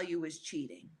don't value is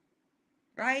cheating,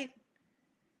 right?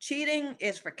 Cheating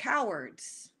is for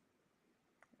cowards,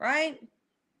 right?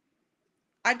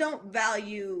 I don't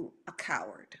value a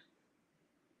coward.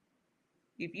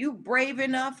 If you brave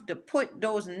enough to put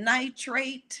those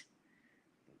nitrate,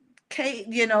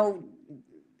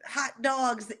 hot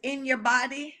dogs in your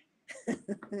body,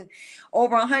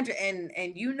 over 100,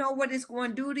 and you know what it's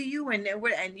going to do to you, and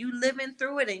you living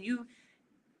through it, and you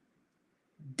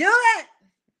do it.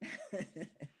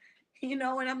 You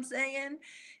know what I'm saying?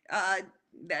 uh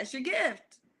that's your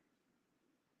gift.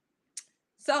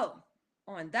 So,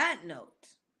 on that note,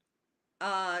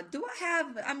 do I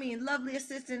have, I mean, lovely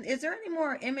assistant, is there any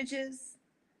more images?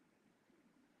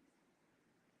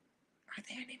 Are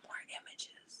there any more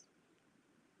images?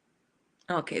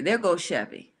 Okay, there goes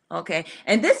Chevy. Okay,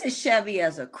 and this is Chevy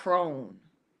as a crone.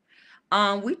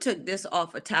 We took this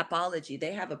off of Tapology.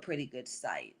 They have a pretty good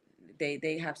site.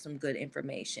 They have some good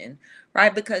information,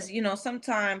 right? Because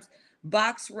sometimes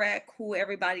BoxRec, who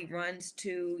everybody runs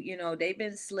to, they've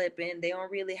been slipping. They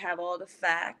don't really have all the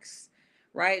facts,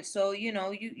 right? So you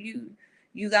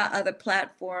got other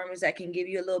platforms that can give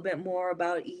you a little bit more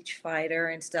about each fighter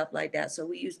and stuff like that. So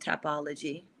we use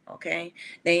Tapology. Okay,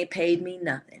 they ain't paid me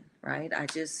nothing, right? I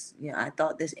just I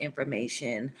thought this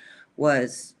information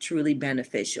was truly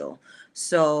beneficial.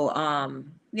 So,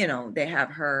 they have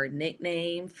her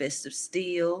nickname, Fist of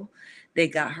Steel. They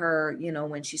got her,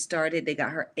 when she started, they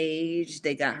got her age,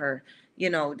 they got her,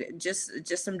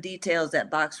 just some details that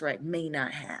BoxRec may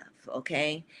not have.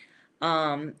 Okay.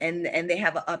 And they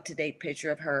have an up-to-date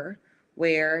picture of her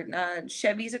where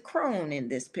Chevy's a crone in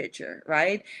this picture,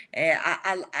 right? And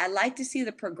I like to see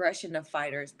the progression of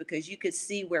fighters because you could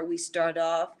see where we start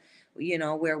off,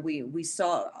 where we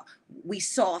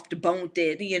soft boned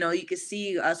it, you could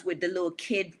see us with the little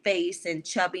kid face and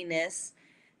chubbiness.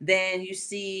 Then you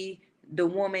see the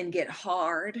woman get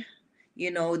hard,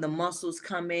 the muscles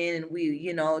come in and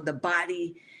the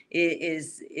body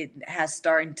it has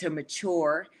starting to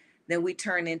mature. Then we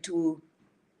turn into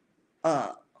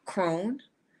crone,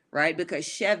 right?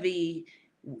 Because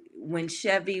when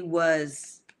Chevy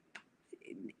was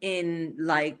in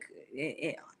like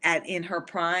in her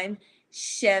prime,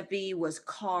 Chevy was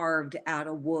carved out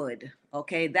of wood.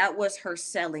 Okay, that was her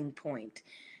selling point.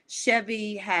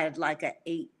 Chevy had like an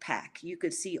 8-pack. You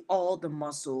could see all the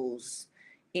muscles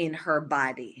in her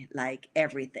body, like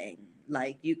everything.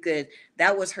 Like you could,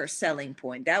 that was her selling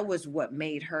point. That was what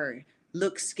made her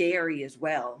look scary as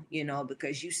well,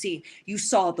 because you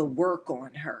saw the work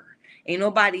on her. Ain't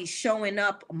nobody showing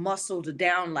up muscled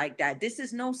down like that. This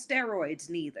is no steroids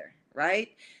neither, right?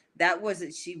 That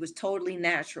wasn't, she was totally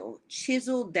natural,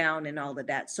 chiseled down and all of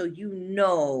that. So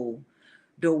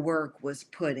the work was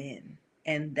put in.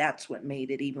 And that's what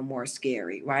made it even more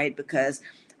scary, right? Because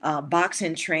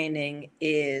boxing training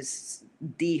is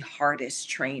the hardest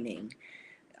training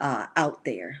out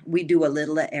there. We do a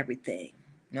little of everything.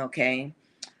 Okay.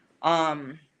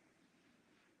 Um,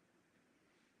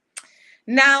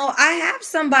 Now I have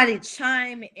somebody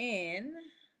chime in,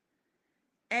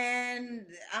 and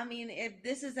I mean, if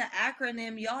this is an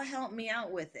acronym, y'all help me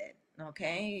out with it.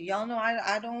 Okay, y'all know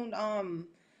I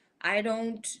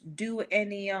don't do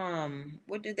any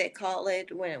what do they call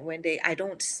it when they I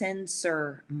don't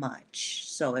censor much.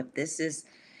 So if this is,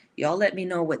 y'all let me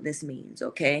know what this means.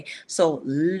 Okay, so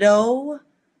low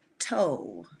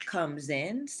toe comes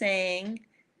in saying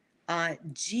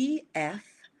GFYYT.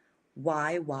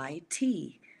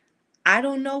 I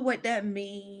don't know what that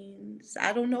means.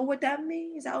 I don't know what that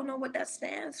means. I don't know what that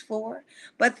stands for.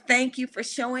 But thank you for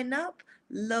showing up,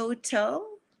 Loto.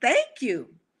 Thank you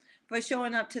for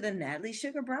showing up to the Natalie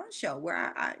Sugar Brown show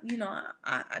where I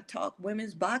talk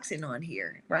women's boxing on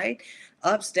here, right?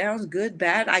 Ups, downs, good,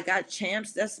 bad. I got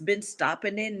champs that's been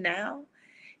stopping in now.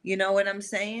 You know what I'm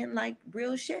saying? Like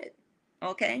real shit.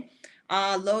 Okay.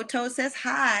 Loto says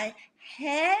hi.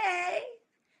 Hey,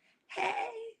 hey.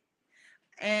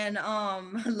 And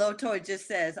Loto just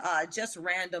says, just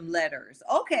random letters.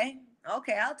 Okay,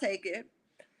 okay, I'll take it.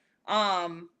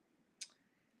 Um,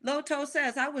 Loto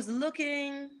says, I was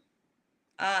looking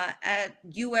at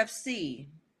UFC.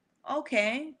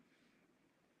 Okay.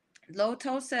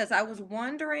 Loto says, I was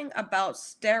wondering about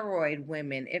steroid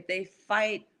women if they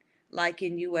fight like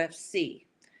in UFC.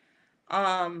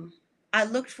 Um, I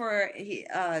looked for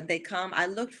I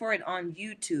looked for it on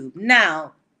YouTube.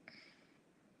 Now,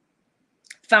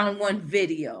 found one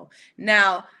video.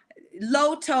 Now,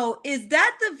 Loto, is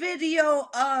that the video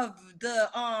of the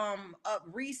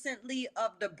recently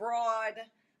of the broad?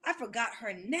 I forgot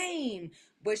her name,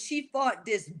 but she fought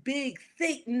this big,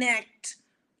 thick-necked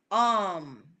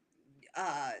um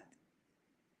uh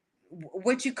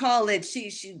what you call it,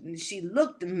 she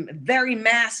looked very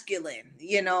masculine,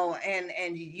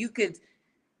 and you could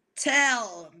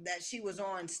tell that she was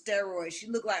on steroids. She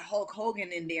looked like Hulk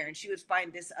Hogan in there, and she was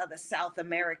fighting this other South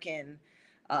American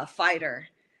fighter.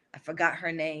 I forgot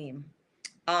her name.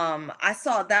 I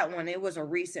saw that one. It was a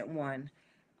recent one.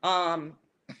 Um,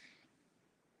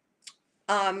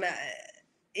 um,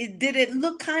 did it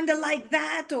look kind of like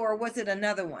that, or was it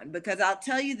another one? Because I'll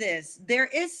tell you this: there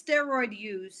is steroid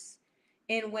use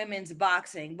in women's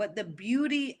boxing, but the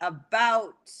beauty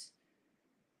about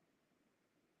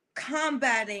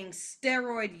combating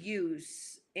steroid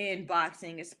use in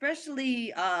boxing,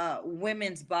 especially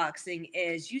women's boxing,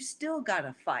 is you still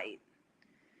gotta fight.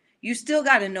 You still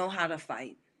gotta know how to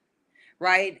fight,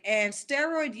 right? And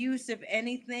steroid use, if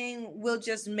anything, will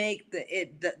just make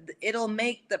it'll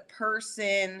make the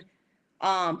person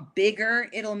bigger.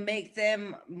 It'll make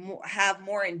them have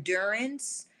more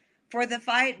endurance for the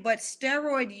fight. But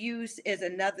steroid use is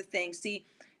another thing. See,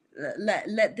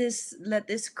 let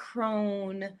this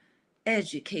crone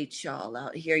educate y'all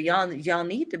out here. Y'all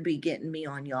need to be getting me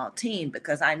on y'all team,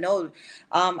 because I know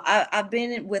I've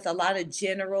been with a lot of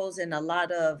generals and a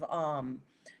lot of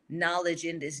knowledge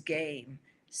in this game.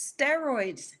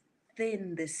 Steroids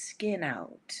thin the skin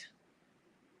out.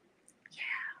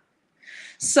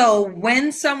 So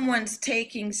when someone's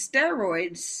taking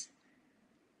steroids,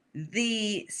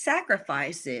 the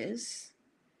sacrifice is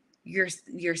your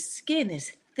skin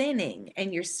is thinning,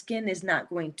 and your skin is not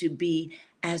going to be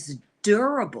as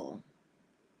durable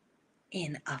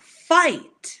in a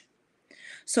fight.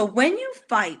 So when you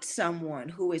fight someone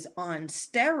who is on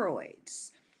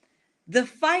steroids, the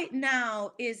fight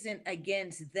now isn't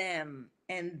against them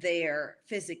and their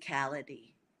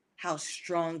physicality, how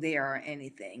strong they are, or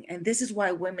anything. And this is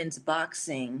why women's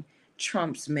boxing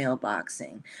trumps male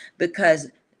boxing, because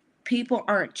people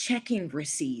aren't checking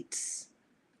receipts.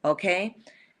 Okay.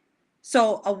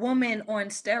 So a woman on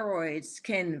steroids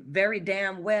can very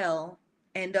damn well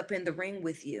end up in the ring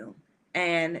with you,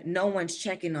 and no one's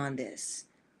checking on this.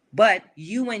 But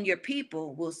you and your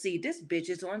people will see this bitch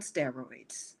is on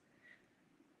steroids.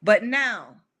 But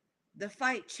now the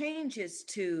fight changes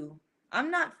to, I'm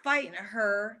not fighting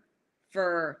her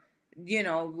for,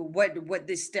 what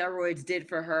the steroids did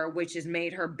for her, which has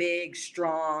made her big,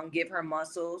 strong, give her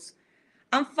muscles.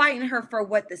 I'm fighting her for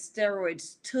what the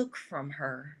steroids took from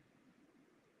her.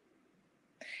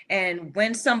 And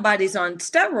when somebody's on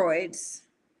steroids,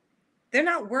 they're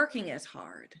not working as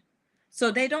hard.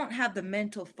 So they don't have the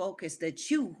mental focus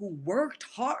that you, who worked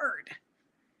hard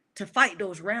to fight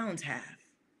those rounds, have.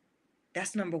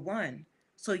 That's number one.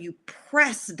 So you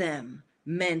press them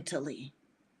mentally.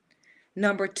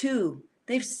 Number two,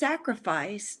 they've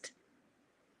sacrificed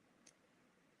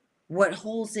what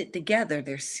holds it together,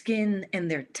 their skin and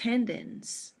their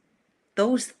tendons.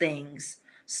 Those things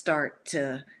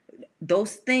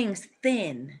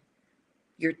thin,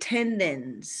 your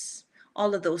tendons,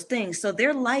 all of those things. So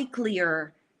they're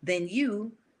likelier than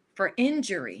you for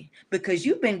injury, because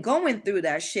you've been going through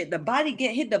that shit. The body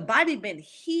get hit, the body been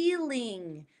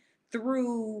healing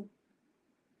through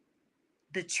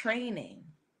the training,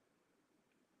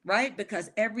 right?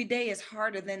 Because every day is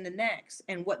harder than the next.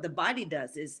 And what the body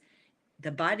does is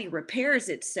the body repairs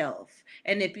itself.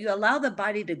 And if you allow the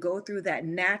body to go through that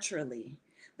naturally,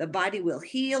 the body will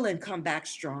heal and come back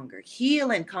stronger,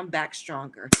 heal and come back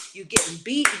stronger. You getting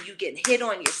beaten, you getting hit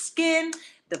on your skin,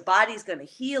 the body's going to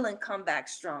heal and come back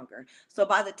stronger. So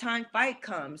by the time fight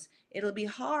comes, it'll be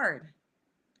hard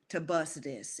to bust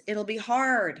this. It'll be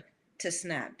hard to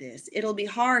snap this. It'll be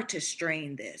hard to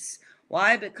strain this.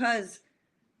 Why? Because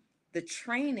the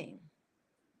training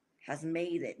has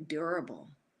made it durable.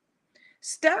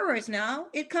 Steroids now,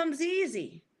 it comes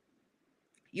easy.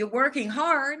 You're working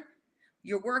hard.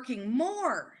 You're working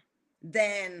more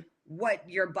than what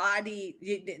your body,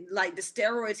 like the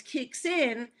steroids kicks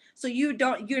in. So you're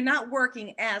not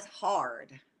working as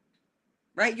hard,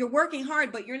 right? You're working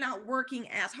hard, but you're not working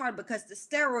as hard because the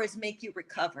steroids make you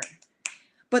recover.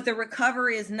 But the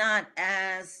recovery is not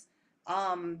as,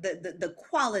 the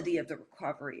quality of the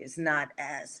recovery is not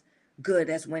as good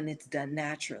as when it's done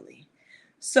naturally.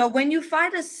 So when you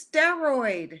fight a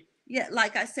steroid, yeah,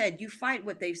 like I said, you fight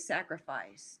what they've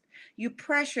sacrificed. You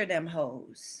pressure them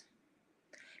hoes.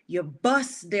 You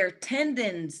bust their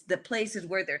tendons, the places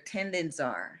where their tendons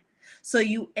are. So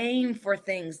you aim for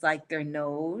things like their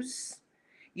nose.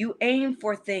 You aim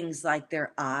for things like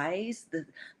their eyes,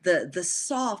 the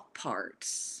soft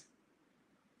parts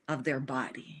of their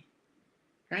body,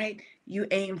 right? You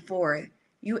aim for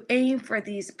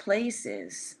these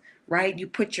places, right? You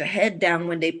put your head down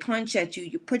when they punch at you.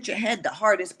 You put your head, the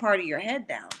hardest part of your head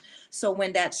down. So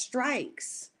when that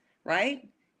strikes, right,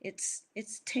 it's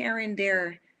tearing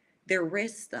their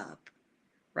wrists up,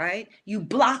 right? You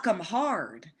block them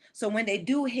hard. So when they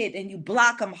do hit and you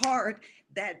block them hard,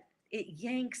 that it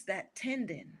yanks that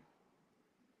tendon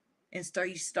and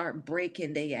you start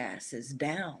breaking their asses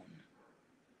down.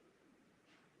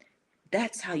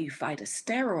 That's how you fight a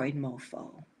steroid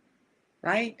mofo,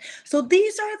 right? So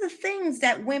these are the things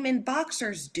that women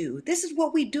boxers do. This is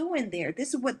what we do in there.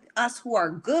 This is what us who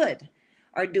are good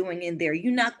are doing in there.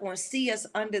 You're not going to see us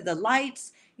under the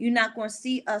lights. You're not going to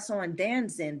see us on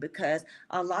Dancing because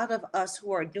a lot of us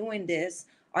who are doing this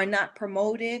are not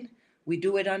promoted. We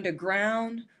do it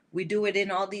underground. We do it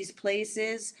in all these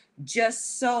places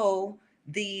just so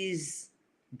these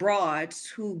broads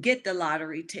who get the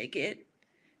lottery ticket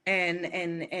and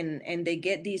they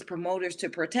get these promoters to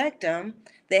protect them,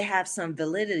 they have some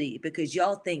validity because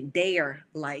y'all think they are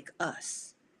like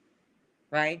us,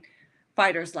 right?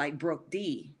 Fighters like Brooke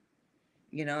D,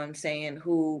 you know what I'm saying,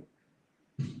 who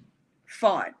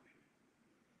fought,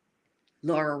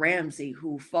 Laura Ramsey,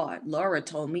 who fought. Laura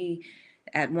told me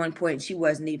at one point she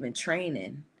wasn't even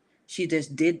training. She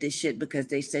just did this shit because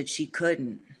they said she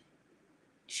couldn't.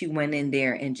 She went in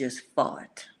there and just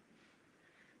fought.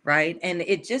 Right. And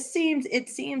it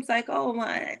seems like, oh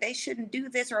my, they shouldn't do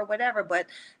this or whatever. But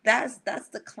that's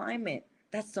the climate.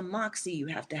 That's the moxie you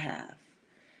have to have.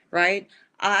 Right.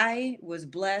 I was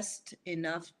blessed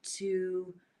enough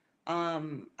to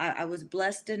I was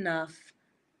blessed enough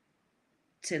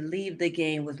to leave the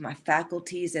game with my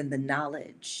faculties and the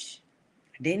knowledge.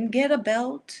 I didn't get a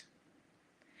belt.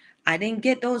 I didn't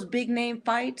get those big name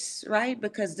fights, right?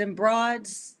 Because them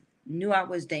broads knew I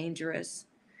was dangerous.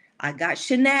 I got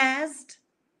shenazed,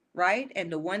 right?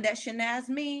 And the one that shenazed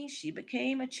me, she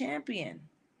became a champion,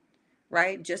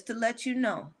 right? Just to let you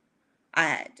know,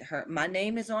 my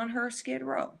name is on her Skid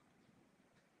Row,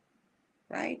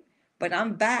 right? But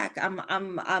I'm back. I'm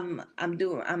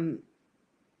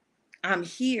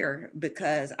here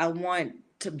because I want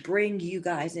to bring you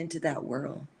guys into that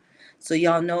world. So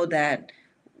y'all know that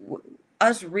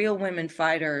us real women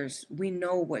fighters, we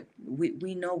know what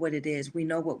it is. We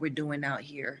know what we're doing out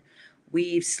here.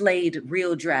 We've slayed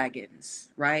real dragons,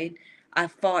 right? I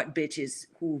fought bitches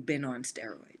who've been on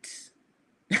steroids.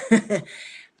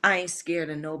 I ain't scared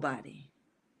of nobody.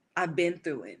 I've been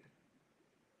through it.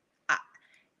 I,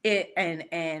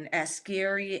 and as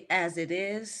scary as it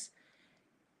is,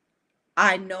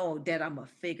 I know that I'm gonna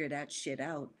figure that shit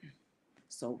out.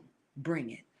 So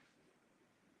bring it.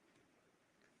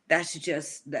 That's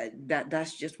just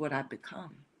what I've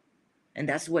become. And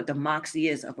that's what the moxie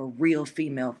is of a real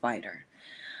female fighter.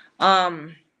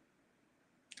 Um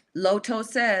Loto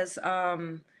says,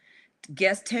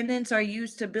 guess tendons are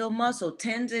used to build muscle.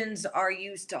 Tendons are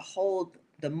used to hold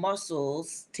the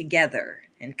muscles together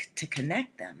and to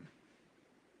connect them,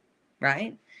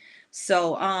 right?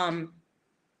 So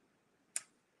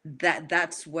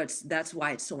that's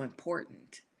why it's so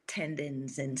important.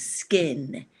 Tendons and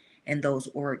skin and those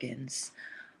organs.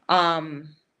 Um,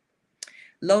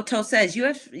 Loto says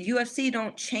UFC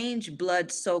don't change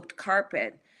blood-soaked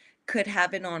carpet. Could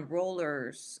have it on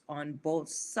rollers on both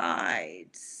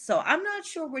sides. So I'm not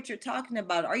sure what you're talking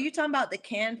about. Are you talking about the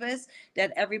canvas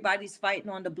that everybody's fighting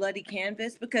on, the bloody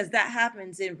canvas? Because that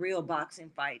happens in real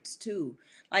boxing fights too.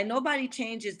 Like nobody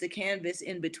changes the canvas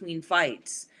in between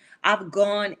fights. I've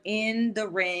gone in the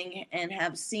ring and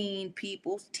have seen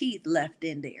people's teeth left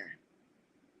in there.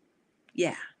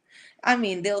 Yeah. I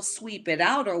mean, they'll sweep it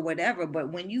out or whatever,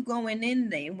 but when you going in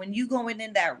there, when you going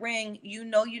in that ring, you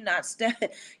know you're not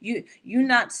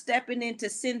stepping into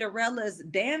Cinderella's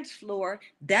dance floor.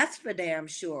 That's for damn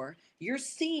sure. You're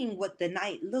seeing what the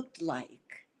night looked like.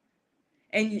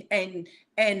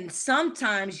 And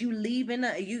sometimes you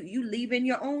leaving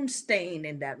your own stain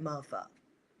in that motherfucker,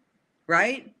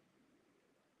 right?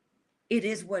 It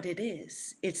is what it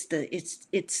is. It's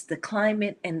the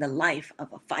climate and the life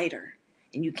of a fighter,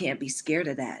 and you can't be scared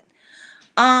of that.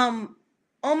 Um,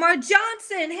 Omar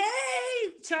Johnson,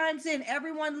 hey, chimes in.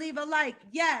 Everyone leave a like.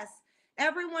 Yes,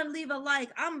 everyone leave a like.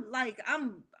 I'm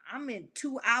in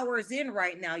 2 hours in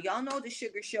right now. Y'all know the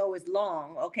sugar show is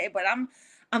long, okay? But I'm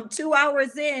 2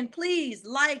 hours in. Please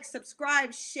like,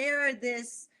 subscribe, share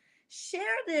this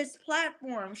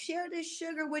platform, share this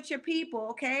sugar with your people,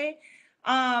 okay?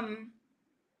 Um,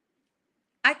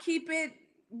 I keep it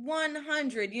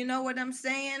 100. You know what I'm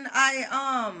saying? I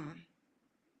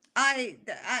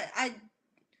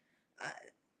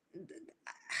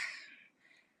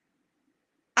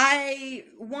I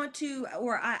want to,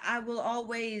 or I will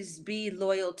always be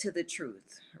loyal to the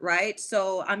truth, right?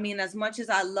 So, I mean, as much as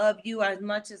I love you, as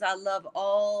much as I love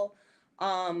all,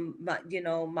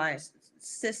 my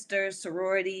sisters,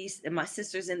 sororities, and my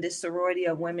sisters in this sorority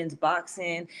of women's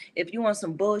boxing, if you want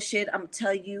some bullshit, I'm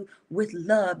tell you with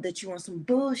love that you want some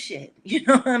bullshit. You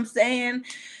know what I'm saying?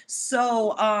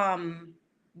 So,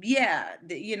 yeah,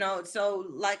 so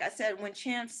like I said, when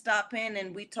champs stop in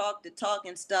and we talk the talk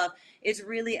and stuff, it's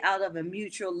really out of a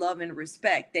mutual love and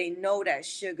respect. They know that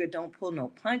Sugar don't pull no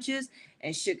punches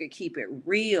and Sugar keep it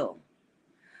real.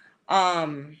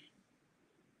 Um,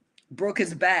 Brooke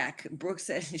is back. Brooke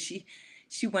says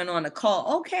She went on a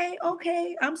call. Okay,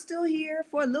 I'm still here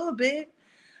for a little bit.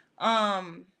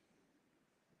 Um,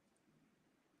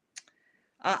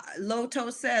 Loto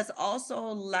says also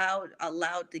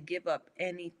allowed to give up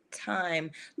any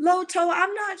time. Loto,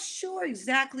 I'm not sure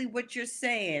exactly what you're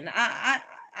saying. I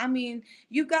mean,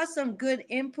 you got some good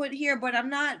input here, but I'm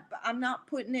not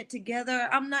putting it together.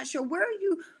 I'm not sure.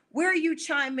 Where are you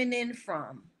chiming in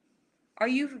from? Are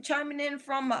you chiming in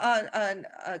from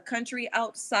a country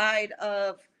outside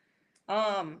of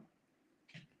um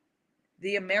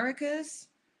the Americas?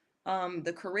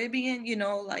 The Caribbean,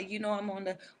 like I'm on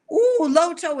the ooh,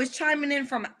 Loto is chiming in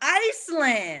from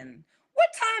Iceland. What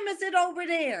time is it over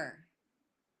there?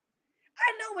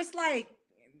 I know it's like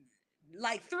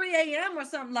 3 a.m. or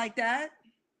something like that.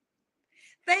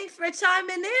 Thanks for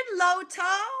chiming in, Loto.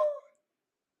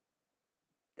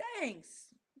 Thanks.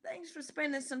 Thanks for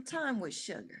spending some time with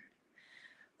Sugar.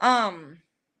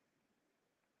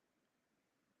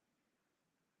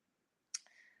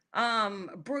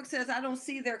 Um, Brooke says, I don't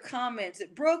see their comments.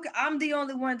 Brooke, I'm the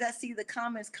only one that see the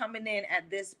comments coming in at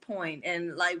this point.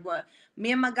 And like what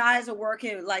me and my guys are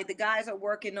working, like the guys are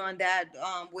working on that,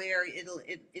 where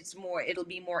it'll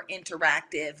be more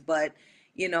interactive. But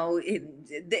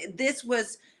this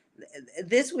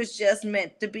was just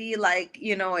meant to be like,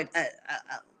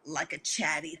 like a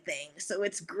chatty thing. So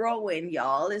it's growing,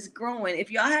 y'all. It's growing. If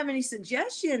y'all have any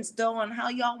suggestions though on how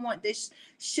y'all want this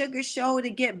Sugar show to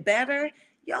get better,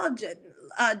 y'all just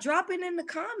drop it in the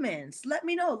comments. Let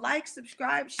me know. Like,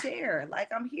 subscribe, share.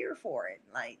 Like, I'm here for it.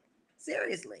 Like,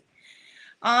 seriously.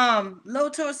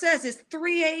 Loto says it's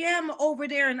 3 a.m. over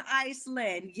there in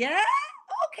Iceland. Yeah?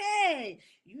 Okay.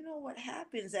 You know what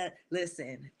happens at,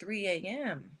 listen, 3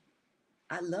 a.m.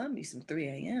 I love me some 3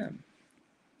 a.m.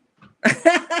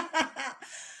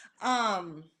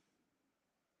 um,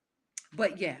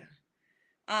 but yeah.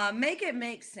 Make it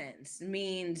make sense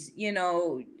means,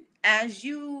 as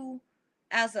you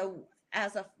as a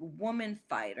as a woman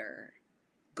fighter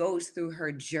goes through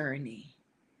her journey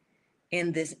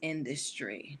in this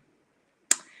industry,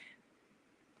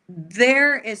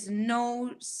 there is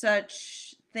no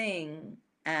such thing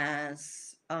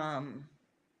as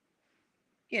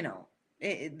you know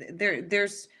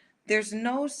there's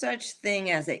no such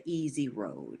thing as an easy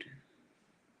road.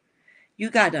 You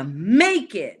got to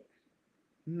make it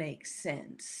make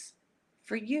sense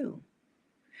for you.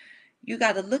 You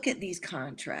got to look at these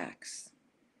contracts.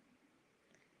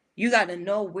 You got to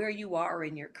know where you are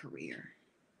in your career.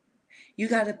 You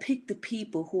got to pick the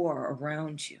people who are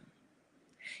around you.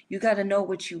 You got to know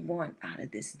what you want out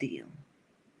of this deal.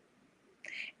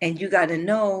 And you got to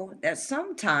know that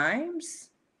sometimes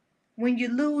when you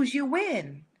lose, you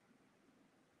win.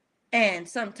 And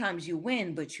sometimes you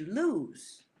win, but you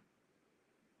lose.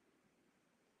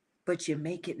 But you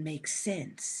make it make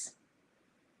sense.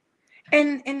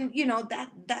 And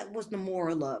that was the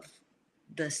moral of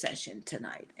the session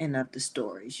tonight and of the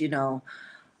stories.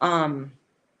 Um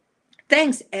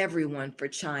Thanks everyone for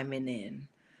chiming in.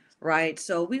 Right.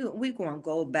 So we gonna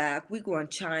go back. We gonna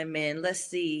chime in. Let's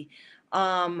see.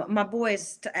 My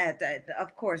boys at that,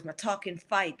 of course, my talking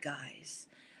fight guys.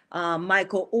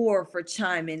 Michael Orr for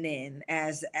chiming in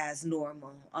as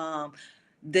normal.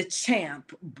 The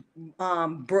champ,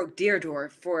 Brooke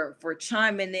Deardorff for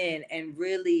chiming in and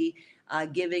really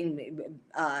giving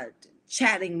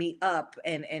chatting me up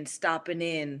and stopping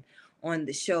in on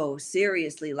the show.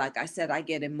 Seriously, like I said, I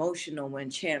get emotional when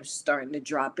champs starting to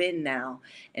drop in now,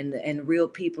 and real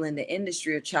people in the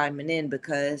industry are chiming in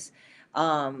because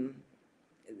um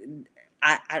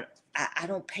I I I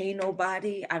don't pay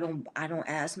nobody. I don't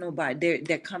ask nobody.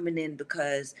 They're coming in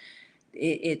because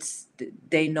it's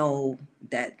they know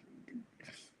that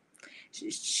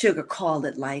Sugar call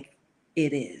it like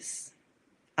it is.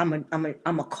 I'm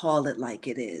a call it like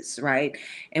it is, right?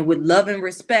 And with love and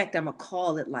respect, I'm a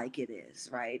call it like it is,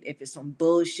 right? If it's some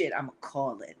bullshit, I'm a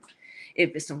call it.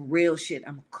 If it's some real shit,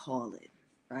 I'm a call it,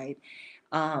 right?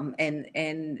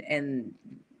 And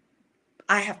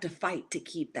I have to fight to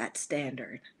keep that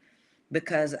standard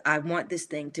because I want this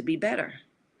thing to be better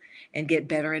and get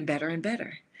better and better and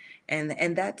better.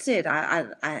 And that's it.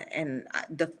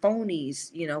 The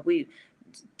phonies, we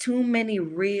too many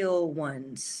real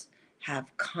ones have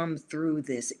come through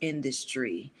this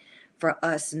industry for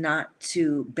us not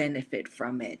to benefit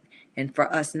from it and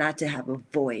for us not to have a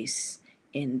voice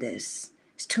in this.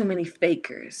 It's too many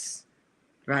fakers,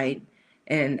 right?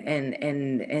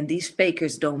 And these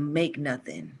fakers don't make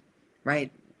nothing,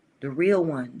 right? The real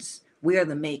ones, we are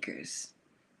the makers.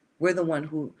 We're the one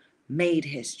who made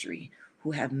history,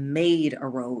 who have made a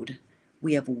road.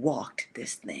 We have walked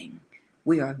this thing.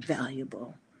 We are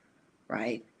valuable,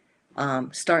 right?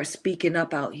 Start speaking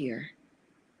up out here.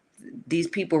 These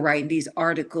people writing these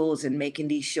articles and making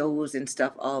these shows and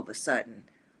stuff all of a sudden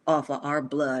off of our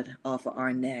blood, off of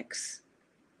our necks.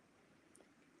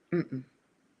 Mm-mm.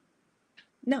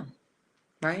 No,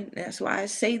 right? That's why I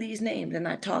say these names and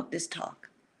I talk this talk,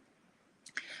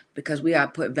 because we are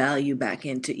put value back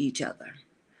into each other.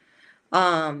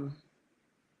 Um,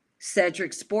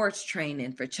 Cedric Sports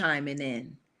Training for chiming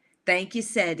in. Thank you,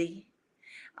 Seti,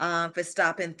 for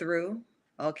stopping through.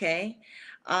 Okay.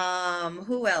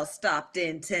 Who else stopped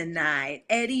in tonight?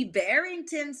 Eddie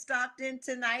Barrington stopped in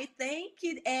tonight. Thank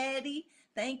you, Eddie.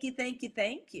 Thank you, thank you,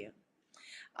 thank you.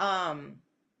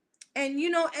 And you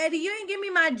know, Eddie, you ain't give me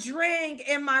my drink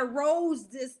and my rose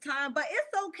this time, but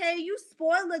it's okay. You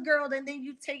spoil a girl and then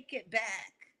you take it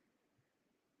back.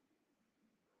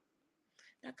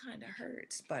 That kind of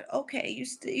hurts, but okay,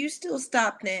 you still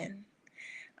stopped in.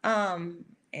 And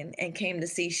came to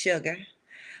see Sugar.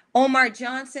 Omar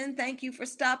Johnson, thank you for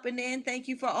stopping in. Thank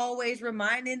you for always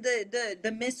reminding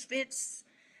the misfits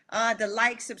to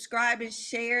like, subscribe, and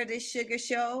share this Sugar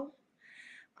Show.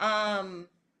 Um,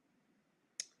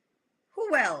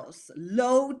 who else?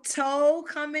 Loto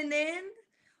coming in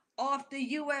off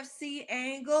the UFC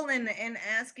angle and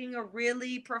asking a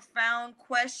really profound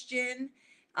question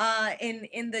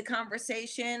in the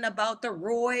conversation about the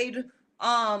roid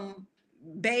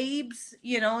babes,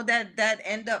 you know, that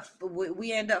end up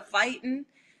we end up fighting,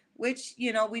 which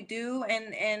you know we do,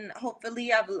 and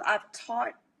hopefully I've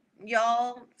taught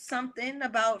y'all something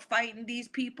about fighting these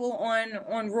people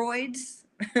on roids.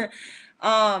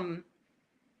 um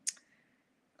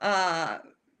uh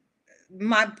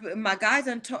my guys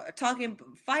on talking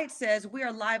fight says we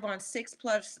are live on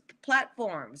 6+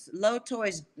 platforms. Loto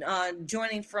is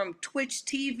joining from Twitch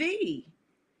TV.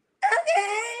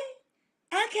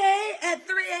 Okay, at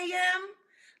 3 a.m.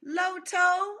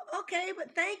 Loto. Okay,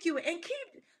 but thank you. And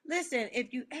keep, listen,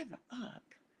 if you ever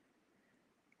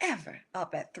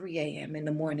up at 3 a.m. in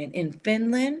the morning in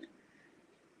Finland,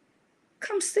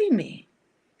 come see me.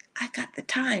 I got the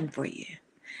time for you.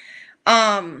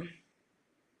 Um,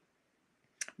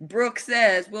 Brooke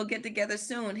says, we'll get together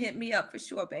soon. Hit me up for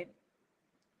sure, babe.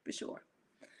 For sure.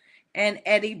 And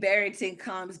Eddie Barrington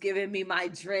comes giving me my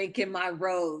drink and my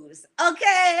rose.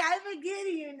 Okay, I'm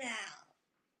forgetting you now.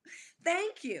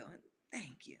 Thank you.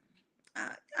 Thank you.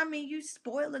 I mean, you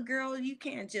spoil a girl, you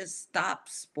can't just stop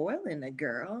spoiling a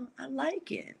girl. I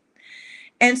like it.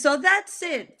 And so that's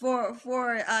it for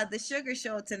the Sugar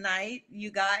Show tonight, you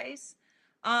guys.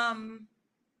 Um,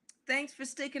 Thanks for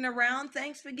sticking around.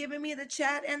 Thanks for giving me the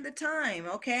chat and the time.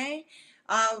 Okay,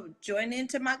 join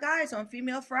into my guys on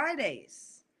Female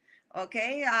Fridays.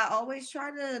 Okay, I always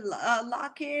try to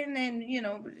lock in, and you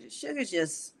know, Sugar's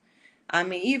just, I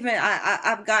mean, even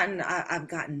I've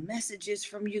gotten messages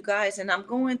from you guys, and I'm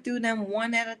going through them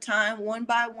one at a time, one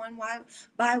by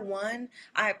one.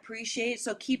 I appreciate,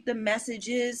 so keep the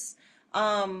messages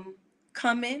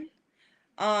coming.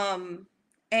 Um,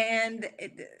 and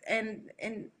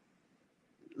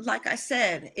like I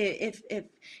said,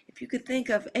 if you could think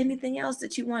of anything else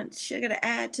that you want Sugar to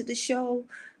add to the show,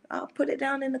 put it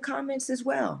down in the comments as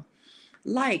well.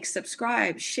 Like,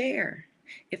 subscribe, share.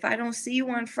 If I don't see you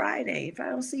on Friday, if I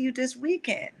don't see you this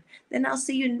weekend, then I'll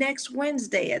see you next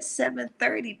Wednesday at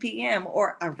 7:30 p.m.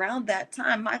 or around that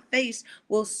time. My face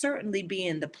will certainly be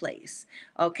in the place.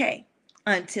 Okay.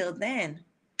 Until then,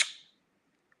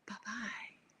 bye-bye.